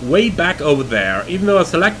way back over there, even though I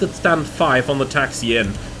selected stand 5 on the taxi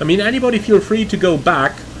in. I mean, anybody feel free to go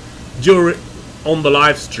back on the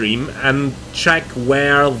live stream and check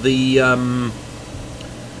where the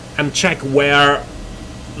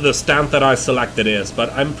stand that I selected is,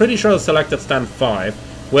 but I'm pretty sure I selected stand 5.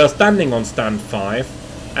 We're standing on stand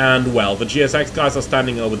 5, and well, the GSX guys are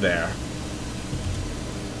standing over there.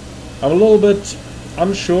 I'm a little bit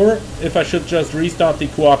unsure if I should just restart the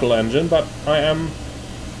Throttle engine, but I am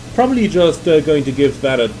probably just going to give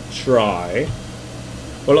that a try.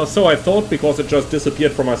 Well, so I thought, because it just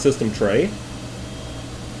disappeared from my system tray.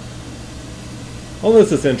 Oh,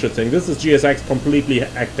 this is interesting. This is GSX completely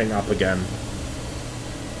acting up again.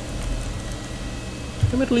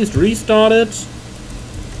 Can we at least restart it?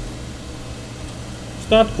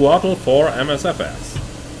 Start Throttle for MSFS.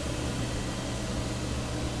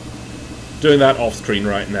 Doing that off screen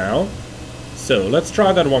right now. So let's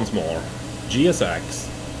try that once more. GSX.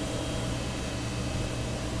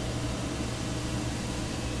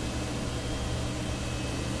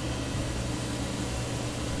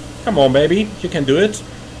 Come on, baby, you can do it.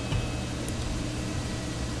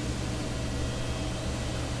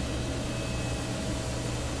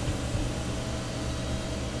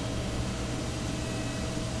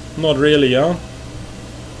 Not really, huh?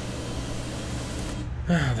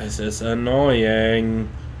 This is annoying.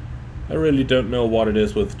 I really don't know what it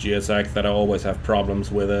is with GSX that I always have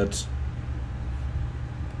problems with it.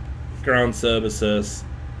 Ground services.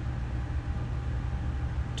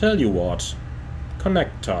 Tell you what.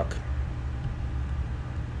 Connect tuck.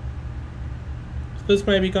 Is this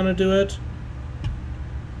maybe gonna do it?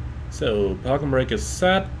 So, park and brake is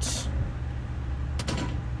set.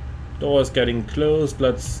 Door is getting closed.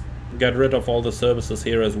 Let's get rid of all the services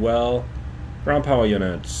here as well. Ground power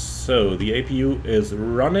unit. So, the APU is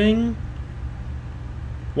running.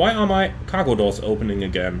 Why are my cargo doors opening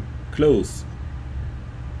again? Close.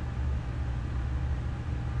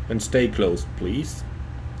 And stay closed, please.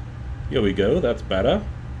 Here we go, that's better.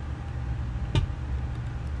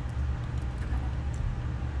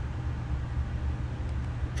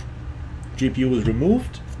 GPU is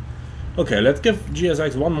removed. Okay, let's give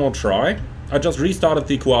GSX one more try. I just restarted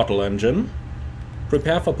the Throttle engine.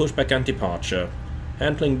 Prepare for pushback and departure.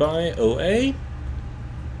 Handling by OA.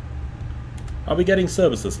 Are we getting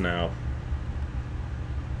services now?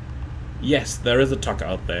 Yes, there is a tuck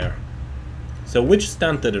out there. So which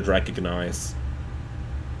stand did it recognize?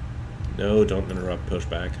 No, don't interrupt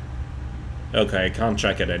pushback. Okay, can't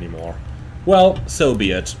check it anymore. Well, so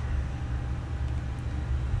be it.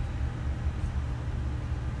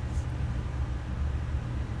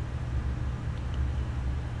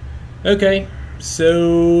 Okay,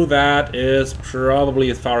 so that is probably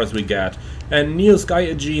as far as we get. And Neo Sky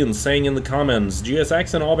Aegean saying in the comments,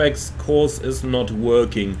 GSX and Orbex course is not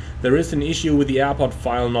working. There is an issue with the airport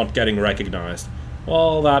file not getting recognized.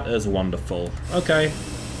 Well, that is wonderful. Okay.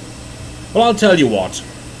 Well, I'll tell you what.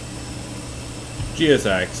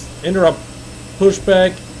 GSX. Interrupt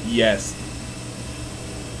pushback. Yes.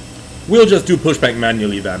 We'll just do pushback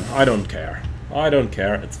manually then. I don't care. I don't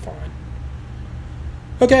care. It's fine.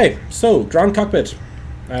 Okay, so ground cockpit.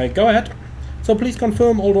 Go ahead. So please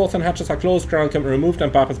confirm all doors and hatches are closed, ground can be removed,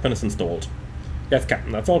 and bypass pin is installed. Yes,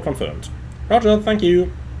 Captain. That's all confirmed. Roger. Thank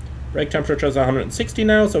you. Brake temperatures are 160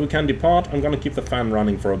 now, so we can depart. I'm gonna keep the fan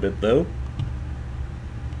running for a bit though.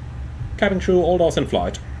 Cabin crew, all doors in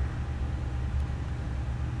flight.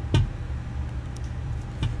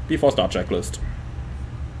 Before start checklist.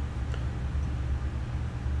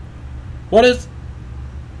 What is...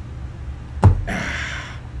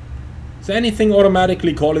 Is anything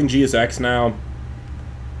automatically calling GSX now?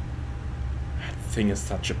 That thing is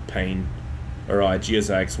such a pain. Alright,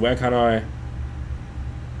 GSX, where can I...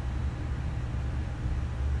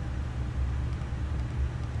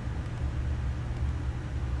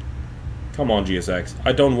 Come on, GSX.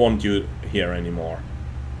 I don't want you here anymore.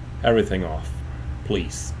 Everything off.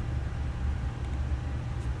 Please.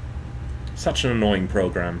 Such an annoying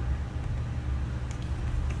program.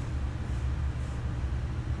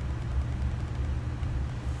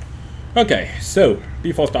 Okay, so,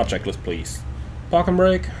 before start checklist, please. Park and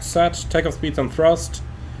brake, set, takeoff speeds and thrust.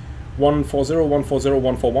 140, 140,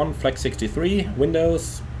 141, flex 63,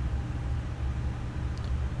 windows.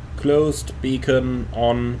 Closed, beacon,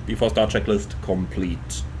 on, before start checklist,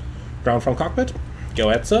 complete. Ground from cockpit, go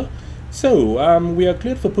ahead, sir. So, we are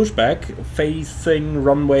cleared for pushback, facing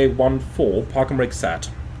runway 14, park and brake, set.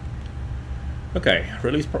 Okay,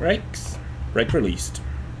 release brakes, brake released.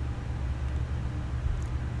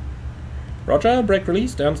 Roger, brake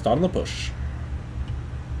released and starting the push.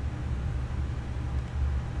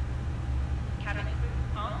 Cabin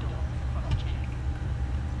crew on door, cross-check.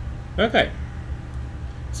 Okay.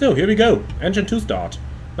 So here we go. Engine 2 start.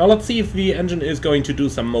 Now let's see if the engine is going to do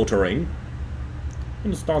some motoring. I'm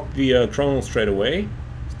going to start the chronal straight away.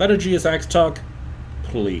 Is that a GSX tug?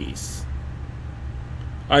 Please.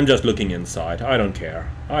 I'm just looking inside. I don't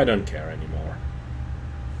care. I don't care anymore.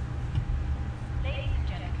 Ladies and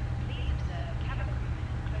gentlemen, please observe cabin crew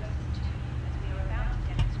closest to you as we are about to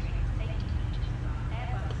demonstrate safety features of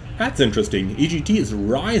our Airbus. That's interesting. EGT is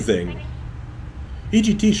rising.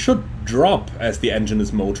 EGT should drop as the engine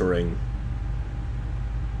is motoring.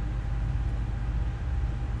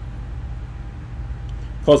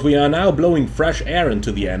 Because we are now blowing fresh air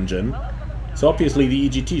into the engine, so obviously the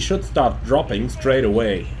EGT should start dropping straight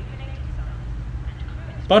away.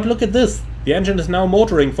 But look at this, the engine is now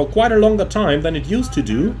motoring for quite a longer time than it used to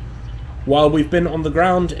do, while we've been on the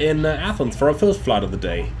ground in Athens for our first flight of the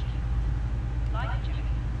day.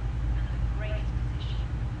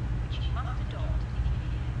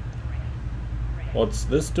 What's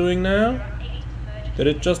this doing now? Did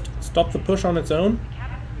it just stop the push on its own?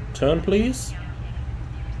 Turn please.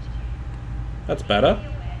 That's better.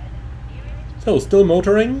 So, still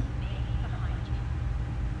motoring.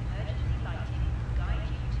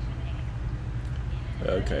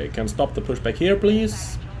 Okay, can stop the pushback here,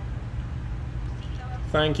 please.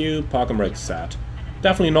 Thank you. Park and brake set.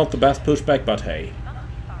 Definitely not the best pushback, but hey.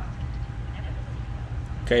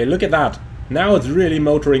 Okay, look at that. Now it's really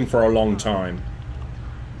motoring for a long time.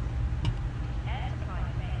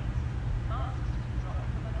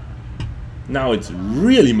 Now it's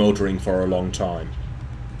really motoring for a long time.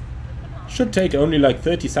 Should take only like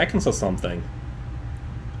 30 seconds or something.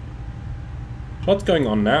 What's going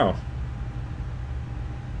on now?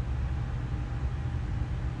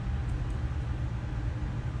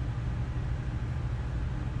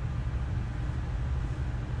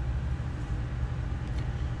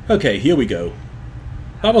 Okay, here we go.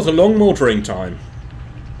 That was a long motoring time.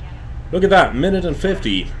 Look at that, minute and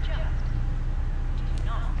 50.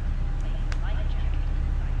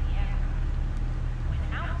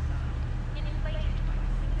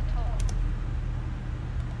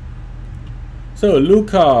 So,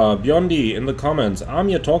 Luca Biondi in the comments,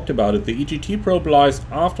 Amir talked about it, the EGT probe lies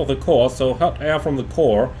after the core, so hot air from the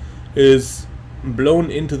core is blown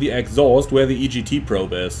into the exhaust where the EGT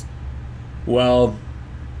probe is. Well,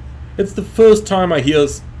 it's the first time I hear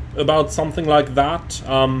about something like that.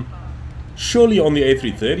 Surely on the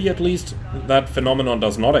A330 at least, that phenomenon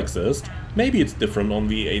does not exist. Maybe it's different on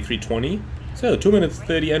the A320. So, 2 minutes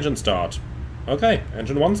 30 engine start. Okay,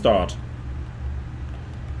 engine 1 start.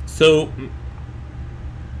 So,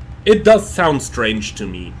 it does sound strange to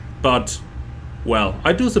me, but, well,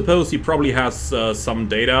 I do suppose he probably has some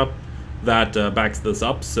data that backs this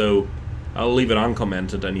up, so I'll leave it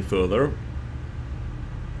uncommented any further.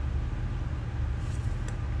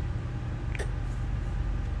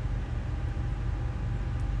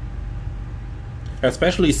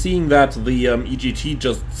 Especially seeing that the EGT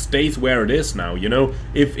just stays where it is now, you know?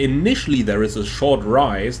 If initially there is a short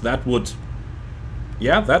rise, that would...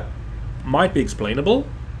 yeah, that might be explainable.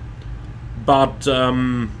 But,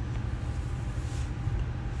 you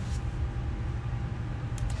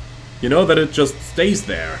know, that it just stays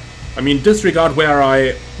there. I mean, disregard where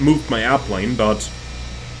I moved my airplane, but...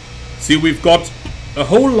 see, we've got a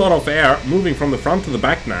whole lot of air moving from the front to the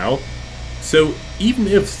back now. So, even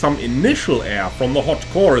if some initial air from the hot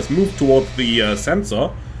core is moved towards the sensor,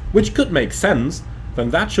 which could make sense, then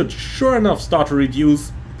that should sure enough start to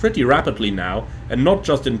reduce pretty rapidly now, and not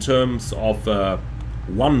just in terms of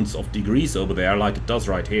ones of degrees over there like it does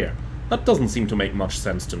right here. That doesn't seem to make much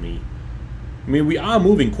sense to me. I mean, we are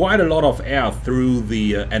moving quite a lot of air through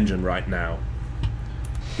the engine right now.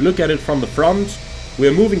 Look at it from the front.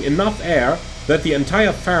 We're moving enough air that the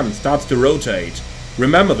entire fan starts to rotate.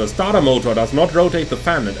 Remember, the starter motor does not rotate the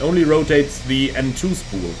fan, it only rotates the N2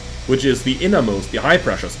 spool, which is the innermost, the high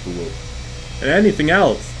pressure spool. And anything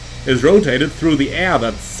else is rotated through the air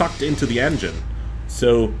that's sucked into the engine.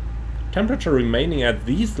 So, temperature remaining at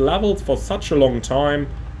these levels for such a long time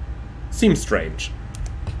seems strange.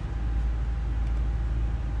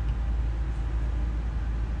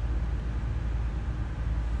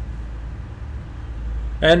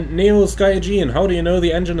 And Neo Sky Aegean, how do you know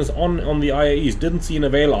the engine is on the IAEs? Didn't see an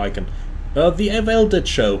avail icon. The avail did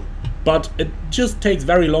show, but it just takes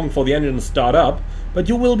very long for the engine to start up. But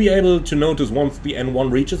you will be able to notice once the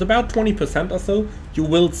N1 reaches about 20% or so, you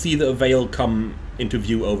will see the avail come into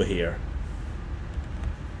view over here.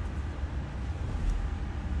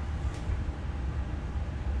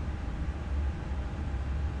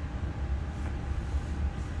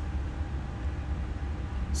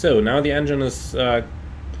 So now the engine is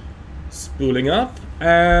spooling up,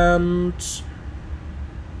 and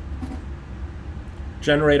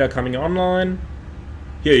generator coming online.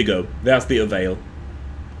 Here you go, there's the avail.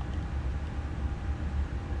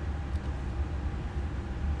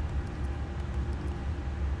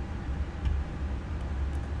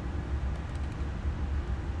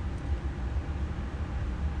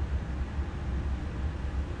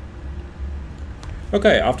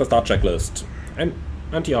 Okay, after start checklist. And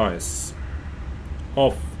anti-ice.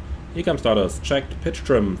 Off. Ecam starters. Checked. Pitch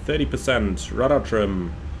trim. 30%. Rudder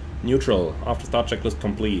trim. Neutral. After start checklist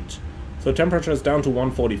complete. So temperature is down to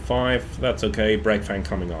 145. That's okay. Brake fan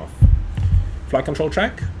coming off. Flight control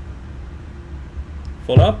check.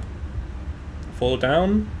 Full up. Full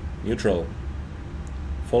down. Neutral.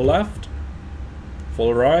 Full left.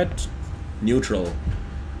 Full right. Neutral.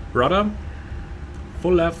 Rudder.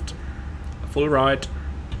 Full left. Full right,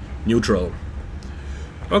 neutral.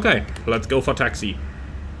 Okay, let's go for taxi.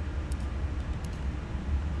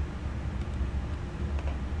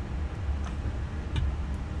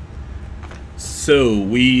 So,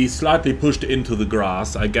 we slightly pushed into the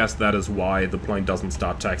grass. I guess that is why the plane doesn't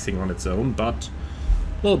start taxiing on its own, but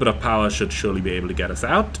a little bit of power should surely be able to get us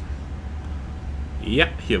out. Yeah,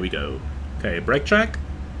 here we go. Okay, brake check.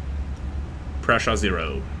 Pressure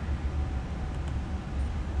 0.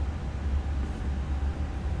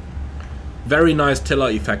 Very nice tiller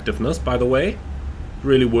effectiveness, by the way.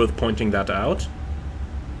 Really worth pointing that out.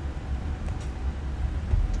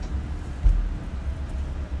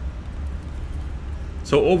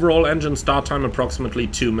 So overall engine start time approximately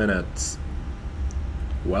 2 minutes.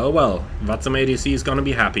 Well, well, Vatsam ADC is gonna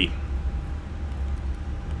be happy.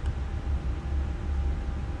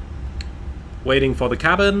 Waiting for the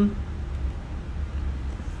cabin.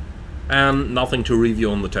 And nothing to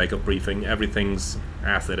review on the takeoff briefing. Everything's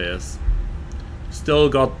as it is. Still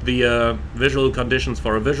got the visual conditions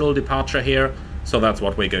for a visual departure here, so that's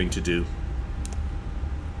what we're going to do.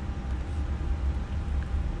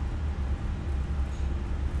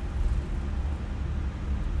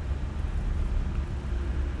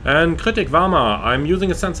 And Critic Varma, I'm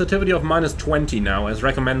using a sensitivity of -20 now, as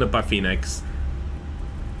recommended by Fenix.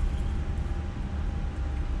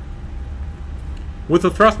 With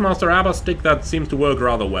the Thrustmaster Airbus stick, that seems to work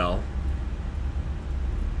rather well.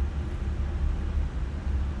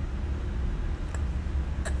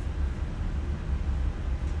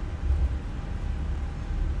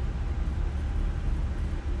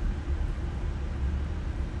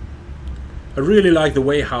 I really like the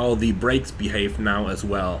way how the brakes behave now as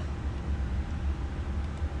well.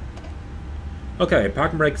 Okay,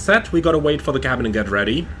 park and brake set. We gotta wait for the cabin to get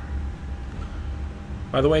ready.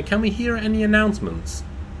 By the way, can we hear any announcements?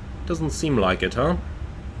 Doesn't seem like it, huh?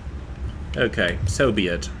 Okay, so be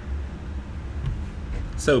it.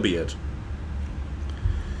 So be it.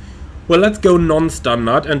 Well, let's go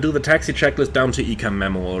non-standard and do the taxi checklist down to Ecam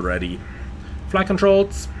memo already. Flight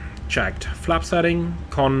controls, checked. Flap setting,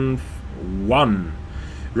 conf 1.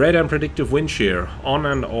 Radar and predictive wind shear, on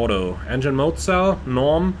and auto. Engine mode cell,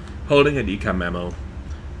 norm, holding an Ecam memo.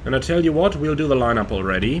 And I tell you what, we'll do the lineup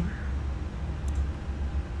already.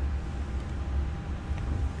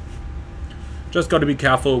 Just got to be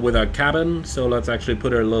careful with our cabin, so let's actually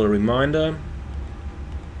put a little reminder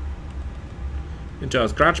into our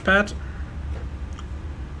scratch pad.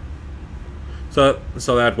 So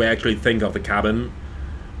that we actually think of the cabin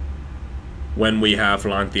when we have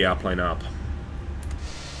lined the airplane up.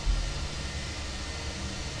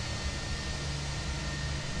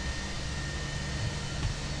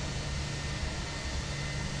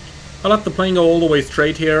 I'll let the plane go all the way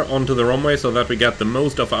straight here onto the runway so that we get the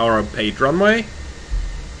most of our paid runway.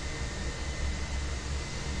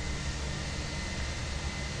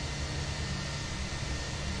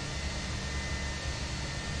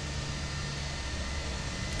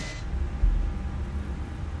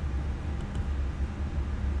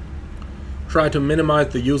 Try to minimize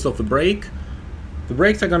the use of the brake. The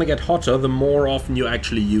brakes are gonna get hotter the more often you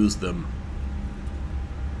actually use them.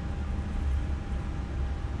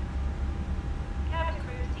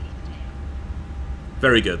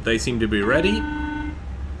 Very good, they seem to be ready.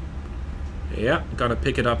 Yeah, gonna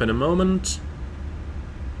pick it up in a moment.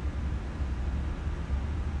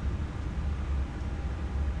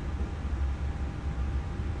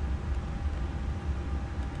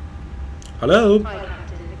 Hello? Hi,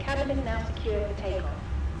 Captain. The cabin is now secure for takeoff.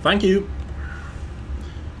 Thank you.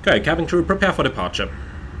 Okay, cabin crew, prepare for departure.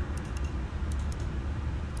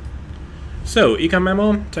 So, Ecam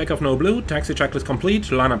memo, takeoff no blue, taxi checklist complete,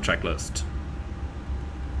 lineup checklist.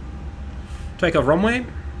 Takeoff runway,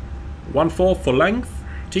 14 full length,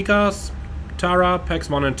 TCAS, Tara, packs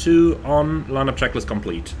 1 and 2 on, lineup checklist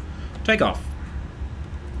complete. Take off.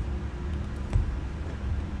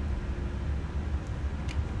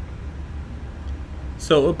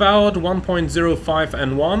 So about 1.05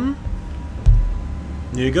 and 1.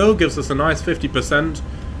 Here you go, gives us a nice 50%.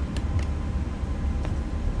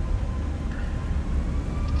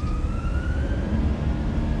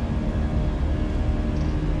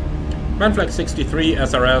 Manflex 63,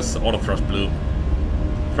 SRS, auto thrust blue.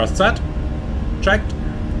 Thrust set. Checked.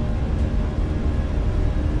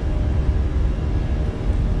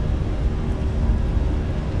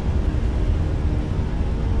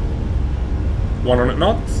 .100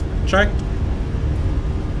 knots. Checked.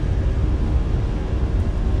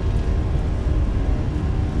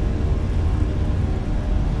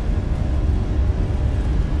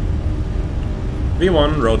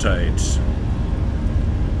 V1 rotate.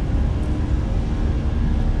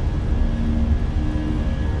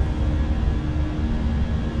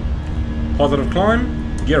 Positive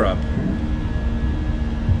climb, gear up.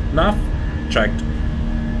 Nav, checked.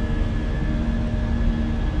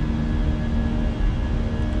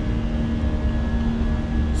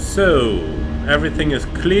 So, everything is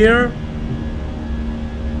clear.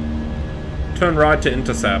 Turn right to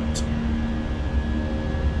intercept.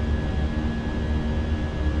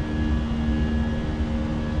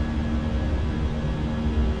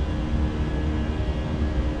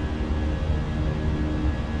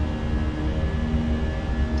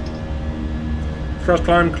 Thrust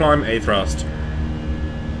climb, climb A thrust.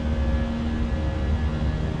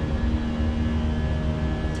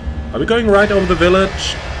 Are we going right over the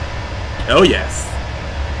village? Oh yes.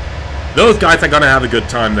 Those guys are gonna have a good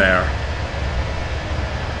time there.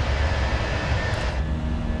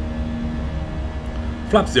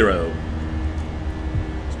 Flap 0.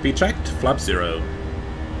 Speed checked, flap 0.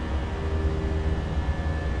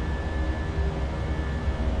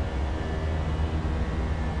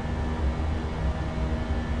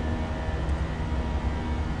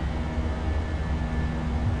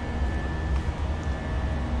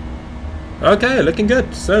 Okay, looking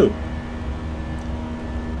good. So,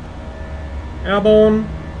 airborne,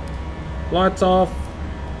 lights off,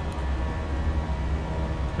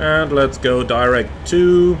 and let's go direct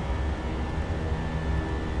to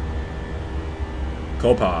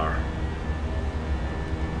Copar.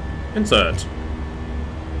 Insert.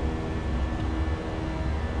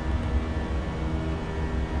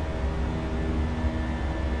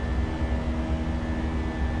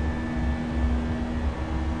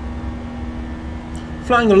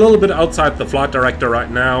 Flying a little bit outside the flight director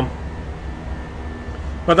right now,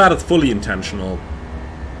 but that is fully intentional.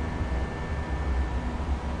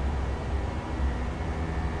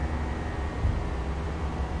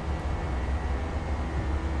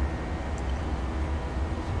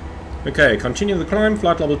 Okay, continue the climb,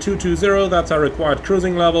 flight level 220, that's our required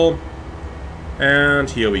cruising level, and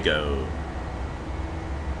here we go.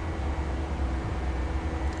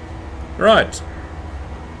 Right.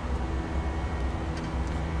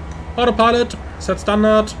 Autopilot, set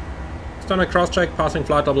standard. Standard cross check, passing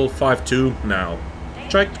flight level 52 now.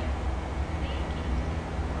 Checked.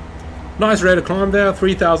 Nice rate of climb there,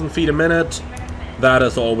 3,000 feet a minute. That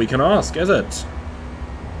is all we can ask, is it?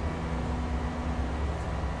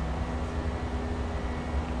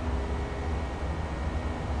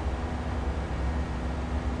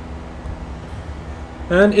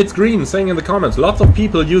 And it's green, saying in the comments, lots of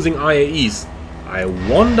people using IAEs. I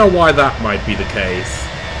wonder why that might be the case.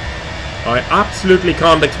 I absolutely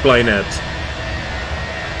can't explain it.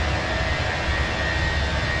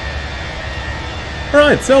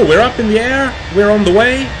 Alright, so we're up in the air, we're on the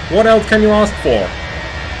way. What else can you ask for?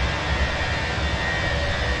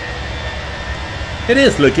 It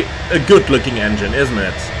is a good looking engine, isn't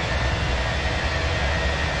it?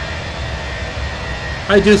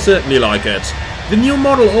 I do certainly like it. The new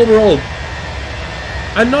model overall,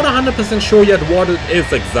 I'm not 100% sure yet what it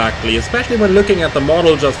is exactly, especially when looking at the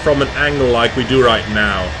model just from an angle like we do right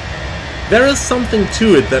now. There is something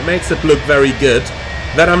to it that makes it look very good,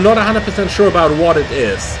 that I'm not 100% sure about what it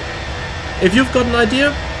is. If you've got an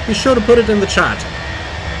idea, be sure to put it in the chat.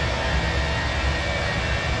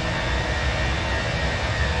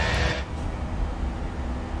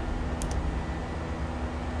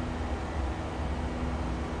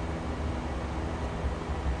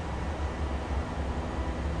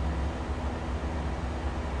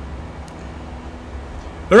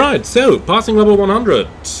 Alright, so, passing level 100.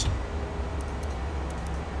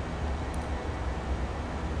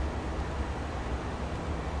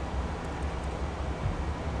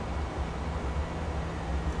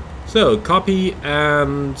 So, copy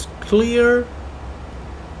and clear.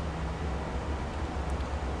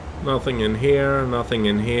 Nothing in here, nothing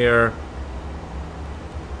in here.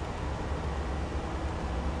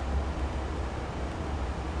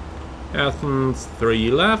 Athens,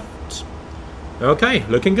 3 left. Okay,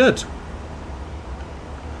 looking good.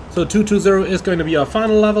 So 220 is going to be our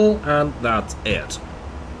final level, and that's it.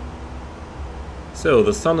 So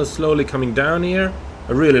the sun is slowly coming down here.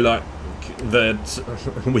 I really like that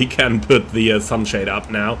we can put the sunshade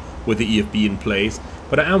up now with the EFB in place,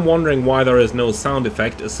 but I am wondering why there is no sound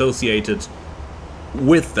effect associated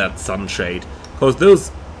with that sunshade, because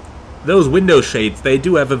those window shades, they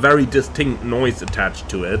do have a very distinct noise attached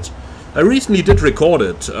to it. I recently did record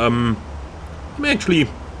it. Let me actually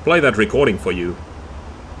play that recording for you.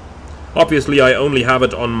 Obviously I only have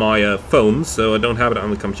it on my phone, so I don't have it on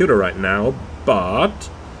the computer right now, but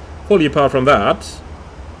fully apart from that,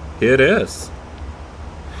 here it is.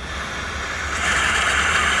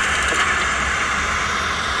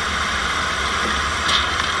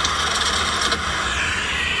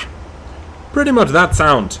 Pretty much that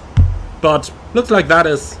sound, but looks like that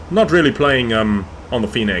is not really playing on the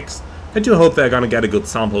Fenix. I do hope they're gonna get a good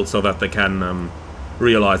sample so that they can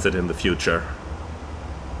realize it in the future.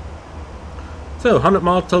 So 100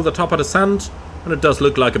 miles till the top of descent, and it does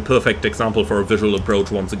look like a perfect example for a visual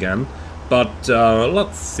approach once again. But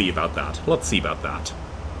let's see about that. Let's see about that.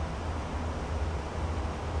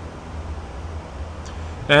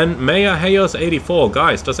 And Maya Hayos 84,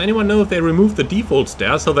 guys, does anyone know if they removed the default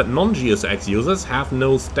stairs so that non-GSX users have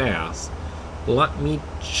no stairs? Let me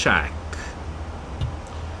check.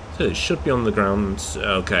 So it should be on the ground.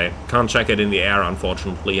 Okay, can't check it in the air,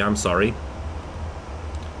 unfortunately. I'm sorry.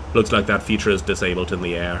 Looks like that feature is disabled in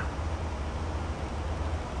the air.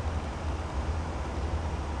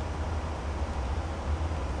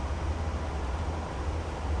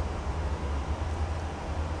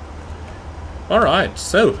 Alright,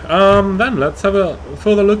 so then let's have a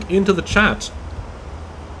further look into the chat.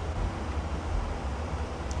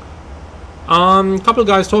 Couple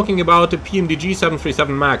guys talking about the PMDG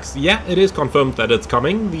 737 MAX. Yeah, it is confirmed that it's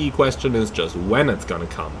coming. The question is just when it's gonna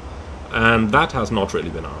come. And that has not really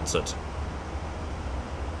been answered.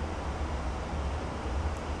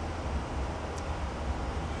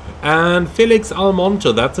 And Felix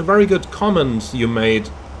Almonte, that's a very good comment you made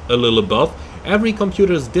a little above. Every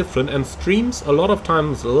computer is different and streams a lot of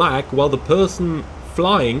times lag while the person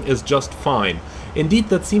flying is just fine. Indeed,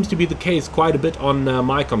 that seems to be the case quite a bit on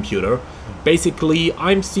my computer. Basically,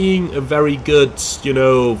 I'm seeing a very good,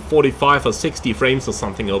 45 or 60 frames or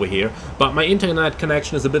something over here, but my internet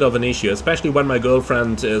connection is a bit of an issue, especially when my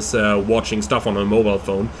girlfriend is watching stuff on her mobile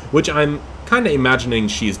phone, which I'm kind of imagining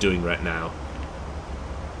she's doing right now.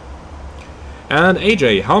 And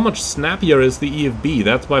AJ, how much snappier is the EFB?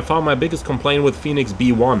 That's by far my biggest complaint with Fenix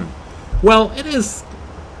B1. Well, it is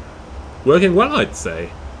working well, I'd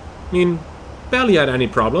say. I mean, barely had any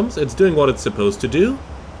problems. It's doing what it's supposed to do.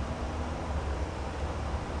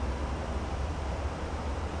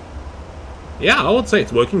 Yeah, I would say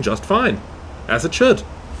it's working just fine. As it should.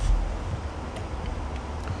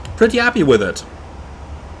 Pretty happy with it.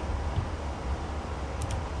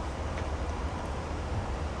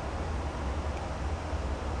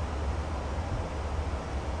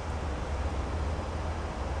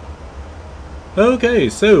 Okay,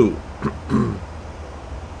 so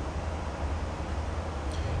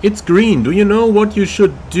it's green. Do you know what you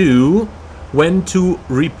should do when to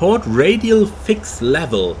report radial fix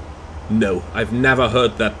level? No, I've never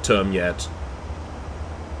heard that term yet.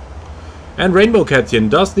 And Rainbow Catzian,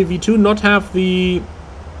 does the V2 not have the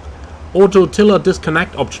auto tiller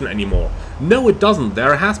disconnect option anymore? No, it doesn't.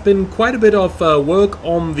 There has been quite a bit of work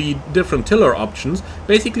on the different tiller options.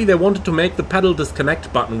 Basically, they wanted to make the pedal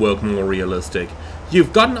disconnect button work more realistic.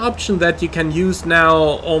 You've got an option that you can use now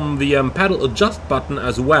on the pedal adjust button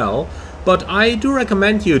as well, but I do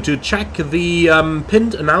recommend you to check the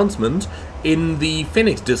pinned announcement in the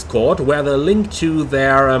Fenix Discord, where the link to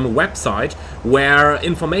their website, where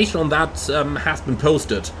information on that has been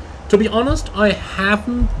posted. To be honest, I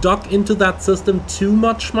haven't dug into that system too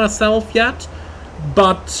much myself yet,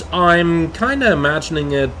 but I'm kind of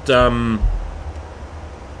imagining it. I'm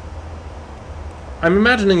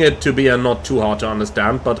imagining it to be not too hard to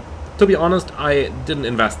understand, but to be honest, I didn't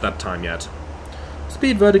invest that time yet.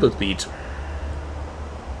 Speed, vertical speed.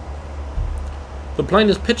 The plane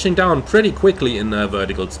is pitching down pretty quickly in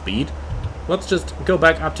vertical speed. Let's just go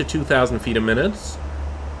back up to 2,000 feet a minute.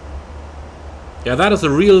 Yeah, that is a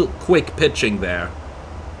real quick pitching there.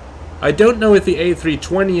 I don't know if the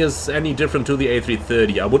A320 is any different to the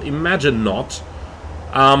A330. I would imagine not,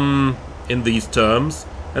 in these terms.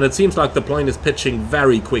 And it seems like the plane is pitching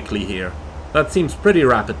very quickly here. That seems pretty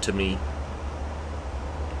rapid to me.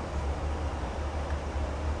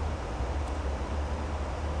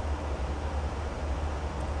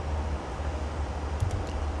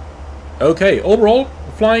 Okay, overall,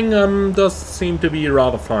 flying does seem to be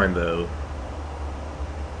rather fine though.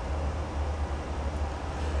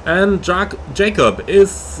 And Jacob,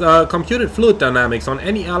 is computed fluid dynamics on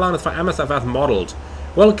any airliners for MSFS modeled?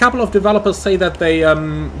 Well, a couple of developers say that they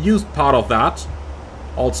used part of that,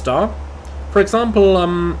 All-Star. For example,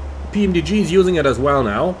 PMDG is using it as well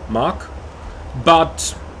now, Mark.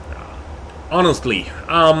 But, honestly,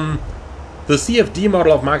 the CFD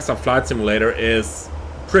model of Microsoft Flight Simulator is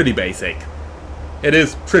pretty basic. It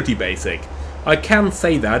is pretty basic. I can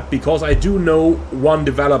say that because I do know one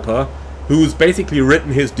developer who's basically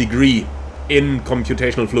written his degree in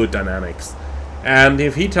computational fluid dynamics. And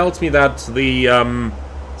if he tells me that the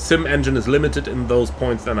sim engine is limited in those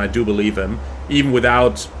points, then I do believe him, even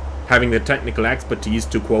without having the technical expertise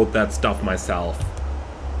to quote that stuff myself.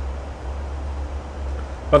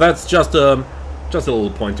 But that's just a little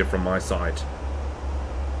pointer from my side.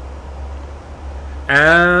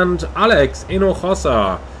 And Alex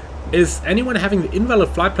Inojosa, is anyone having the invalid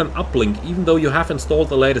flight plan uplink even though you have installed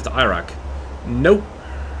the latest IRAC? Nope.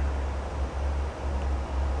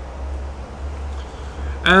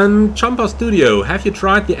 And Champa Studio, have you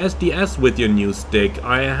tried the SDS with your new stick?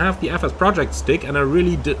 I have the FS Project stick and I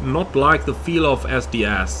really did not like the feel of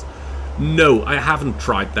SDS. No, I haven't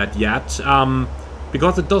tried that yet,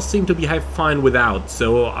 because it does seem to behave fine without,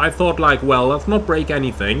 so I thought like, well, let's not break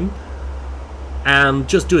anything and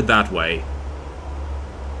just do it that way.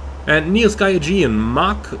 And Neo Sky Aegean,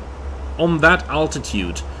 Mark, on that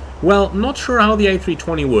altitude. Well, not sure how the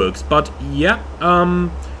A320 works, but yeah,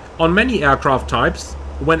 on many aircraft types,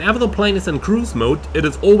 whenever the plane is in cruise mode, it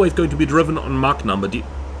is always going to be driven on Mach number,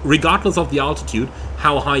 regardless of the altitude,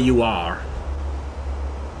 how high you are.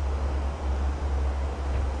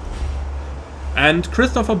 And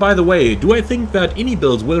Christopher, by the way, do I think that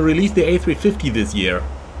Inibuilds will release the A350 this year?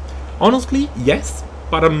 Honestly, yes,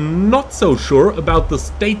 but I'm not so sure about the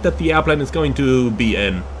state that the airplane is going to be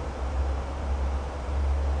in.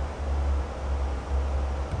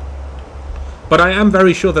 But I am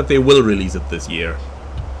very sure that they will release it this year.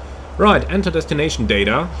 Right, enter destination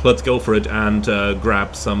data. Let's go for it and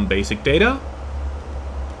grab some basic data.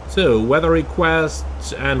 So, weather request,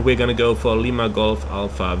 and we're gonna go for Lima Golf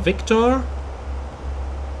Alpha Victor.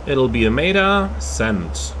 It'll be a MEDA,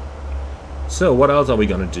 send. So, what else are we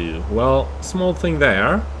gonna do? Well, small thing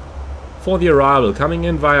there. For the arrival, coming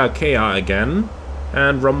in via KA again,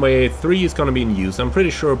 and runway 3 is gonna be in use, I'm pretty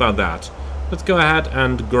sure about that. Let's go ahead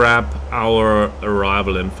and grab our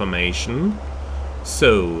arrival information.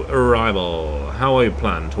 So, arrival, how are you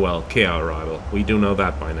planned? Well, KA arrival, we do know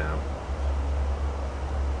that by now.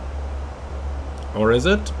 Or is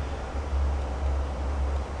it?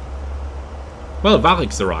 Well,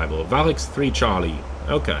 Varix arrival, Varix 3 Charlie.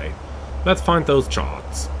 Okay, let's find those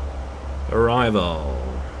charts. Arrival.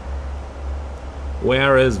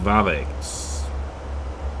 Where is Varix?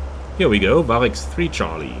 Here we go, Varix 3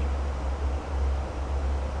 Charlie.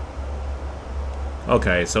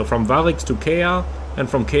 Okay, so from Varix to Kea, and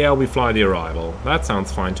from Kea we fly the arrival. That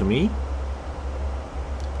sounds fine to me.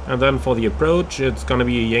 And then for the approach, it's gonna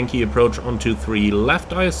be a Yankee approach on 23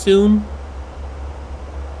 left, I assume.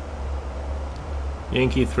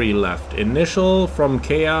 Yankee 3 left. Initial from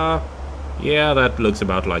Kea. Yeah, that looks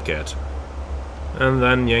about like it. And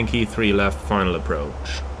then Yankee 3 left, final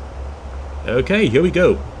approach. Okay, here we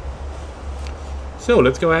go. So,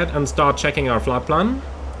 let's go ahead and start checking our flight plan.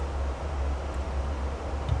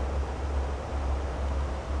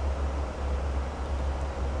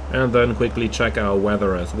 And then quickly check our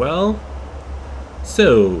weather as well.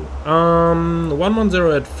 So,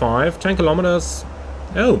 110 at 5, 10 kilometers.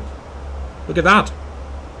 Oh, look at that.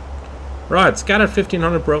 Right, scattered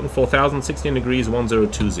 1500, broken 4000, 16 degrees,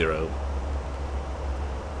 1020.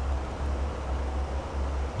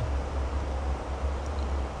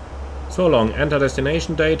 So long, enter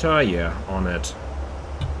destination data, yeah, on it.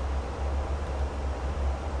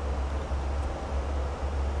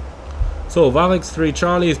 So, Varix 3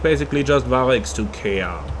 Charlie is basically just Varix to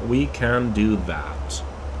Kea. We can do that.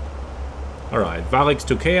 Alright, Varix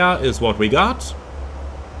to Kea is what we got.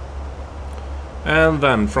 And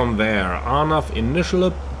then from there, ILS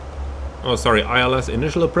initial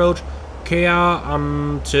approach, Kea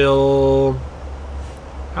until...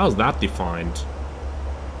 How's that defined?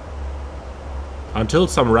 Until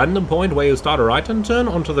some random point where you start a right-hand turn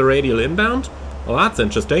onto the radial inbound? Well, that's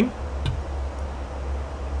interesting.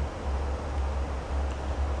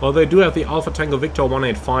 Well, they do have the Alpha Tango Victor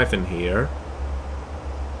 185 in here.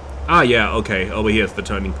 Ah, yeah, okay, over here's the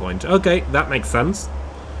turning point. Okay, that makes sense.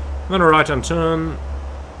 Then a right-hand turn.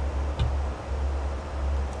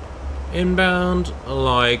 Inbound,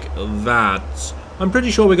 like that. I'm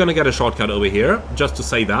pretty sure we're gonna get a shortcut over here, just to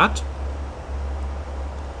say that.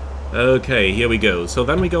 Okay, here we go. So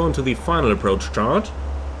then we go into the final approach chart,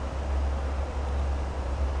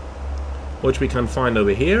 which we can find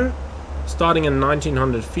over here. Starting in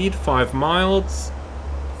 1900 feet, 5 miles,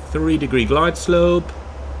 3-degree glide slope.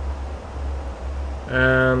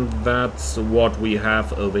 And that's what we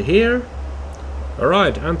have over here.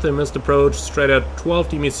 Alright, Anthem missed approach, straight at 12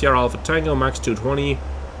 dB Sierra Alpha Tango, max 220.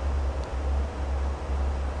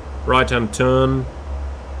 Right hand turn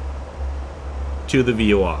to the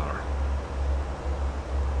VOR.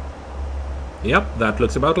 Yep, that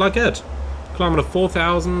looks about like it. Climbing to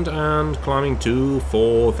 4000 and climbing to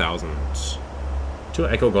 4000. To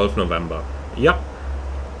Echo Golf November. Yep.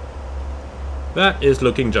 That is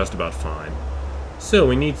looking just about fine. So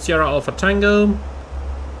we need Sierra Alpha Tango.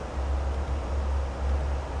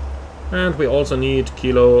 And we also need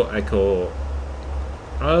Kilo Echo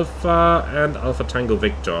Alpha and Alpha Tango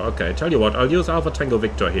Victor. Okay, tell you what, I'll use Alpha Tango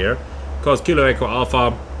Victor here, because Kilo Echo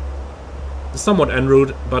Alpha is somewhat en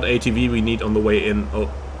route, but ATV we need on the way in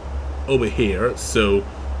over here, so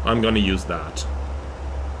I'm gonna use that.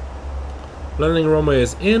 Landing runway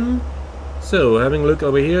is in, so having a look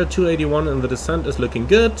over here, 281 and the descent is looking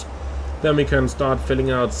good. Then we can start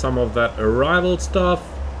filling out some of that arrival stuff.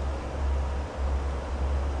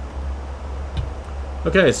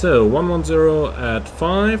 Okay, so 110 at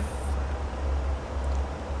 5,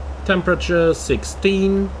 temperature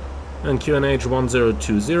 16, and QNH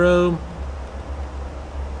 1020.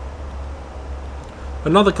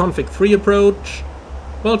 Another config 3 approach.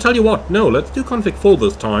 Well, I'll tell you what, no, let's do config 4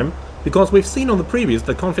 this time, because we've seen on the previous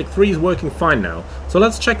that config 3 is working fine now. So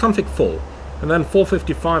let's check config 4, and then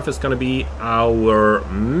 455 is going to be our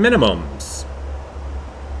minimums.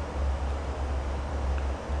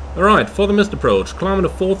 Alright, for the missed approach, climbing to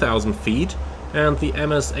 4000 feet, and the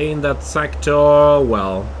MSA in that sector,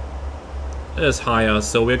 well, is higher,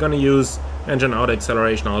 so we're gonna use engine out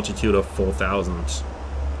acceleration altitude of 4000.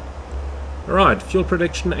 Alright, fuel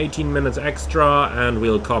prediction 18 minutes extra, and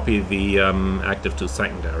we'll copy the active to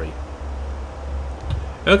secondary.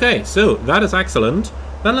 Okay, so that is excellent.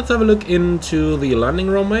 Then let's have a look into the landing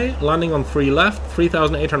runway. Landing on 3 left,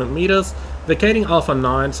 3800 meters. Vacating Alpha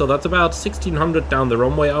 9, so that's about 1600 down the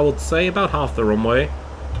runway, I would say, about half the runway.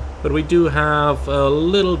 But we do have a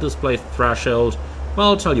little displaced threshold. Well,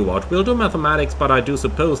 I'll tell you what, we'll do mathematics, but I do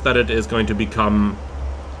suppose that it is going to become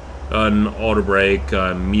an auto brake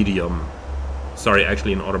medium. Sorry,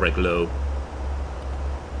 actually an auto brake low.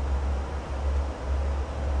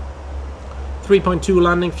 3.2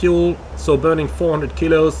 landing fuel, so burning 400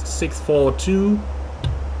 kilos, 642.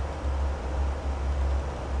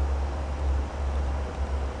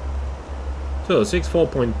 So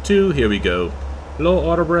 64.2, here we go. Low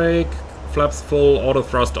auto brake, flaps full, auto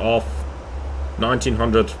thrust off,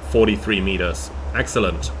 1943 meters.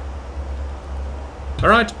 Excellent.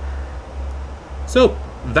 Alright. So,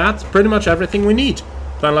 that's pretty much everything we need.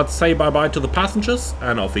 Then let's say bye-bye to the passengers,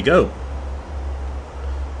 and off we go.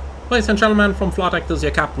 Ladies and gentlemen, from Flight Deck, this is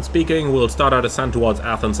your captain speaking. We'll start our descent towards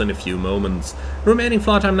Athens in a few moments. Remaining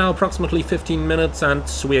flight time now approximately 15 minutes, and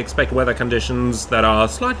we expect weather conditions that are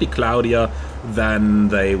slightly cloudier than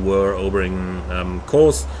they were over in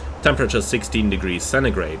course. Temperature 16 degrees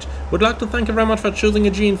centigrade. Would like to thank you very much for choosing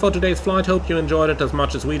Aegean for today's flight. Hope you enjoyed it as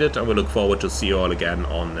much as we did, and we look forward to see you all again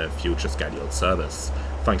on a future scheduled service.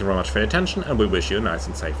 Thank you very much for your attention, and we wish you a nice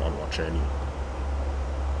and safe onward journey.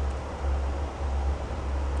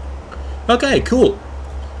 Okay, cool.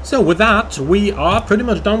 So with that, we are pretty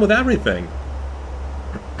much done with everything.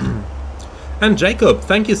 And Jacob,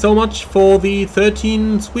 thank you so much for the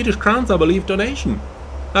 13 Swedish crowns, I believe, donation.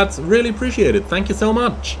 That's really appreciated. Thank you so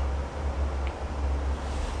much.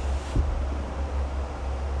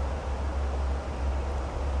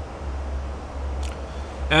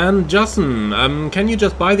 And Justin, can you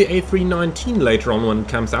just buy the A319 later on when it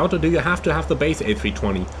comes out, or do you have to have the base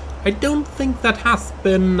A320? I don't think that has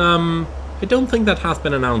been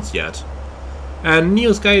announced yet. And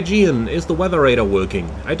Neo Sky Aegean, is the weather radar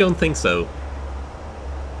working? I don't think so.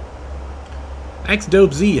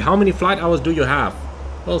 X-Dope Z, how many flight hours do you have?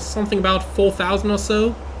 Well, something about 4,000 or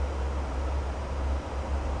so.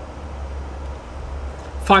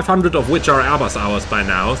 500 of which are Airbus hours by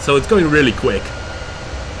now, so it's going really quick.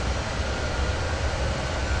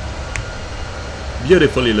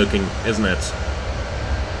 Beautifully looking, isn't it?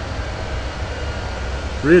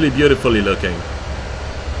 Really beautifully looking.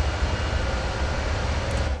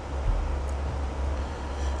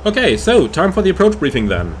 Okay, so time for the approach briefing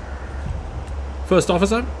then. First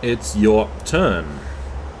officer, it's your turn.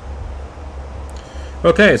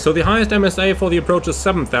 Okay, so the highest MSA for the approach is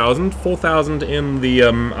 7,000, 4,000 in the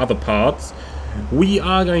other parts. We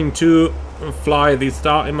are going to fly the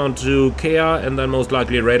star inbound to Kea and then most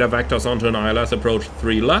likely radar vectors onto an ILS approach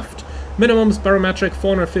 3 left. Minimum barometric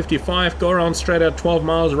 455, go around straight at 12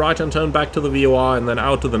 miles, right and turn back to the VOR and then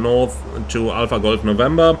out to the north to Alpha Golf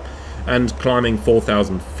November and climbing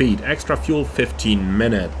 4,000 feet. Extra fuel 15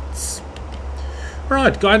 minutes.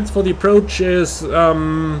 Alright, guidance for the approach is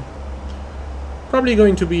probably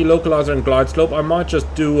going to be localizer and glide slope. I might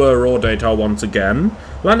just do raw data once again.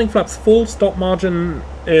 Landing flaps full, stop margin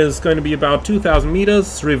is going to be about 2,000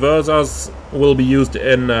 meters. Reversers will be used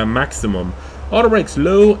in maximum. Auto brakes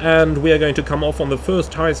low, and we are going to come off on the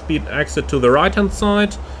first high-speed exit to the right-hand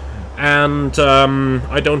side. And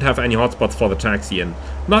I don't have any hotspots for the taxi in.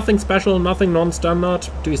 Nothing special, nothing non-standard.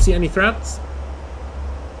 Do you see any threats?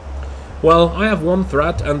 Well, I have one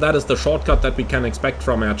threat, and that is the shortcut that we can expect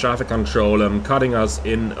from air traffic control cutting us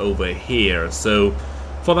in over here. So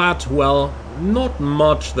for that, well, not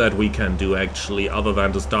much that we can do actually, other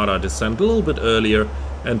than to start our descent a little bit earlier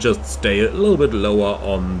and just stay a little bit lower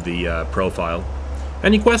on the profile.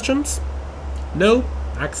 Any questions? No?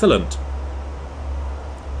 Excellent.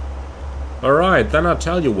 Alright, then I'll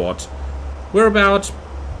tell you what. We're about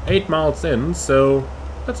 8 miles in, so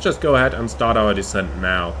let's just go ahead and start our descent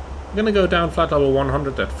now. I'm gonna go down flight level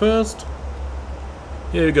 100 at first.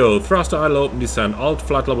 Here you go, thruster idle open descent, alt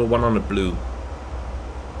flight level 100 blue.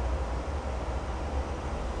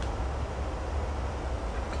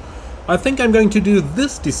 I think I'm going to do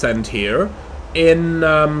this descent here in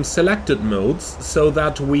selected modes so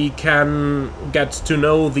that we can get to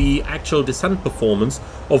know the actual descent performance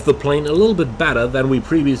of the plane a little bit better than we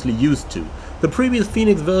previously used to. The previous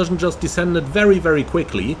Fenix version just descended very, very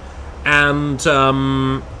quickly, and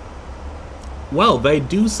well, they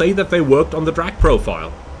do say that they worked on the drag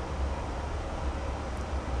profile.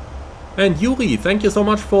 And Yuri, thank you so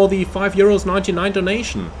much for the €5.99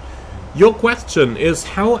 donation. Your question is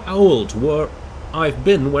how old I've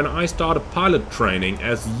been when I started pilot training,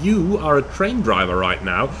 as you are a train driver right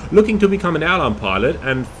now, looking to become an airline pilot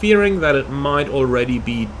and fearing that it might already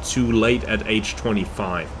be too late at age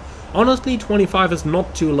 25. Honestly, 25 is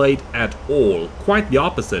not too late at all. Quite the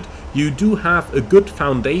opposite. You do have a good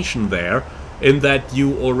foundation there, in that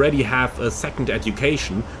you already have a second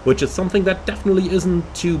education, which is something that definitely isn't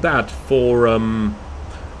too bad for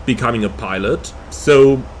becoming a pilot.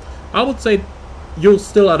 So I would say you're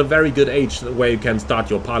still at a very good age where you can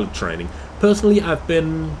start your pilot training. Personally, I've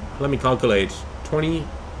been, let me calculate,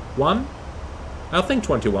 21? I think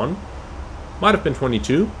 21. Might have been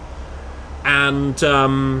 22. And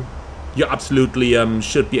you absolutely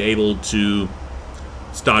should be able to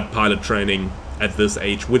start pilot training at this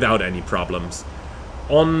age without any problems.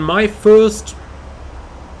 On my first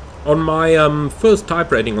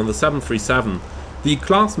type rating on the 737, the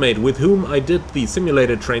classmate with whom I did the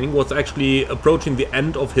simulator training was actually approaching the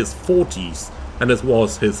end of his 40s, and this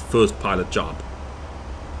was his first pilot job.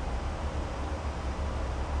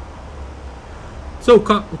 So,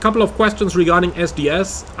 a couple of questions regarding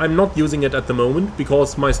SDS. I'm not using it at the moment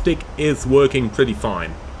because my stick is working pretty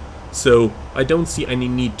fine. So I don't see any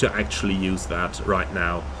need to actually use that right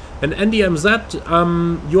now. And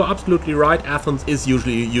NDMZ, you're absolutely right, Athens is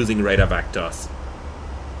usually using radar vectors.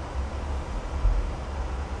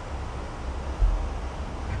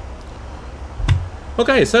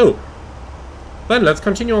 Okay, so then let's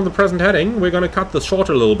continue on the present heading. We're going to cut this short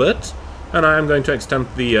a little bit, and I am going to extend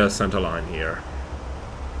the center line here.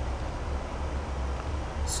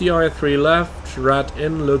 CI3 left, rat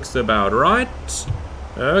in looks about right.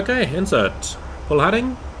 Okay, insert. Full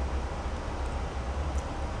heading.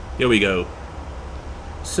 Here we go.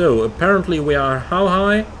 So, apparently we are how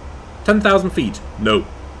high? 10,000 feet. No,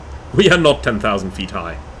 we are not 10,000 feet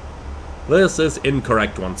high. This is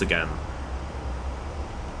incorrect once again.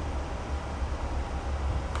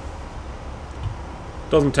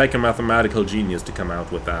 Doesn't take a mathematical genius to come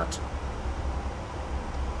out with that.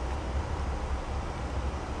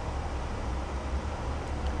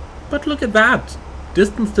 But look at that!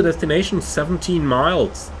 Distance to destination 17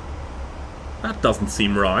 miles. That doesn't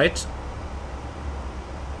seem right.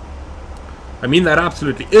 I mean, that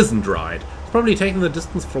absolutely isn't right. It's probably taking the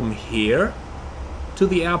distance from here to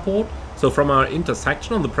the airport, so from our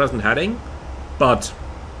intersection on the present heading, but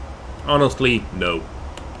honestly, no.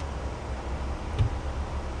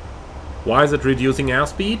 Why is it reducing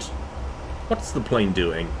airspeed? What's the plane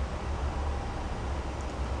doing?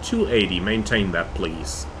 280, maintain that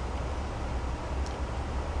please.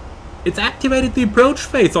 It's activated the approach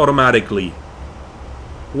phase automatically.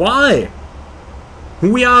 Why?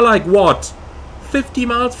 We are like, what, 50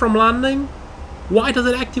 miles from landing? Why does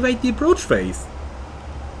it activate the approach phase?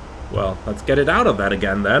 Well, let's get it out of that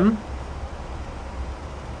again then.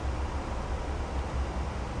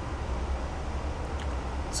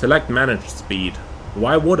 Select manage speed.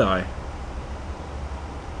 Why would I?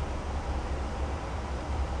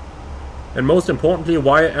 And most importantly,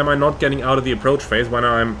 why am I not getting out of the approach phase when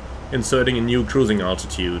I'm inserting a new cruising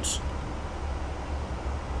altitude?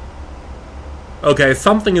 Okay,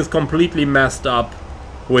 something is completely messed up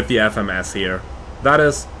with the FMS here. That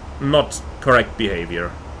is not correct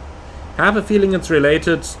behavior. I have a feeling it's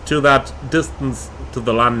related to that distance to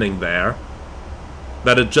the landing there.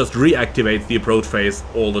 That it just reactivates the approach phase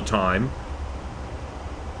all the time.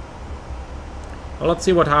 Well, let's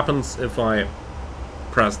see what happens if I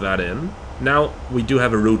press that in. Now we do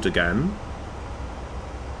have a route again.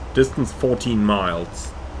 Distance 14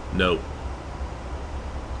 miles. No.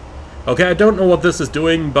 Okay, I don't know what this is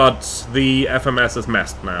doing, but the FMS is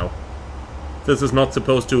messed now. This is not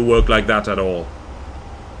supposed to work like that at all.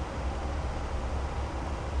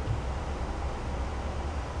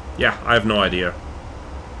 Yeah, I have no idea.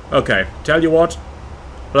 Okay, tell you what.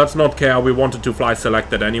 Let's not care, we wanted to fly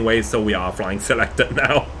selected anyway, so we are flying selected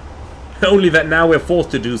now. Only that now we're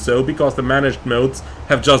forced to do so, because the managed modes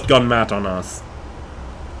have just gone mad on us.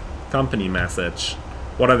 Company message.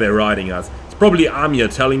 What are they writing us? It's probably Amir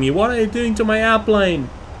telling me, what are you doing to my airplane?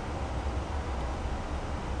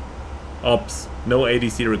 Ops, no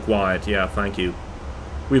ADC required. Yeah, thank you.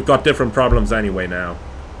 We've got different problems anyway now.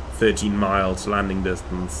 13 miles landing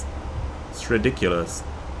distance. It's ridiculous.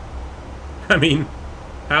 I mean,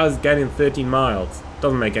 how is getting 13 miles?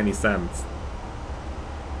 Doesn't make any sense.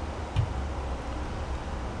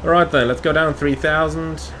 Alright then, let's go down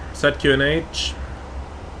 3000. Set QNH.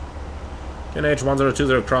 QNH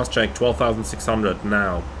 1020 cross check 12,600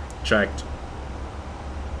 now. Checked.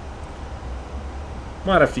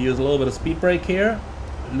 Might have to use a little bit of speed brake here.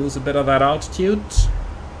 Lose a bit of that altitude.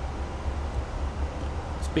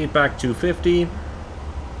 Speed back 250.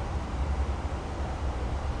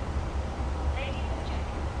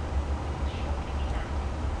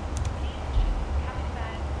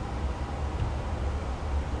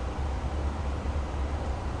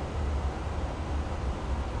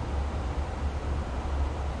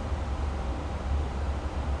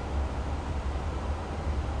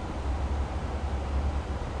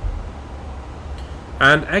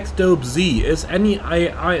 And Xdope Z, is any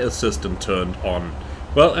AI assistant turned on?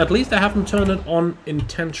 Well, at least I haven't turned it on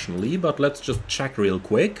intentionally, but let's just check real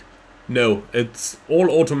quick. No, it's all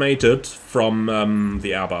automated from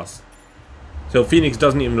the Airbus. So Fenix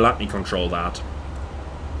doesn't even let me control that.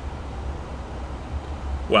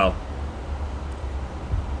 Well,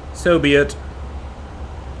 so be it.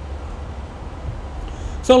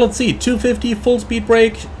 So let's see, 250 full speed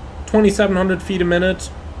brake, 2700 feet a minute.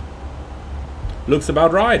 Looks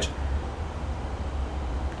about right.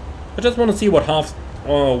 I just want to see what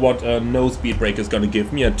no speed brake is going to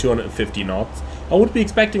give me at 250 knots. I would be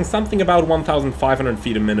expecting something about 1,500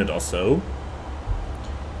 feet a minute or so.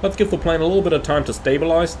 Let's give the plane a little bit of time to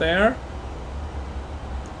stabilize there.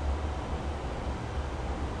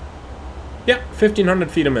 Yeah, 1,500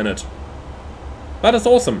 feet a minute. That is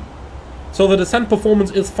awesome. So the descent performance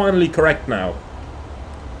is finally correct now.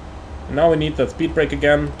 And now we need that speed brake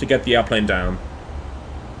again to get the airplane down.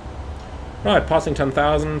 Right, passing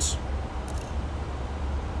 10,000.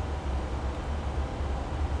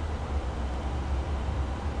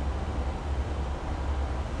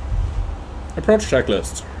 Approach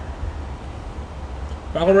checklist.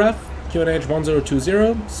 Barrel ref, QNH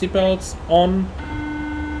 1020, seatbelts on.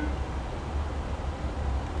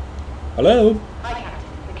 Hello? Hi, Captain.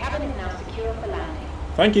 The cabin is now secure for landing.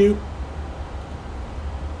 Thank you.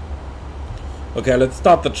 Okay, let's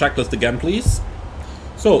start the checklist again, please.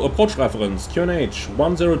 So, approach reference, QNH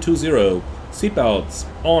 1020, seatbelts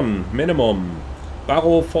on, minimum,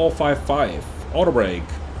 Barrow 455, auto brake,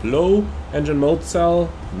 low, engine mode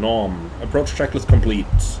cell, norm, approach checklist complete.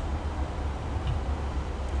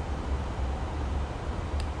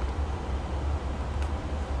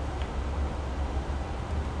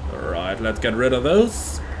 Alright, let's get rid of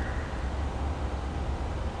those.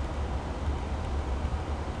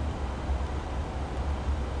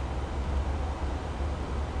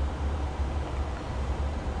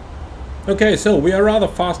 Okay, so we are rather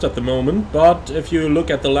fast at the moment, but if you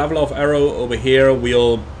look at the level of arrow over here,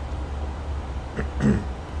 we'll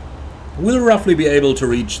roughly be able to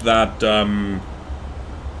reach that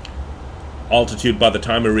altitude by the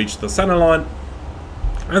time we reach the center line,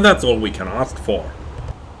 and that's all we can ask for.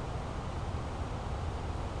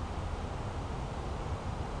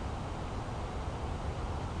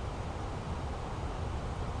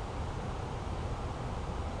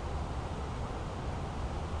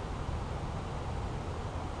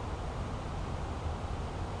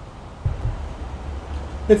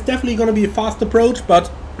 It's definitely going to be a fast approach, but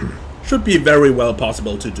should be very well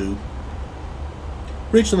possible to do.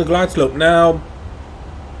 Reaching the glide slope now.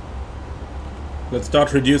 Let's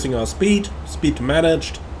start reducing our speed. Speed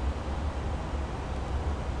managed.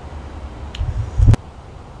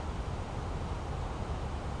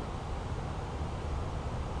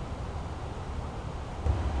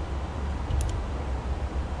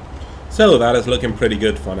 So that is looking pretty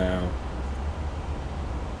good for now.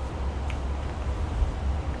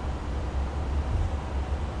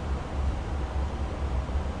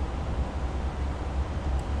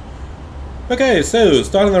 Okay, so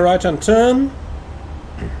starting the right hand turn.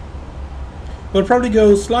 We'll probably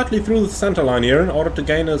go slightly through the center line here in order to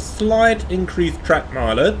gain a slight increased track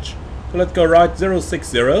mileage. So let's go right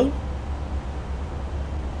 060.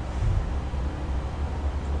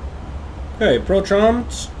 Okay,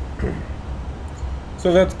 pro-charmed.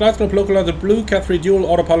 So that's glide slope localizer blue, Cat 3 dual,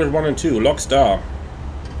 autopilot 1 and 2, lock star.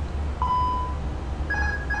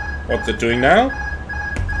 What's it doing now?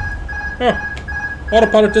 Oh.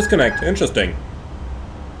 Autopilot disconnect. Interesting.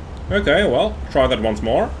 Okay, well, try that once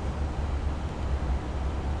more.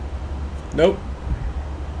 Nope.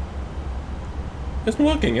 Isn't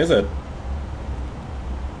working, is it?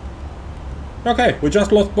 Okay, we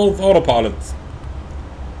just lost both autopilots.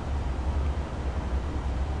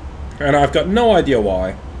 And I've got no idea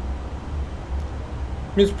why. I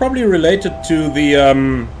mean, it's probably related to the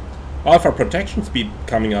alpha protection speed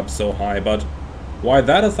coming up so high, but why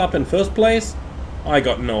that is up in first place? I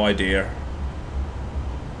got no idea.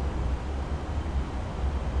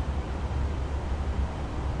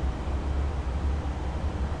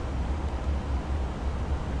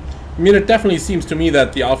 I mean, it definitely seems to me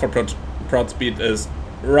that the alpha prod speed is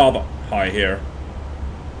rather high here.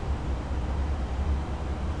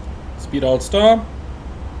 Speed alt star.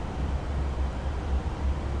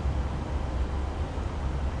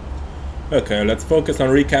 Okay, let's focus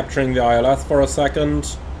on recapturing the ILS for a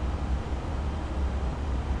second.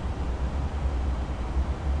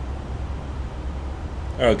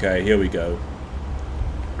 Okay, here we go.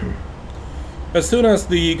 As soon as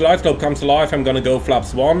the glide slope comes alive, I'm gonna go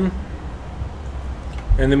flaps 1.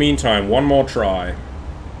 In the meantime, one more try.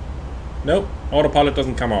 Nope, autopilot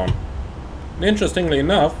doesn't come on. And interestingly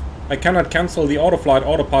enough, I cannot cancel the autoflight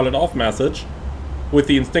autopilot off message with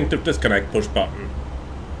the instinctive disconnect push button.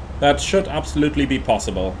 That should absolutely be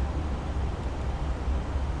possible.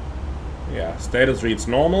 Yeah, status reads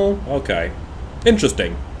normal. Okay.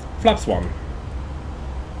 Interesting. Flaps 1.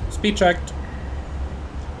 Speed checked.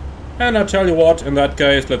 And I tell you what, in that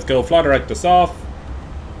case, let's go flight directors off.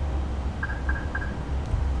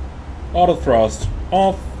 Auto thrust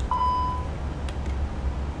off.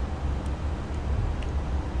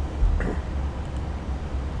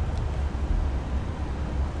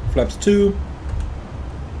 Flaps 2.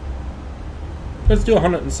 Let's do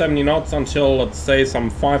 170 knots until, let's say, some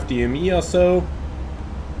 5 DME or so.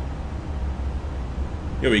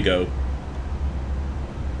 Here we go.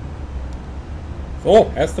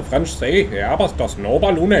 So, as the French say, Airbus does no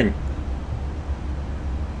ballooning.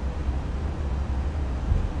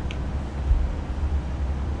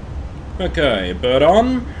 Okay, bird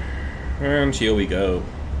on. And here we go.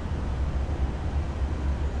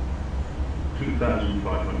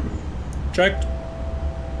 2,500. Checked.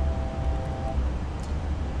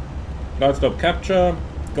 Glide slope capture.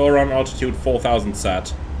 Go around altitude 4,000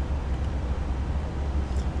 sat.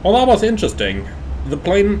 Well, that was interesting. The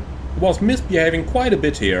plane was misbehaving quite a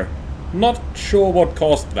bit here. Not sure what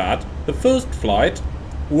caused that. The first flight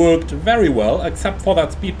worked very well, except for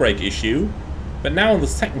that speed brake issue. But now on the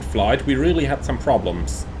second flight, we really had some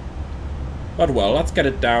problems. But well, let's get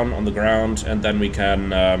it down on the ground, and then we can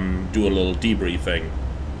do a little debriefing.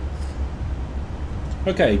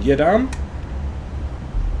 Okay, gear down.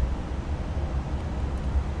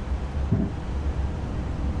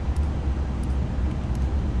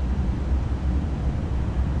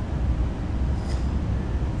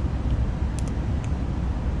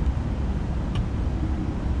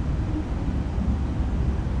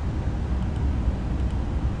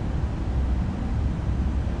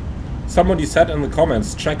 Somebody said in the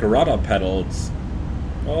comments, check rudder pedals.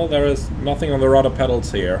 Well, there is nothing on the rudder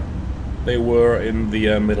pedals here. They were in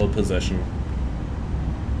the middle position.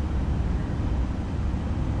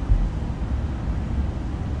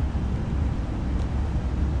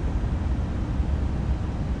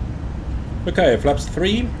 Okay, flaps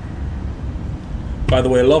 3. By the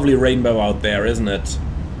way, lovely rainbow out there, isn't it?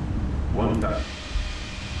 1 tap.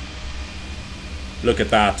 Look at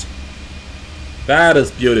that. That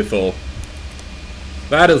is beautiful.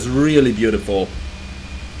 That is really beautiful.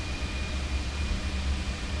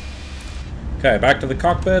 Okay, back to the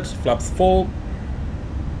cockpit, flaps full.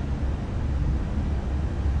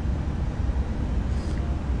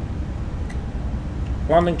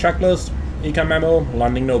 Landing checklist, ECAM memo,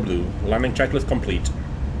 landing no blue. Landing checklist complete.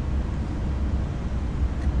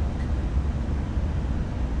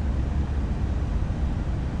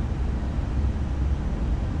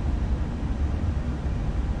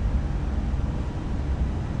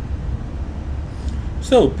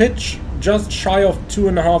 So, pitch just shy of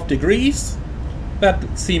 2.5 degrees.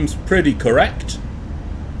 That seems pretty correct.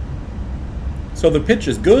 So the pitch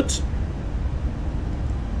is good.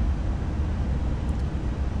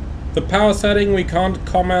 The power setting we can't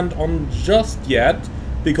comment on just yet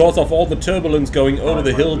because of all the turbulence going over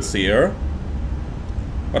the hills here.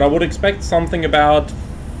 But I would expect something about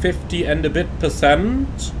 50 and a bit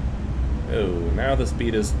percent. Oh, now the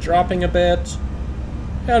speed is dropping a bit.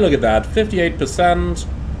 Yeah, look at that, 58%,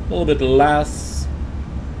 a little bit less,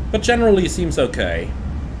 but generally seems okay.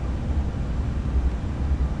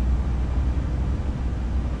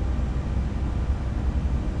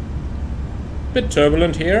 Bit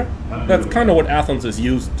turbulent here. That's kind of what Athens is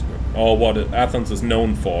used, or what Athens is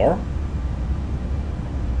known for.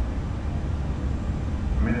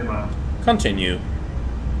 Minimum Continue.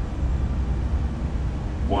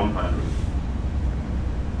 100.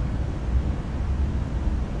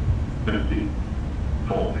 50,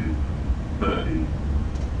 40, 30,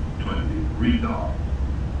 20, retard,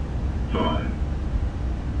 5.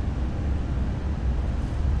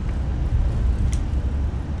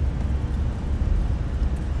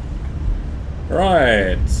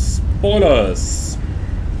 Right, spoilers.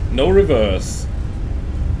 No reverse.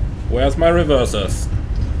 Where's my reversers?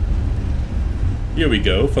 Here we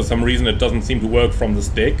go. For some reason it doesn't seem to work from the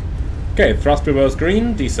stick. Okay, thrust reverse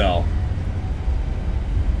green, decel.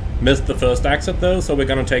 Missed the first exit though, so we're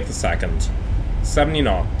gonna take the second. 70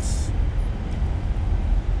 knots.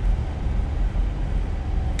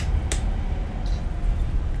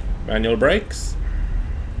 Manual brakes.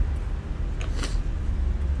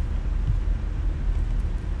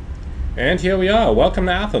 And here we are. Welcome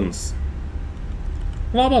to Athens.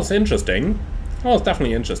 Well, that was interesting. That was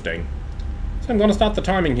definitely interesting. So I'm gonna start the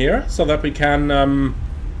timing here so that we can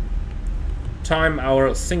time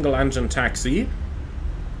our single engine taxi.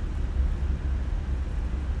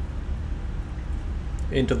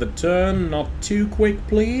 Into the turn, not too quick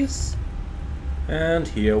please. And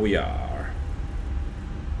here we are.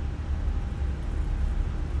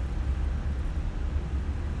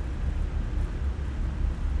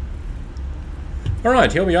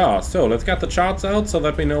 Alright, here we are. So let's get the charts out so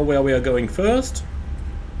that we know where we are going first.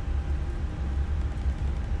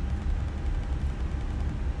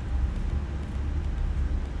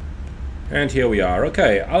 And here we are.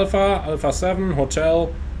 Okay, Alpha 7,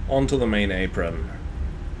 hotel, onto the main apron.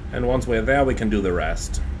 And once we're there, we can do the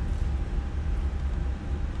rest.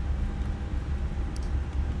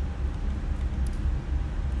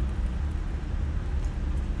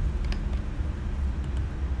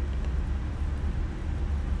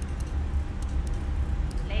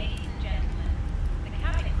 Ladies and gentlemen, the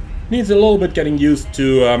cabin crew Needs a little bit getting used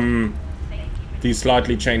to the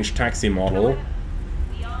slightly changed taxi model.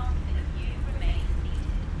 we ask that you remain seated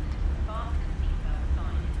until the fasten seatbelt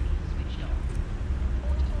sign is being switched off.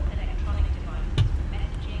 Portable electronic devices for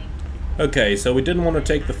messaging. Okay, so we didn't want to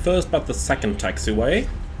take the first but the second taxiway.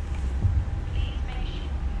 Please make sure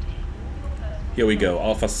you take all your personal Here we go,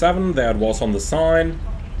 Alpha 7, there it was on the sign.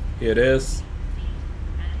 Here it is.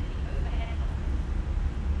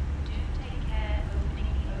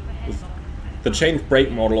 The changed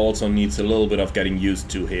brake model also needs a little bit of getting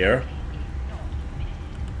used to here.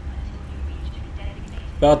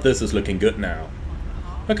 But this is looking good now.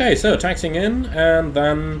 Okay, so taxiing in, and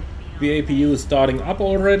then the APU is starting up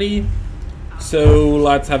already. So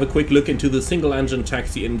let's have a quick look into the single engine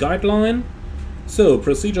taxi in guideline. So,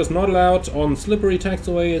 procedures not allowed on slippery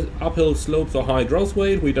taxiway, uphill slopes or high gross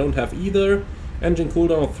weight, we don't have either. Engine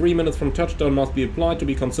cooldown of 3 minutes from touchdown must be applied. To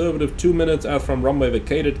be conservative, 2 minutes as from runway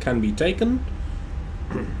vacated can be taken.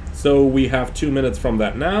 So we have 2 minutes from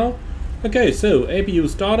that now. Okay, so APU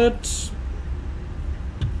started.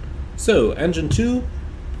 So, engine 2,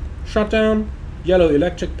 shutdown, yellow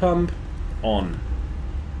electric pump, on.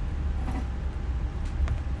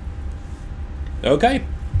 Okay.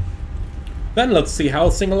 Then let's see how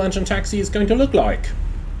single engine taxi is going to look like.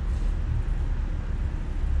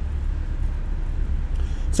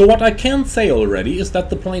 So what I can say already is that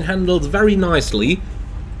the plane handles very nicely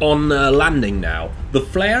on landing now. The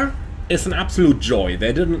flare is an absolute joy.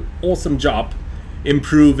 They did an awesome job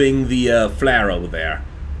improving the flare over there.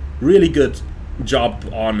 Really good job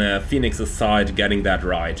on Fenix's side getting that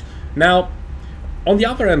right. Now, On the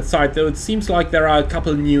other hand side, though, it seems like there are a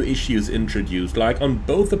couple new issues introduced. Like on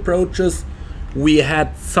both approaches, we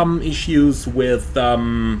had some issues with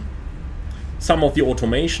some of the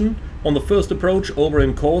automation. On the first approach, over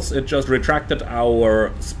in course, it just retracted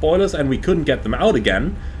our spoilers and we couldn't get them out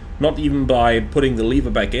again. Not even by putting the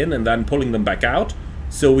lever back in and then pulling them back out.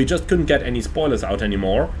 So we just couldn't get any spoilers out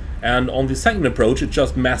anymore. And on the second approach, it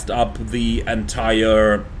just messed up the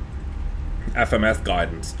entire FMS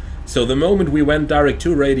guidance. So the moment we went direct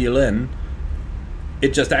to radial in,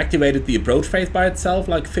 it just activated the approach phase by itself,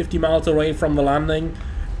 like 50 miles away from the landing.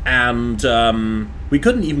 And we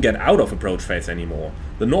couldn't even get out of approach phase anymore.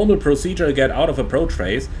 The normal procedure to get out of approach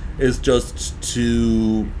phase is just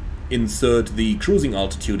to insert the cruising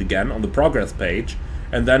altitude again on the progress page,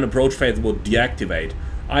 and then approach phase would deactivate.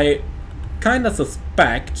 I kind of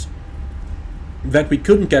suspect that we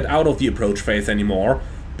couldn't get out of the approach phase anymore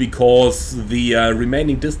because the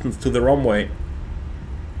remaining distance to the runway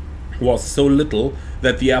was so little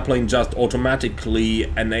that the airplane just automatically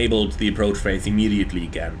enabled the approach phase immediately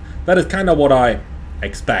again. That is kind of what I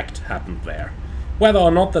expect happened there. Whether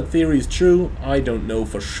or not that theory is true, I don't know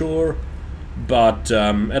for sure, but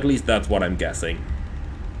at least that's what I'm guessing.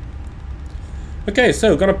 Okay,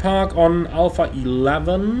 so gonna park on Alpha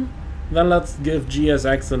 11, then let's give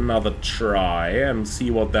GSX another try and see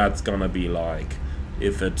what that's gonna be like,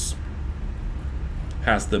 if it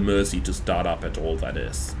has the mercy to start up at all, that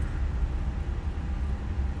is.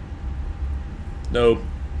 No,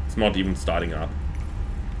 it's not even starting up.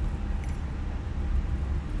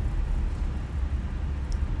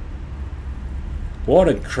 What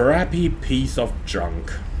a crappy piece of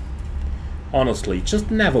junk. Honestly,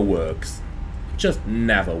 just never works. Just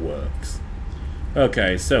never works.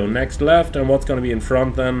 Okay, so next left, and what's going to be in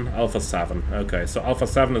front then? Alpha 7. Okay, so Alpha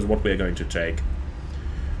 7 is what we're going to take.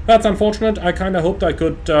 That's unfortunate. I kind of hoped I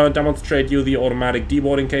could demonstrate you the automatic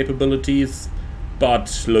deboarding capabilities,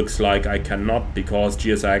 but looks like I cannot because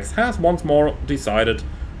GSX has once more decided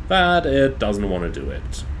that it doesn't want to do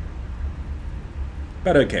it.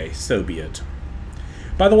 But okay, so be it.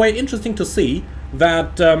 By the way, interesting to see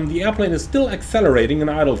that the airplane is still accelerating in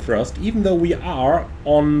idle thrust, even though we are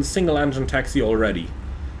on single engine taxi already.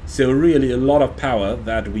 So really a lot of power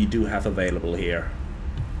that we do have available here.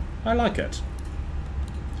 I like it.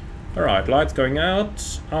 Alright, lights going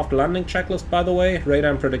out. After landing checklist, by the way.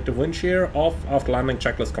 Radar and predictive wind shear off. After landing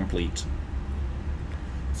checklist complete.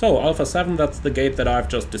 So, Alpha 7, that's the gate that I've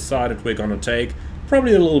just decided we're gonna take.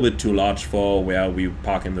 Probably a little bit too large for where we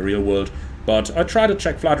park in the real world. But I tried to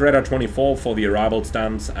check Flight Radar 24 for the arrival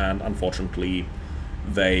stance, and unfortunately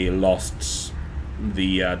they lost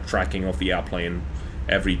the tracking of the airplane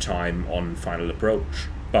every time on final approach.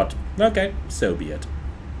 But, okay, so be it.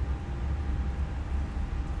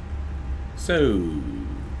 So,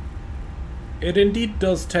 it indeed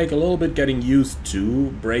does take a little bit getting used to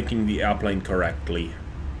braking the airplane correctly.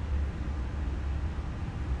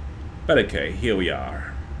 But okay, here we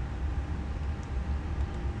are.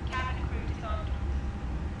 Cabin crew disarmed.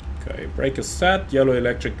 Okay, brake is set, yellow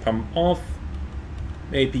electric pump off,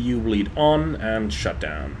 APU bleed on, and shut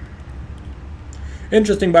down.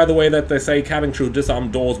 Interesting, by the way, that they say cabin crew disarm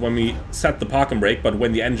doors when we set the park and brake, but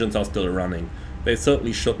when the engines are still running. They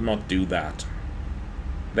certainly should not do that.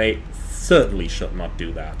 They certainly should not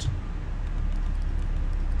do that.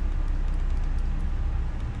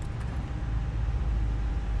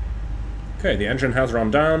 Okay, the engine has run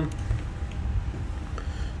down.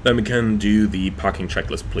 Then we can do the parking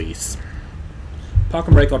checklist, please. Park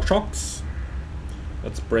and brake or chocks.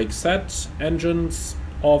 Let's brake set, engines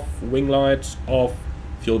off, wing light off,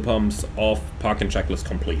 fuel pumps off, parking checklist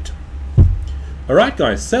complete. Alright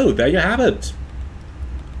guys, so there you have it.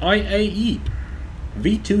 IAE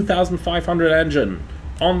V2500 engine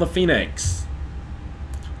on the Fenix.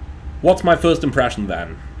 What's my first impression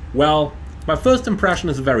then? Well, my first impression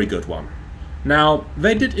is a very good one. Now,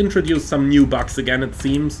 they did introduce some new bugs again, it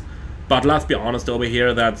seems, but let's be honest over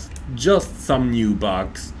here, that's just some new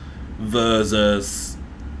bugs versus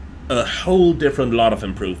a whole different lot of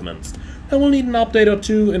improvements. I will need an update or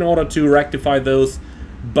two in order to rectify those,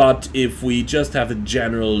 but if we just have a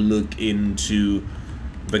general look into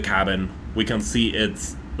the cabin, we can see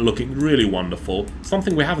it's looking really wonderful.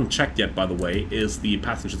 Something we haven't checked yet, by the way, is the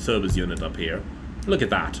passenger service unit up here. Look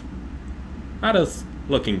at that. That is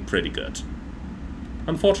looking pretty good.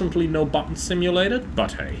 Unfortunately, no buttons simulated,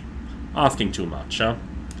 but hey, asking too much, huh?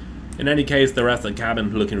 In any case, the rest of the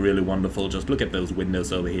cabin looking really wonderful. Just look at those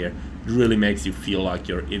windows over here. It really makes you feel like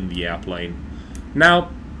you're in the airplane. Now,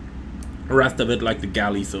 the rest of it, like the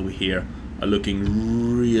galleys over here, are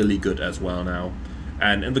looking really good as well now.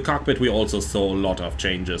 And in the cockpit we also saw a lot of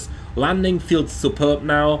changes. Landing feels superb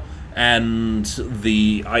now, and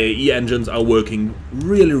the IAE engines are working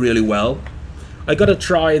really well. I gotta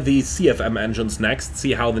try the CFM engines next,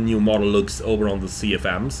 see how the new model looks over on the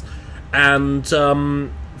CFMs. And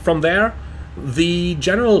from there, the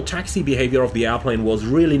general taxi behavior of the airplane was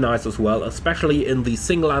really nice as well, especially in the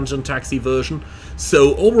single engine taxi version.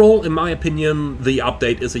 So overall, in my opinion, the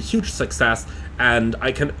update is a huge success, and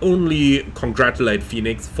I can only congratulate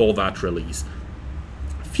Fenix for that release.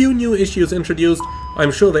 Few new issues introduced.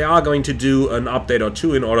 I'm sure they are going to do an update or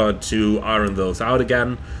two in order to iron those out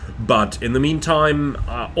again, but in the meantime,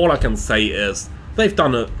 all I can say is they've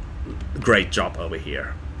done a great job over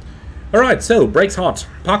here. Alright, so brakes hot,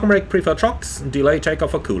 park and brake preferred shocks, delay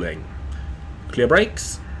takeoff for cooling. Clear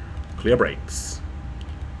brakes,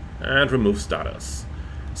 and remove starters.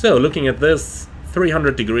 So looking at this,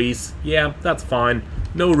 300 degrees, yeah, that's fine.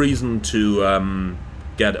 No reason to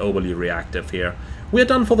get overly reactive here. We're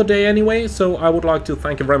done for the day anyway, so I would like to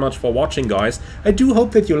thank you very much for watching, guys. I do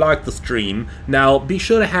hope that you liked the stream. Now, be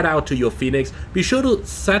sure to head out to your Fenix. Be sure to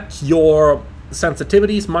set your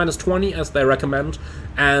sensitivities -20 as they recommend,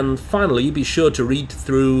 and finally be sure to read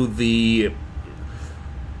through the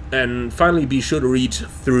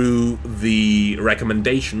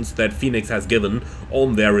recommendations that Fenix has given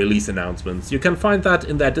on their release announcements. You can find that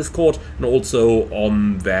in their Discord and also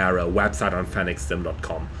on their website on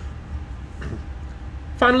fenixsim.com.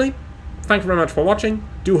 Finally, thank you very much for watching.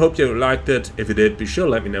 Do hope you liked it. If you did, be sure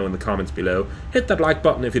to let me know in the comments below. Hit that like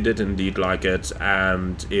button if you did indeed like it,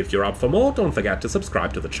 and if you're up for more, don't forget to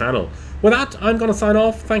subscribe to the channel. With that, I'm gonna sign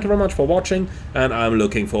off. Thank you very much for watching, and I'm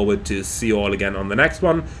looking forward to see you all again on the next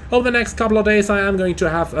one. Over the next couple of days, I am going to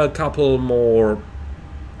have a couple more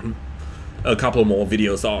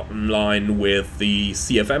videos online with the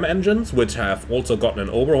CFM engines, which have also gotten an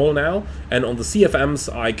overhaul now, and on the CFMs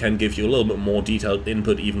I can give you a little bit more detailed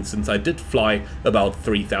input, even since I did fly about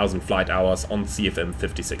 3,000 flight hours on CFM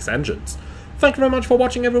 56 engines. Thank you very much for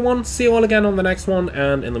watching, everyone. See you all again on the next one,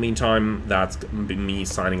 and in the meantime, that's me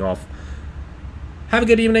signing off. Have a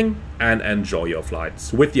good evening and enjoy your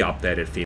flights with the updated Fenix.